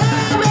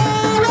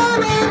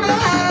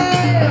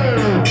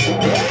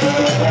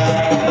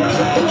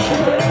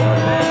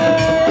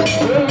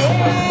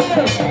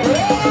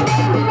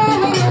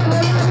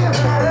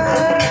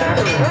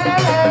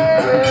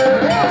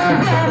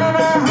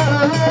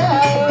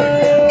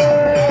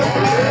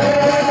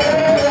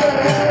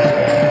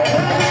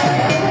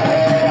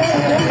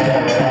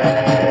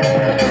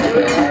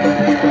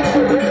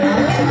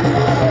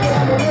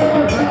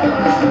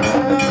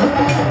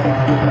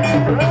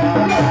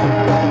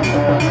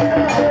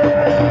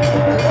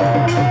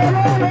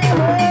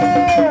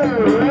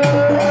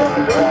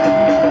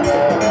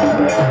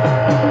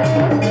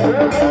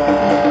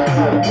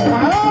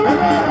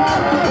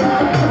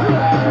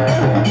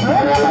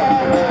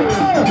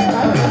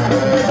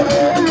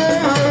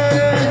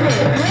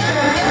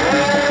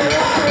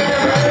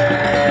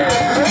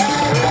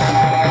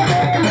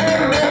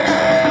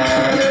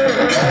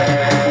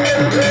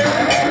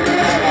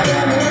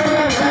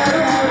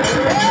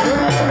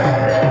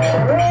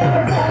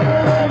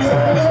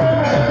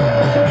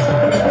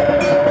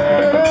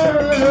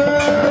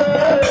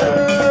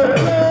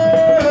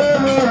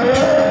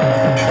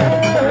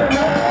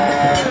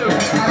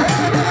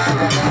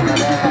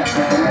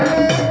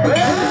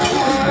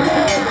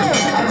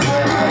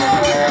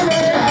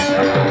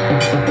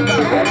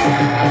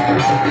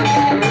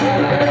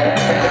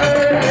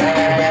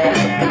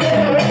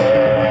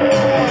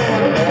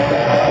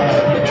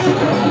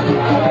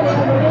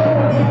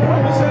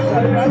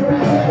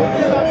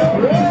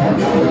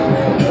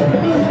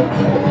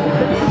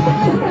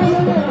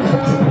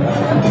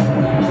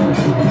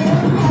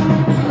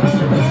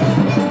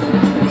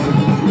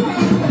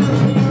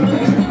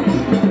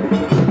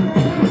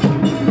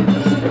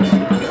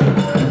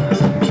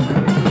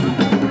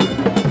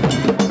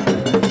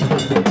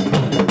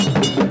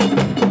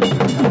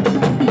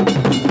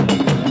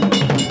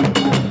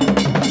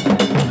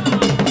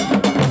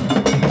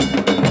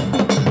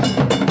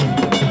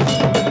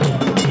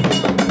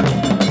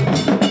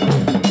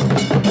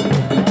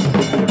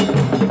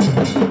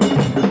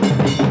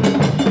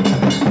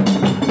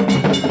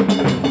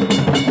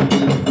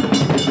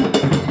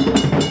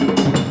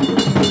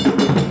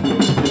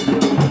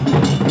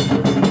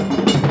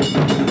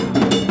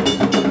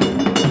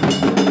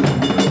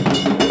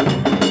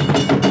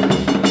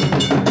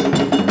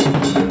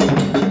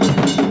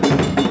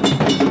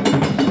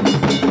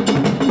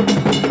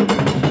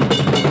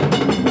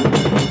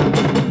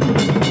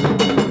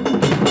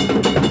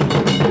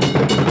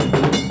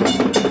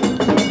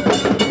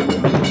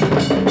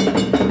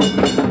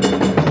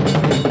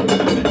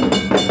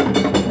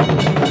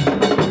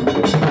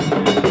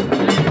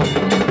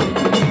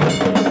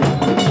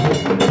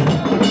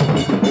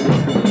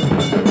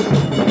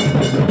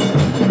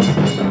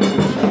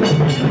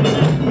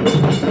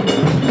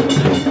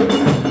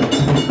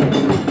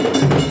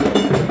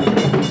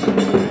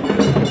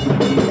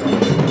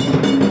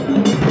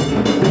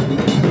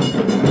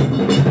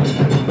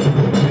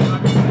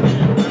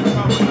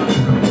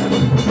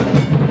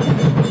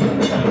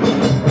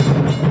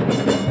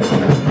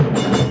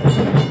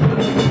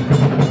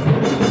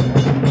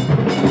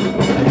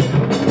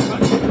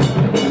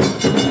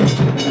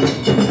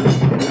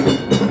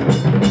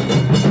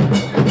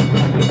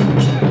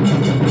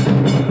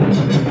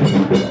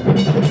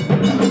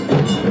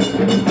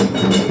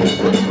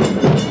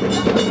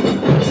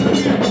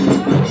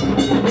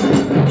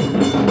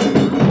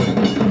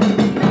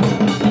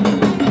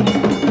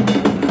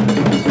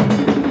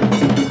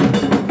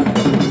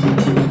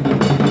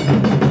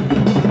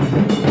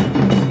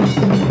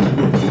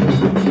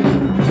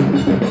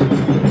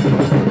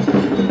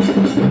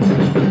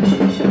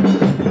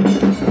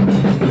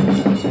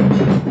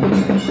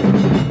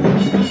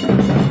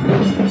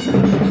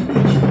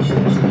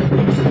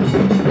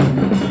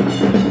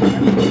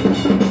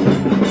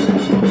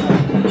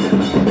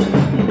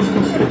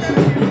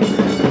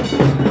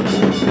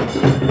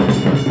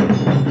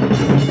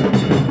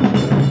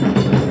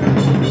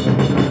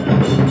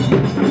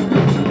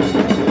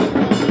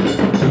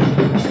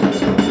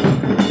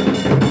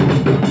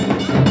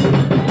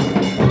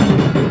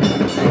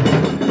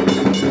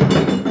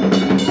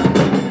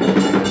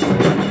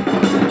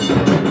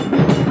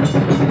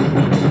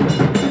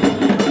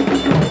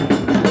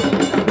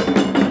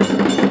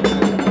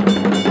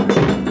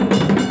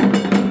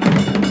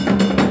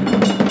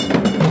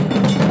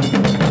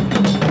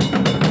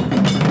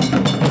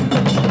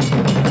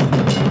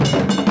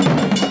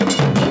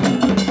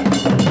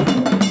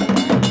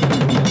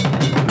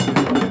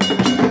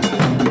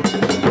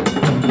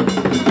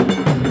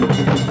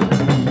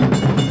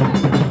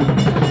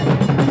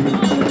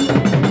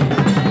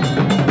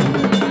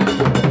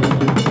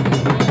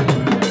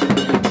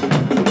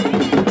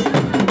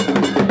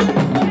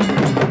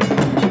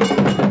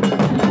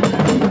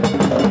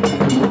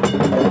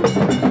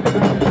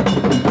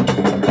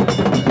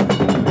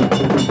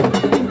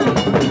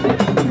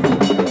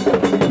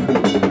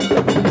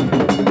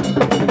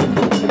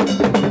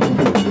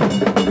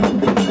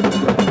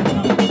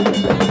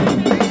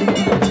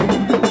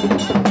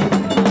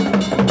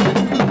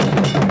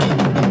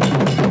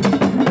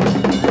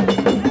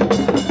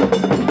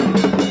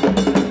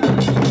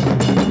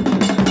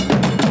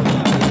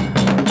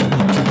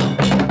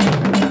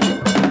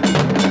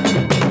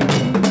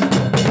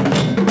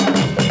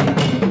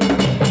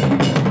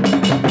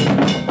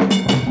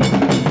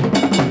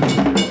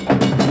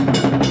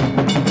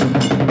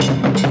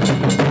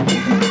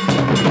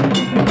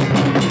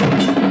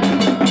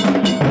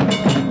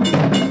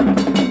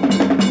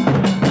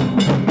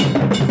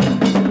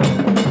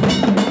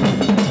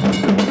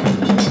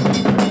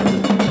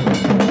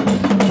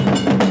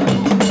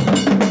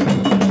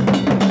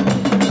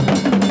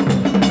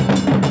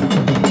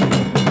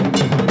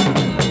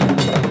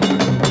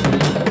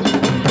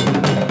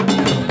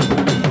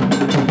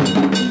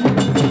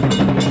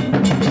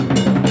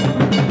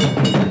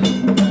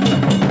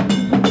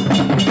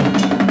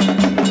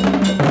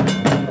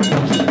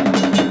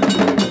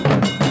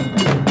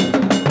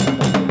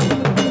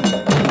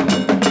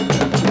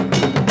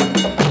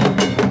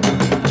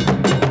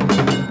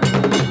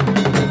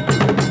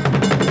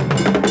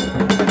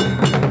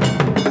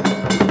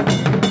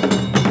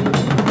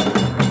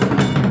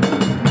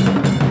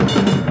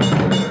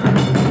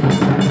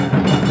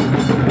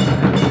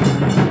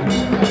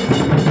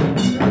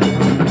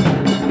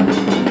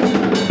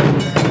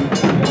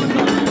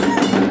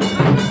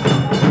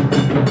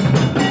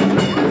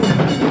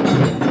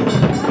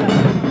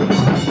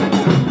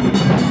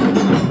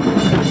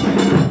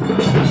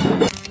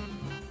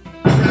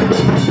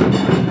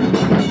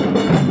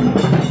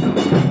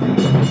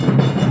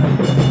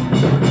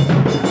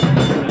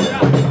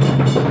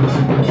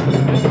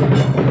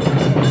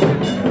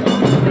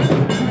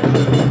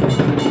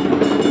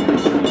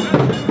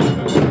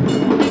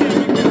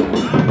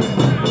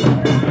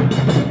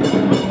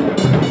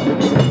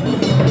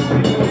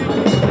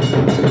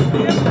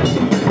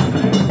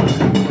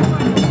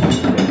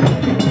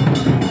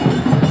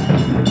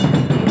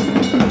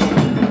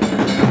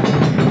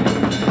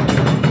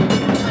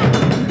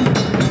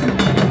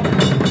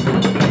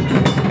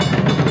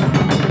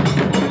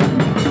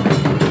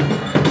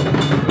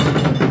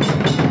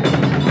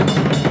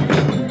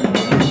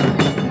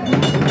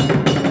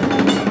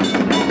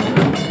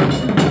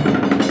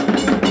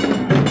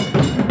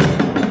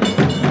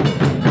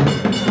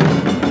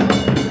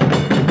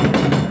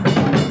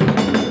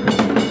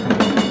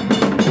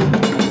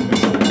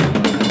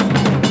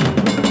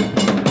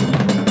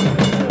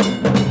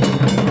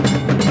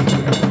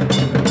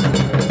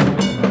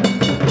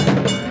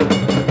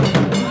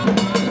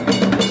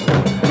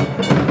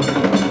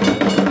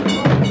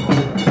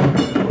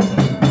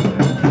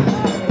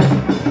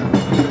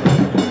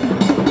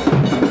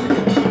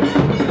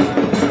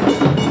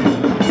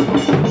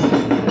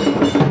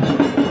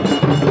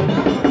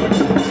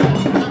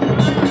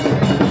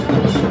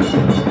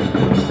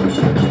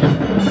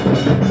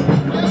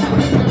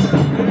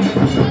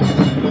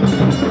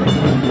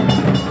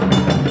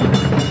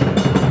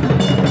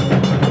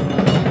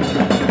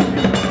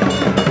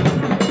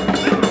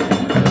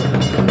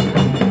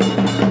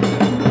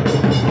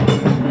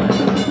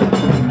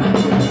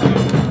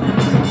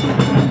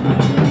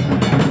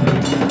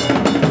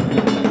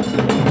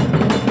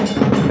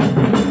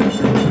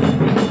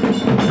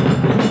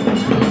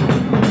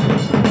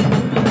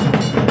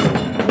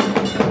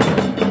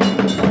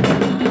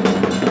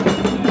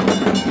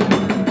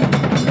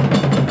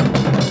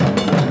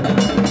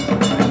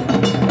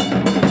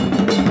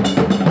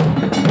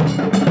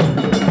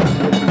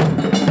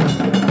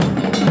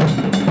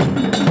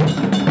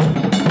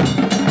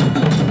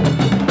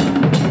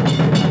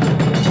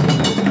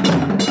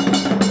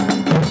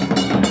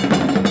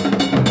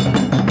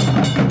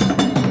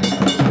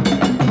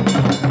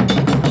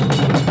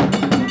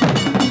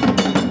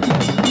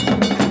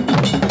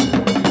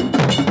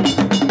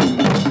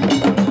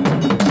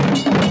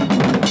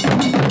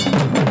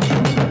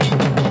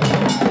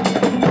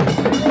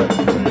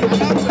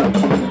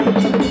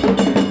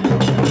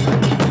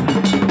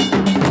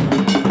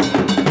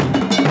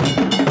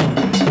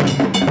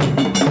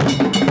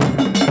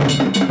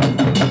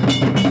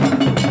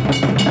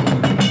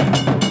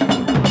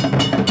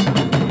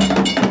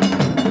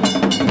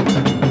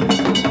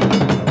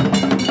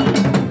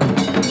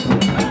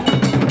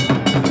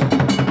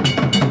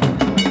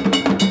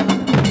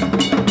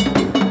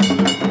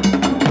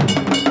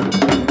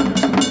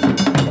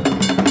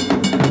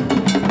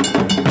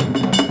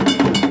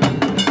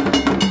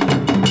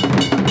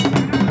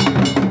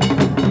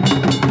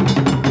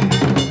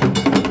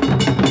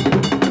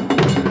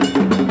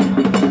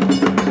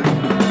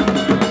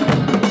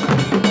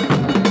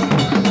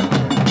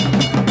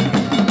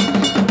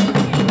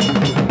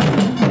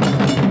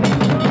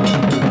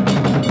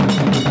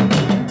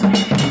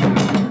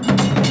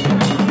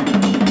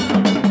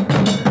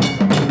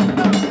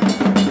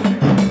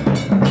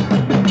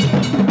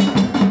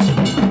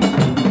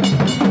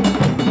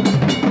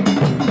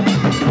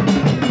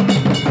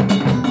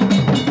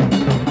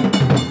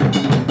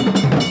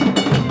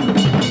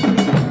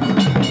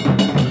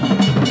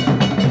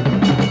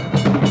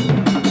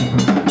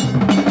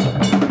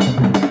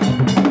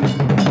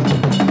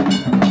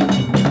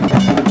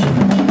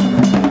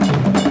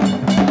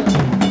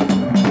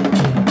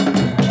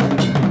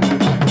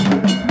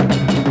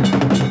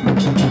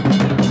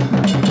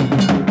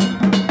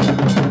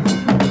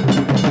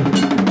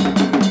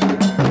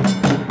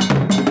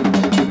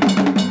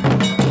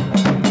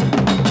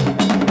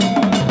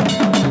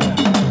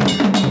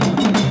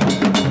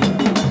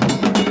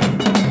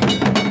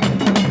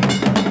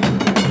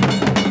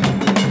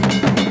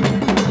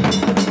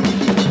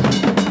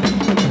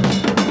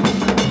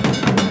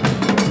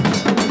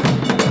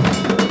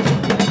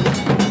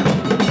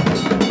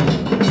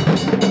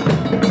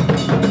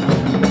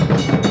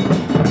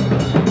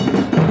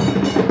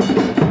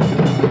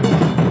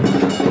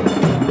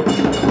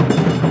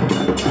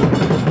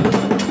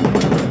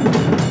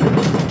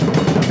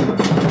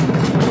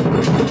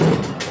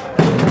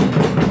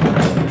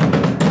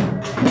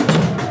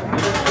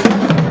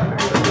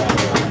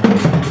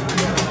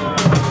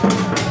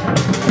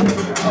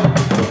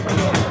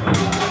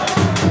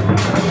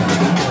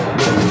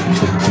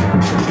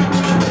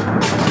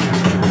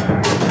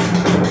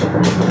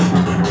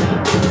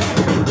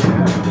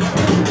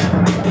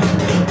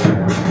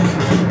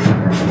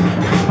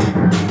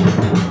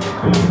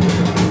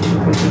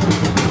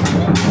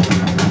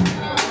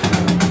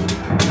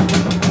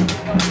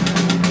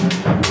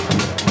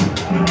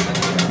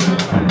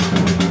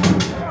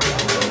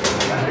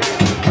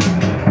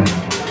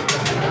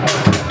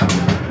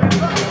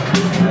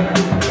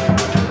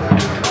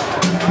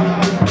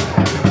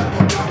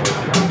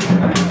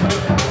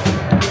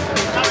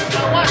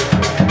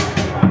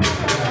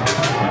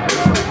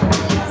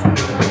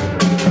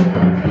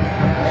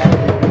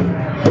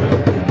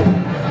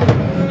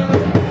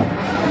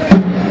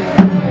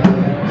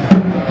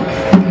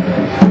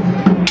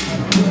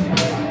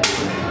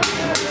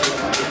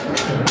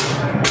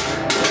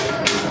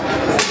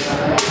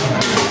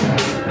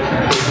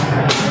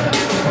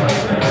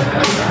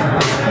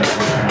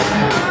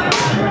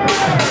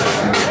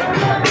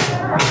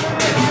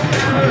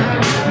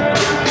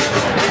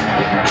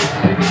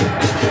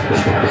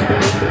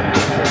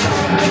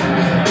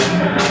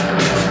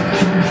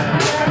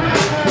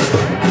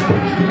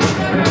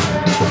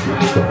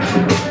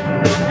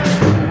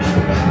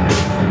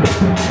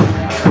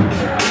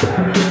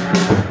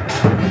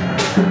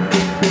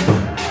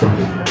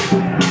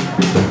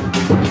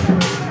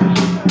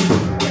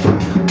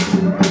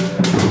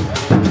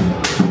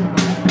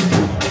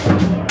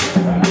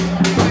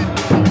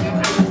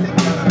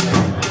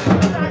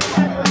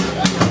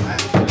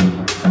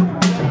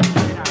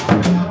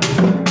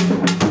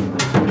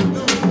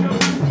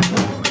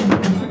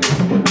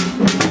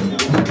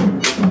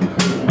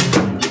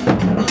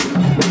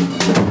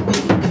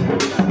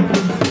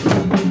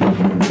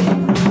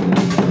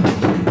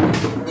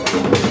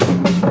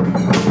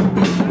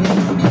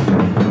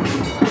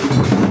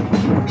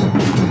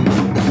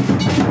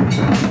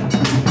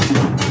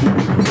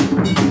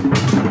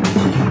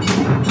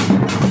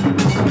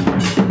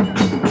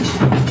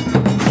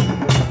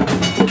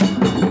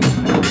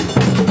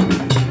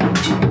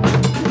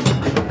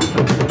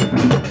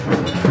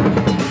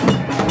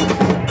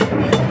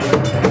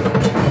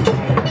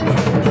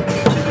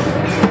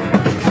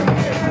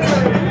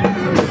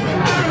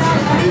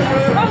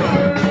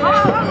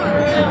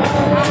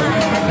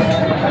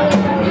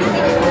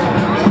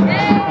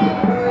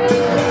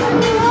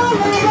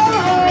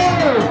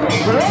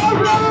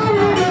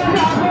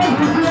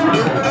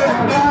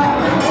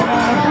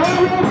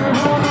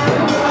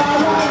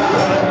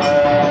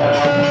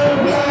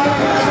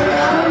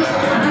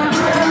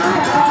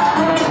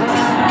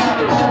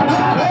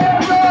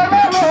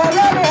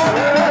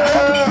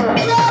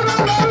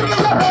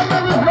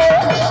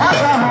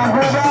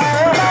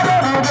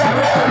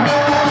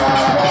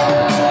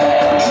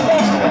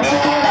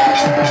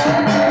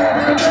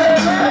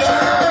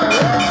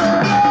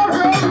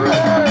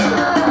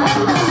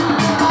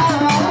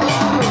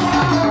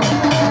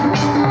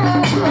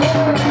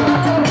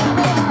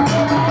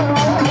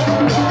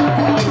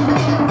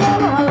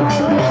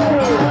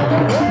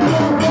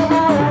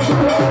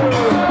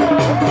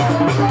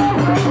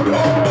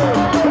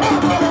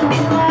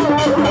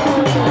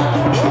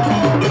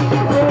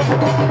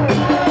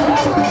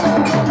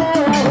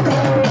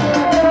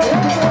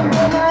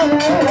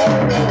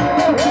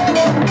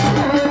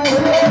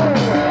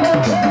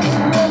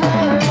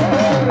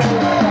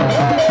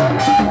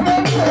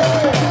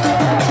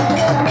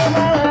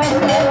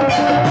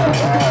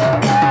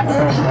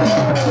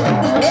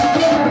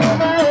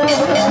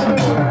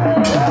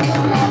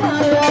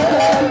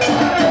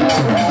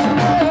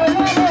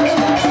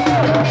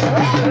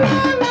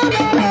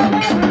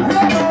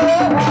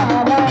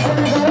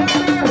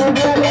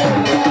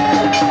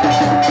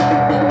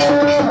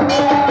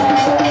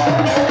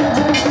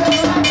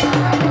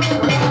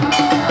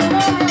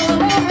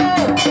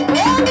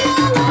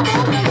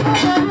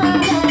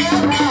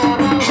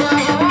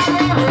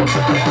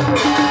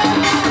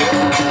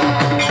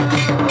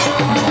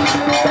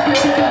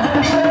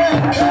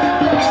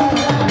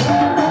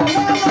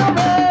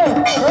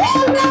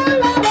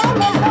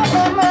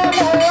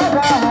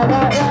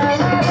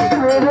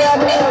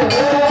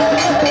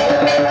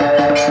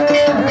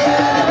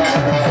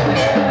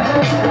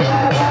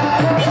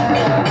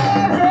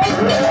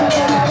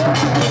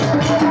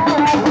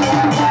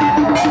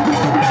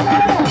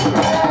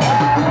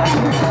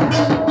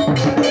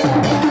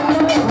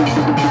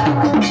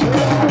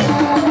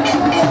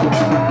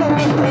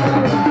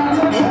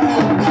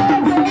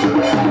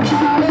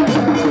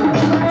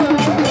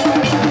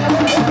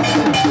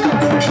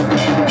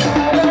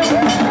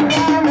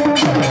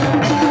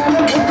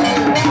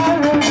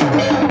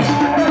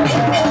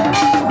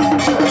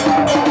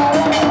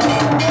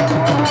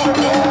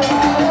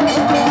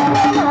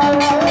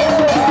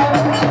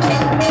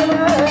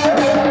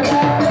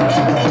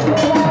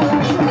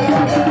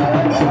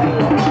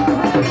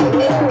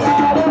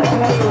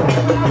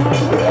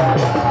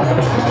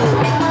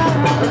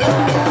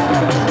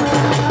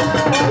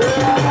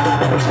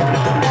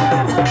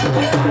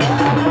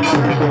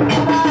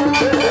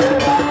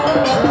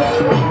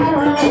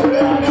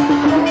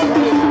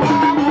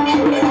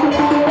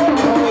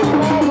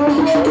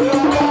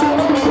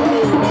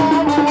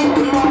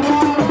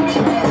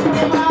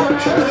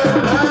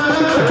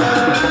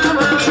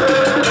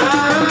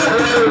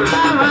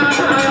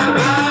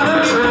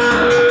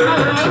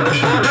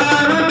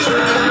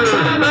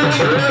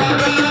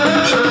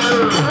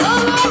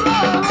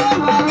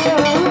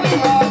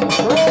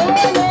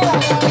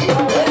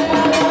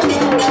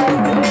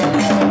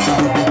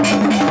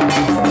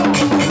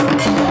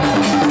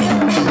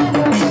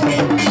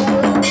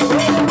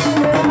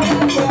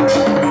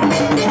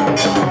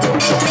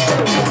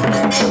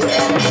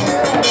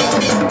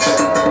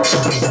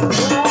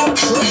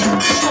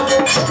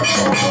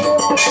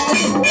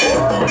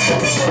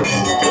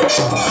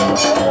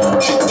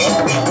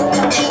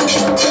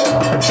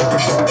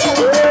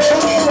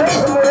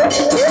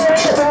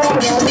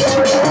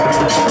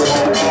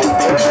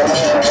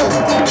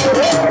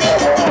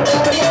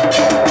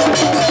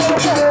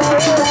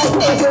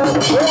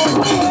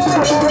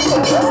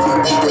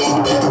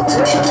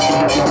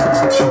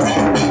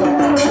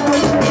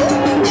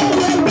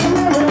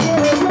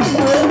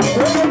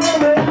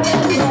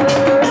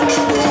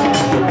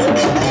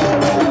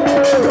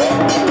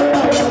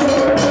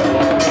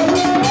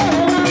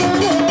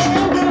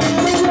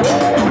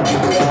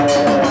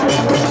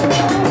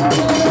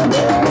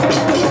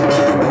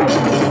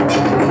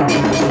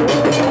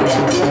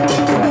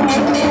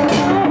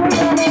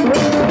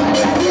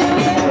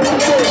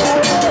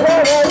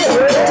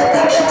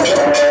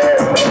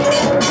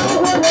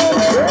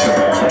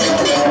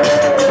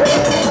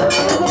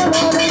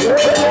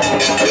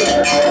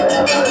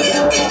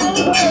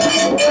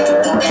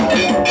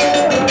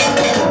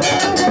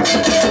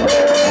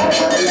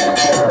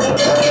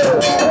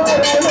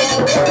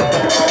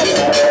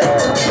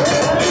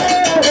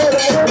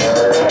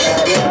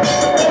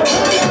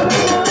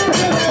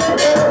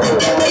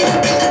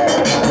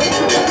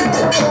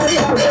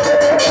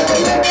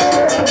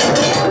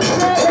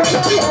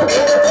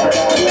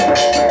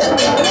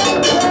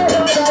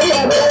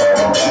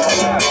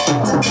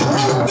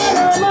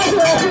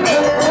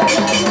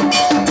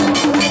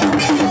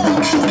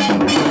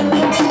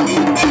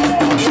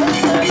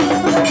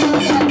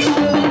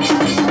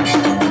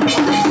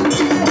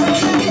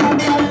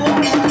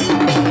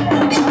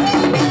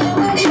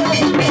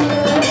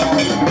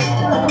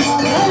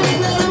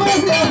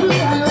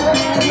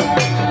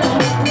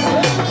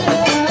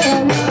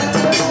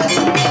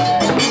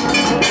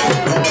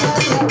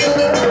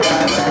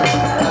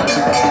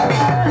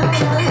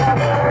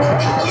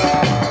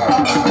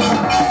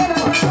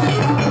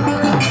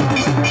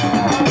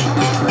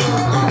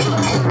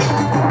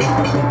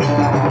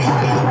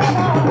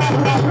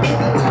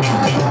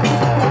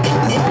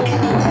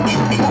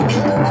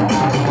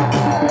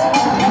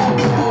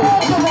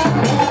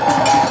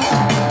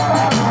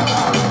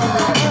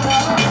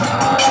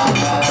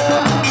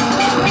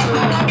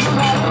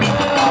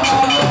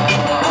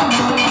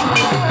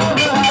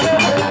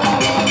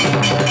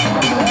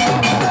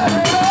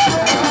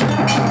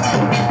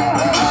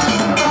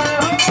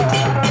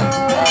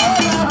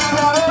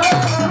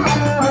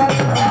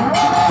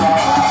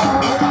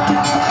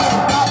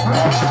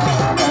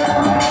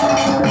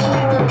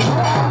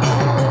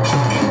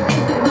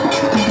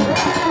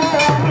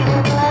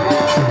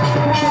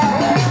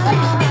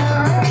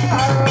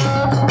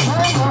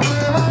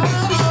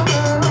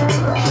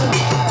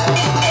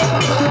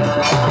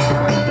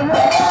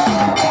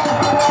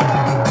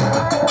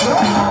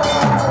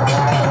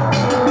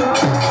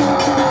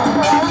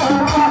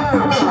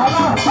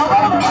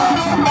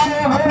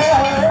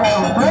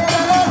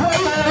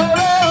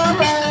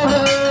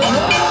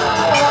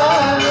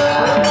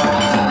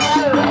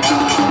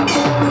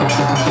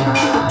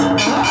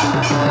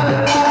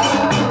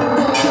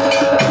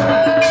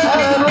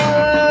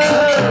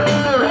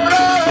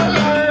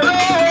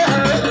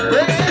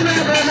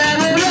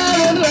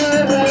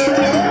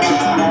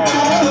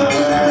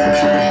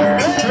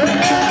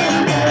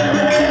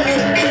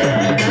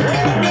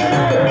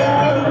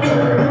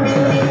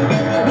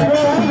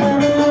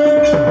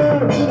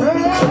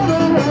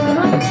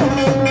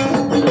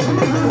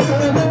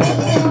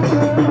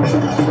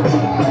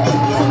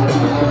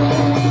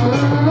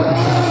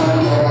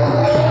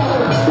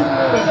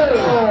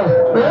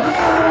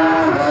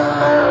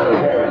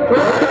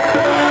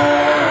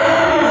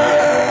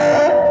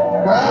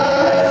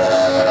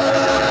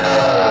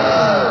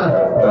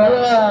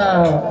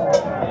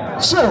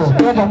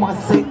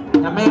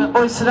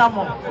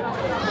 Osramo.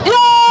 Yo,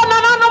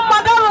 no,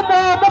 madam,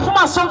 mo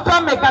from a son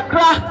family,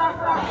 kakra.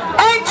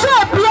 And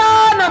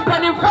champion and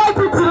penny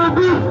to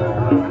be.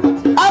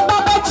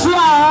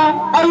 Ababatia,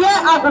 a year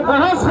at the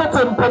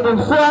hospital, penny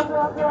for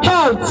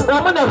health,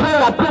 woman of her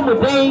at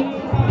Pumuday,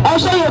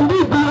 and she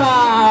indeed be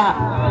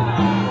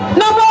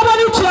no more than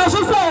each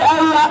other. Say,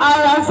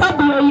 I am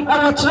Sabi,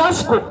 our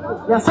Trasco,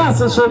 your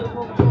sons. And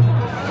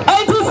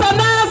it's a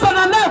nice and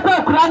a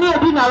network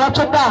running in our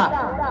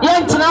chata.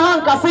 yentina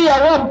hanka se ye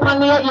wo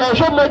mpane ye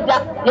hwe moja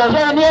ye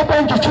hwe ne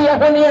kwantutu ye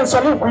hwe ne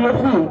nsole kuye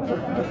fi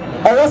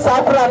ewe sa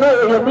akura na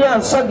ye ni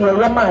anso de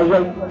ye ma ye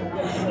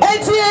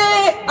enti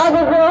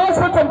agogo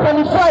hospital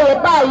planify ye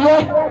ba ye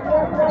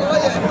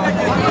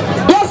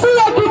yesu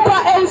ye kita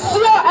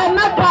ensio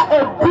anaka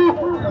edu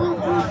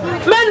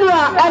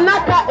menua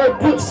anaka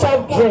edu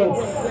soft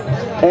drinks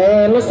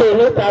me say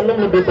later no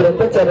me be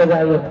better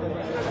than you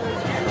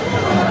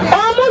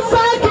almost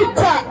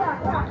kita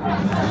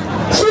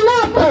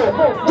Chinapo,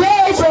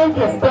 yes, I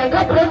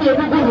plenty of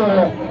people.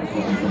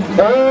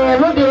 No,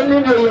 the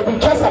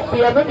just a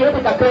fear, no, the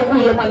other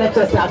you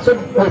managers are so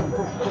good.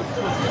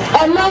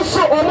 And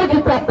also, only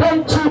the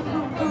plenty.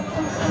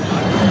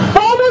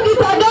 Only the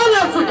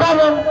Galax to come,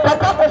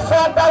 but up a $4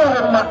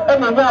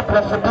 and a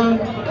apple for being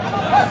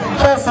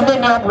first in the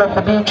apple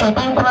for being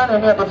trading crown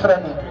and other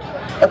friend.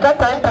 I got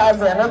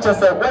 10,000, not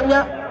just a when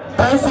you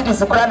 10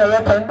 cities, a crown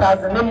and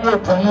 10,000, then you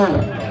to you.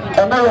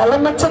 And I am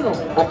limited.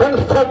 I'm going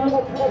to from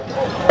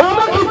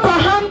almost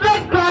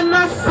 100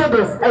 Ghana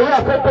cedis. I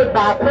have put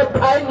back with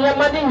your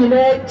money in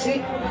it.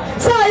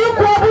 So you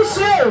probably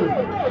say,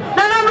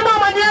 now I'm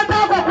near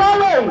Taco.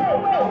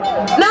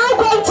 Now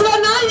go to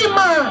an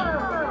animal.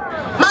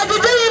 My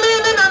degree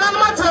in an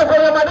amateur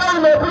for your madam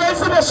may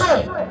place in the show.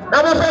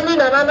 I'm a family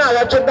and I'm not.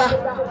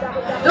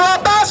 No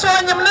pass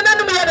on your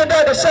enemy at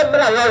the same.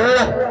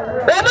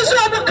 When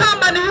you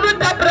come and you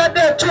interpret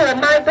it to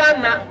my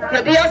Ghana, the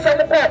dear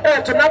son of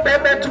to not be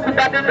able to put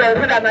that in the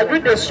and I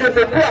read the show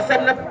the poor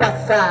son of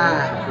Passa.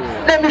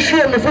 Let me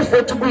show you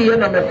for to be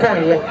in on the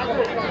phone.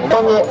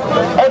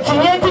 It's a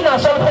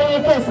something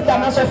you can sit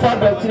down as a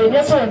father to the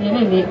yes one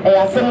in it. I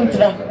have sent to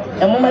that.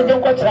 And when I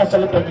don't watch that, I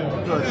don't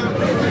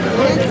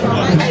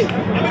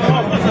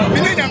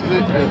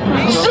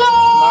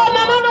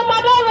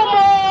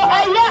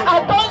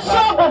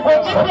show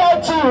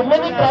for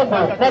many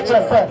people. That's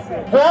yourself.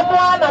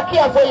 One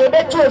appear for your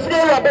bed to a free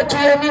or to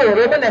you,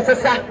 women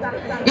necessary.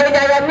 You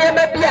are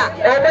never be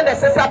a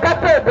necessary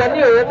papa when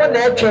you woman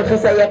nature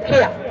is a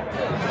clear.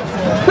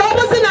 What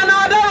was in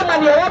another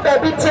man you want to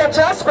be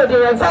teachers for the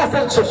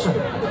assassination?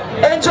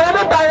 And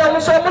German by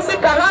almost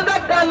 100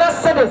 Ghana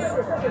cedis.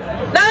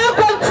 Now you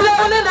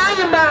control an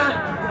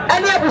animal. And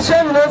you have to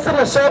show most of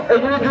the shop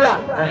and you do.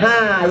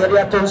 Aha, you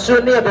have to show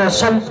near the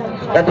some,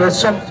 and there's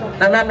some,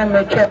 and I'm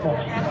a careful.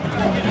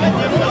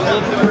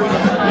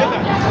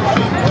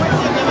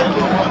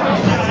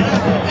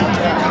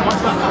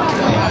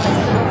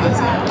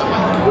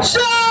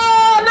 So,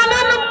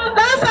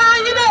 that's how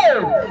you know.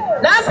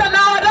 That's how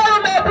now I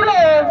don't make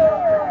blow.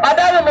 I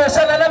don't know,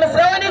 so I'm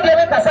saying you get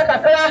a sack.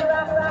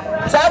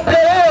 So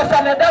play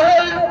from the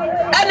way.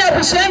 And I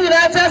be sharing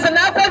that as an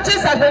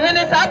apprentice of the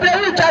minutes I play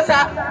with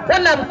Jassa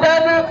when I'm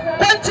calling.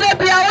 Country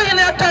be away in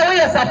a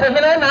toy as a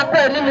feminine up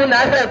and you know,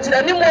 I heard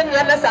anyone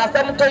yes, I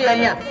sent to you.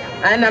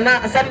 And I'm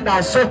not sent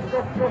down so.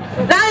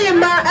 Now you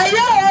ma a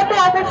year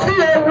or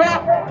feel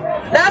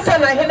that's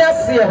an I hear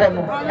see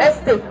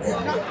estate.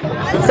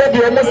 Said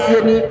you almost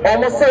see me,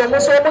 almost say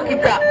almost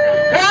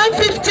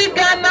 150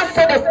 Ghana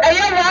cedis, a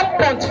year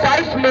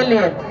 1.5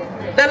 million.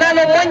 Then I'm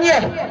 1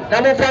 year,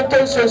 I'm a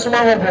fantastic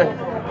small.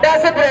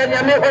 That's a brand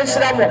new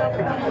Islam.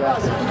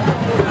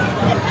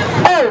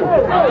 Oh,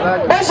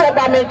 what's up?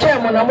 I'm a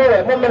chairman. I'm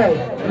a woman.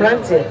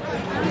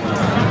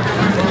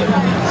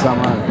 So,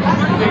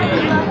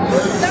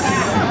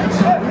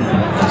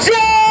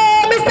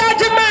 Mr.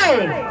 Jamal,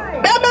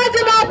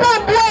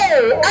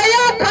 I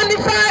am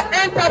qualified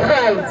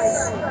enterprise.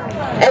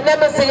 And let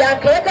me see, I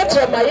can't get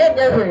my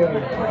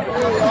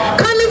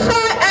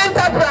qualified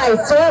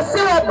enterprise. So,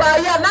 see what by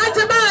your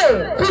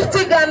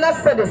 50 Ghana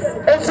cedis.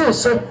 It's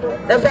so,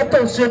 if I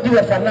told you, do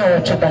it for now,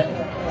 and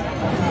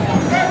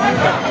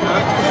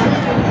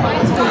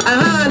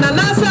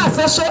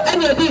I saw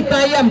any deep I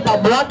am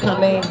black on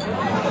me.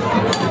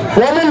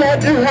 Woman, I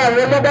do have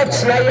another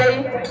try.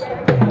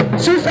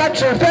 She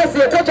factory first,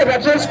 you got a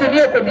just could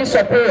be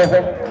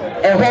supported.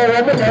 And her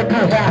woman, I do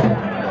have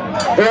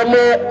one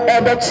more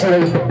ever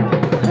tray.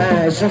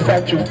 She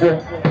factory for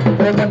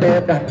woman,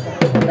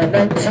 and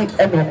 90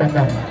 and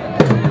woman.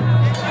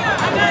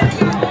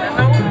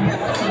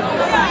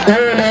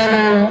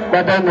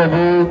 Madame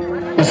Nabu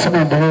is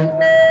my boy.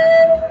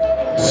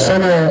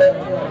 Summer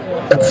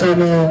at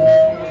Sini,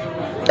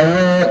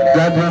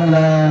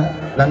 Yadina,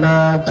 Nana,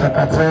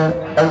 Chirapatre,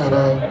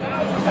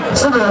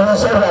 Summer who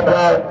said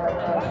about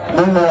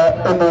Nina,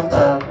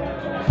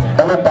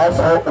 and a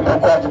bathroom, the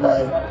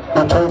Quadjumai,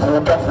 the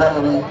 24 Café.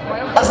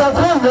 As I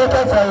feel no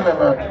Café,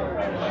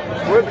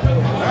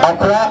 I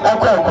cry,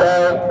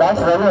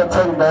 that's very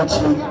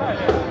attention,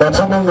 but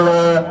something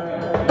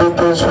in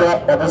case you are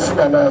the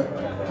cinema.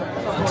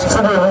 So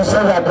we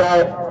say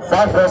about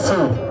that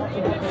person.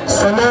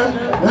 So now,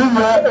 we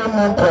are in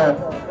Monto,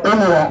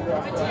 anywhere.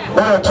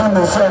 We are trying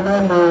to say, no,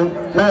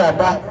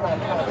 about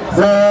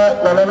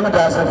the level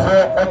as a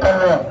fair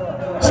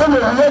echo. So we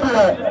are here,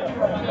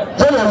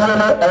 generally,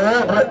 a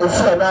little is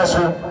a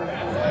national.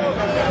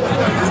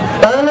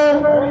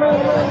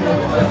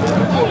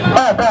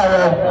 By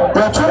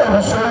the 2 of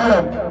the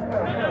show,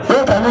 you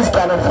can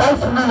stand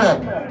 5 million.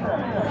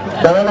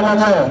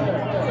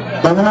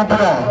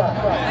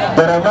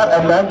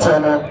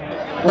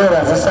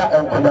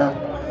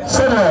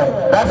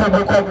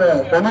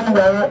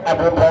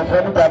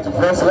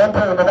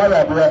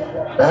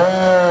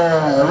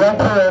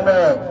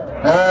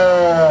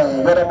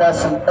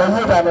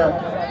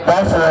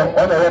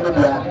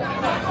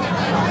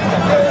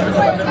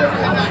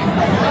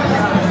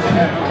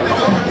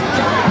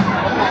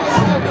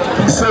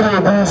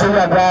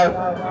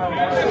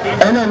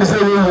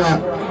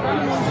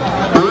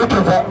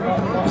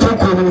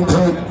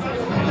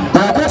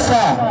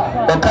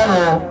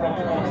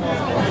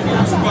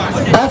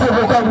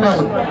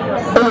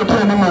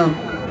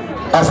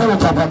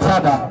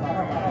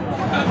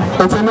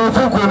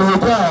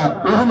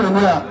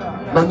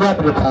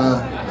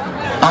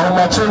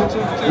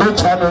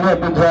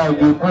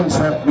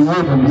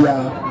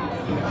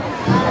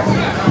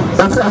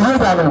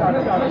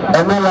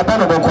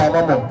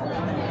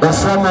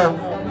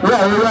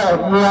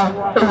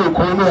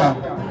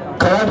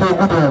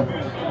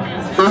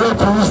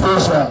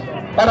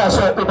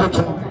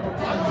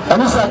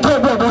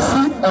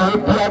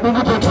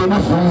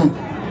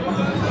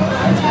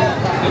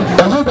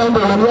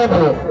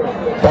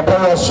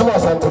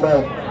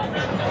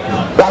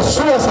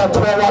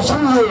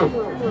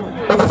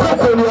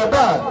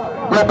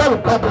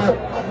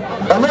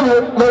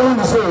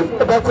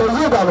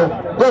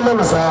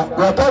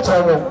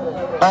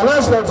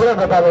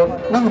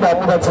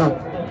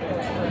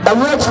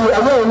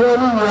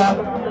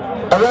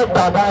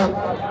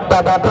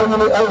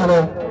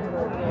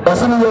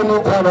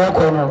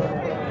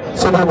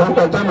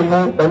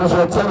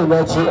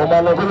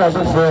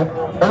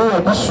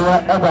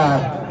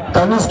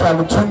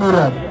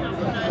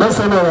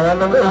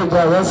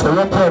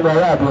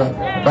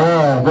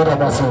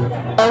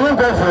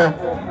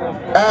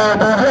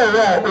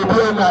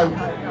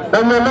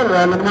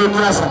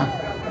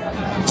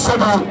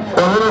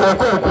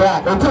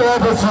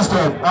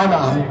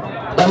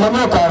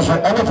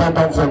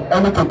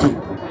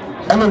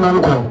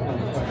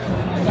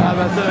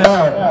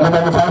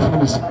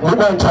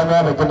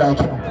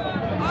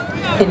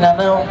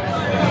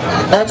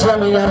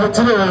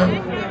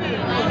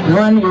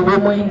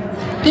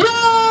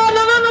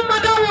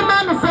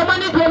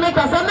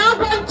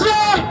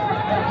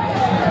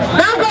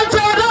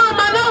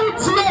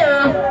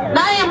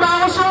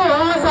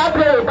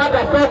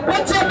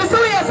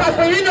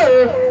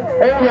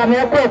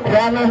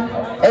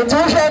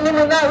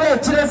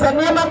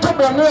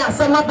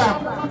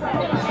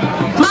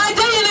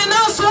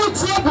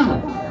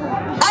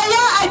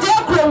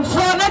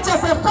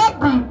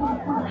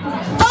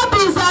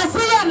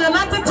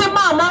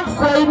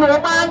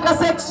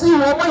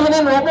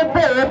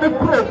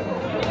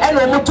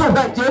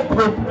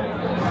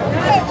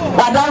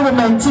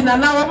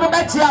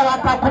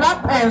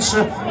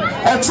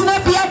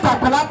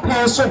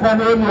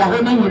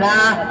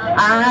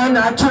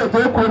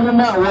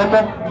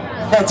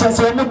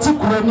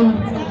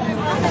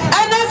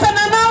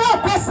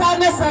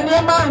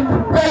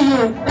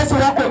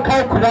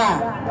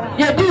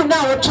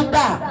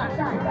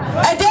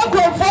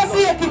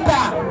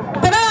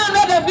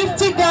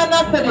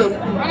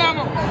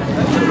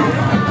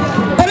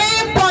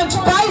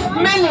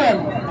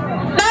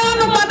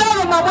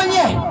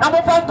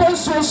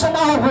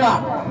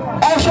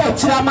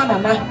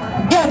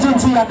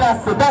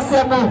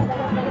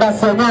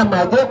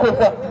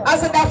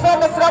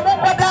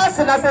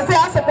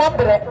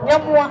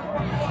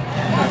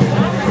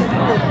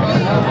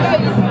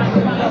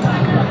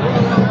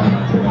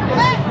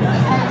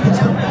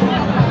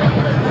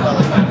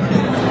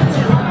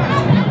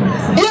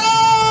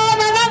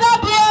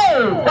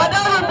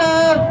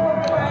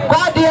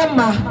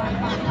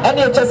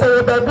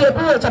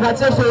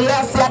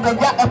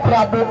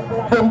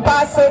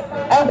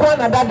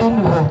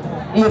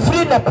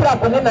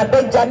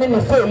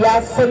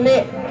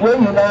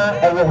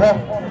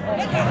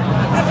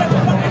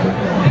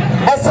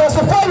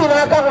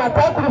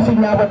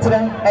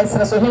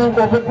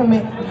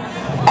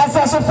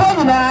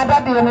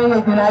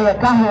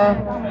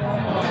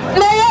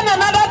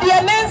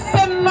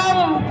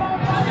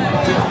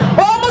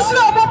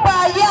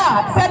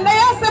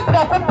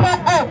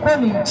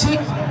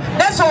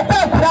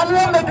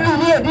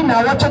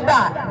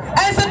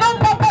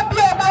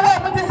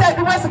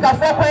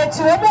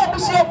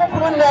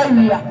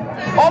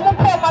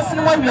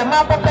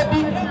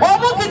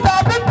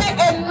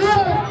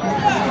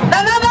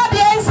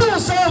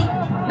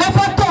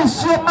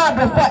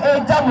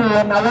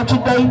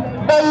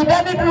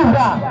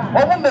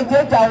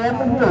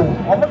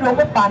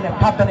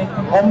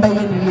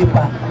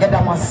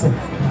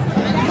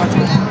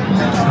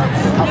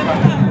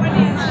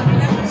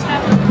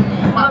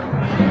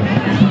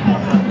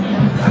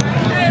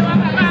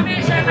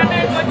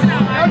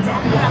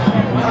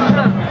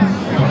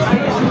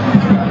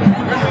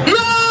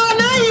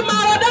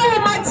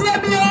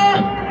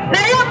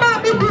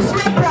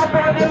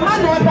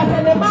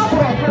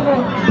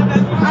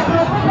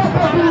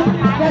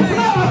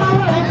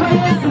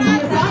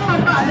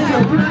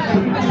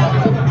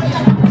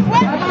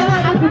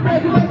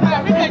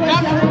 Yes,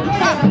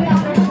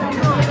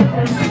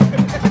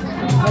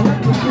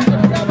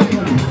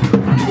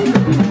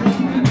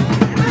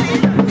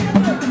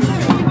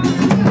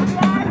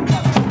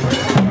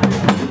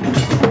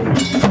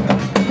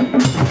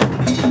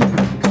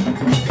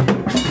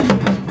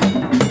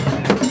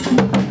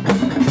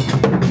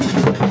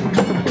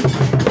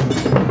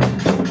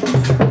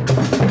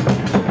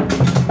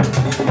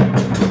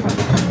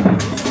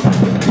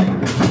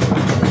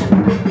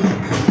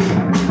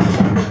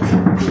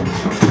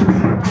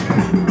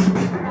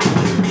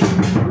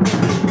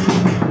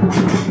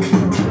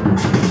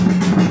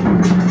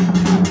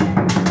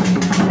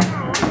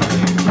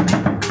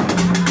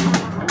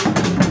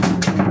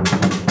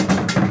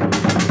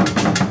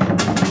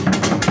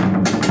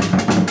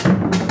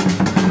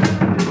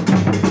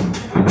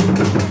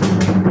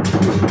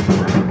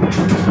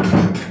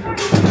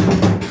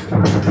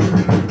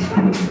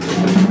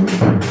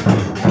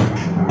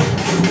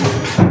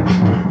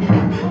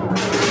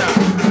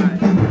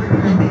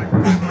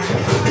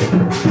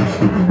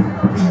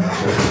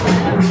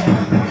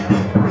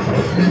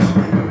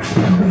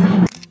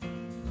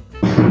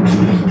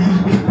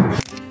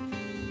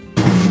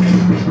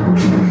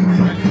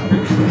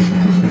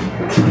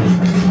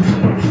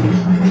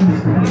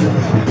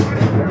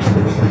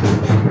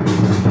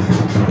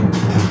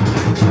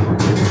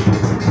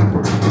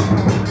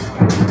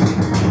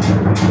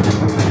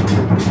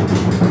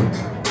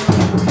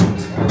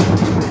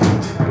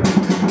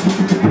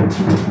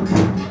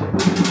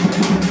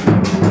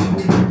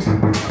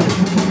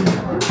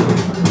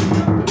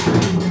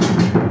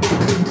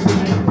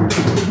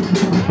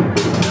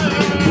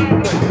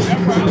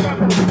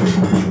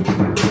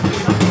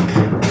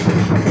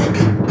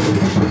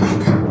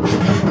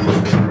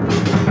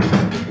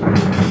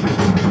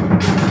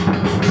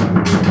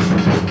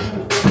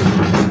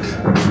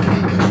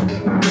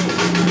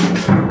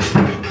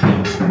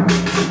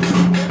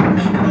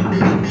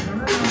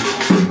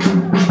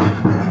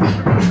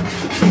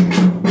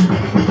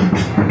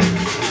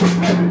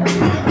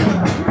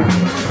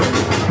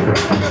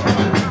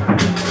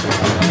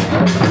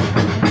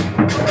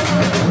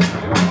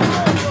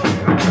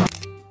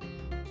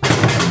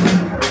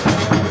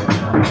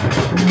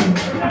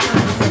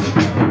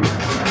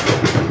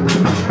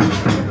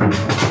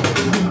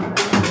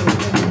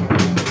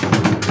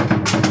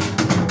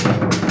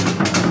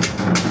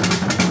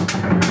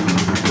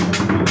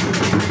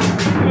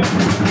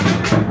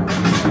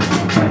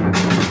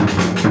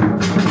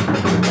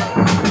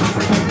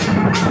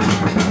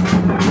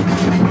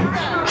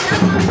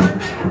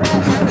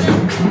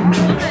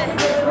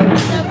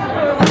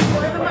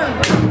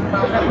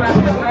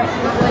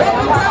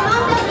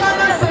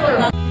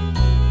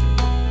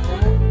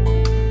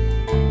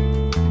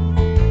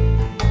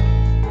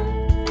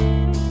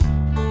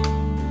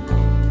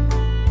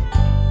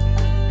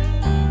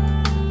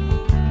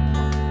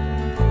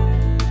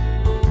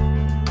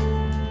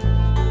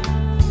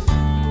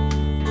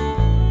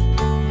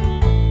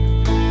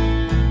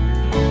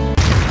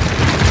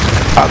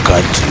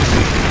 TV,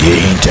 the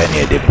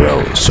internet,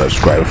 bro.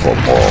 Subscribe for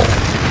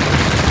more.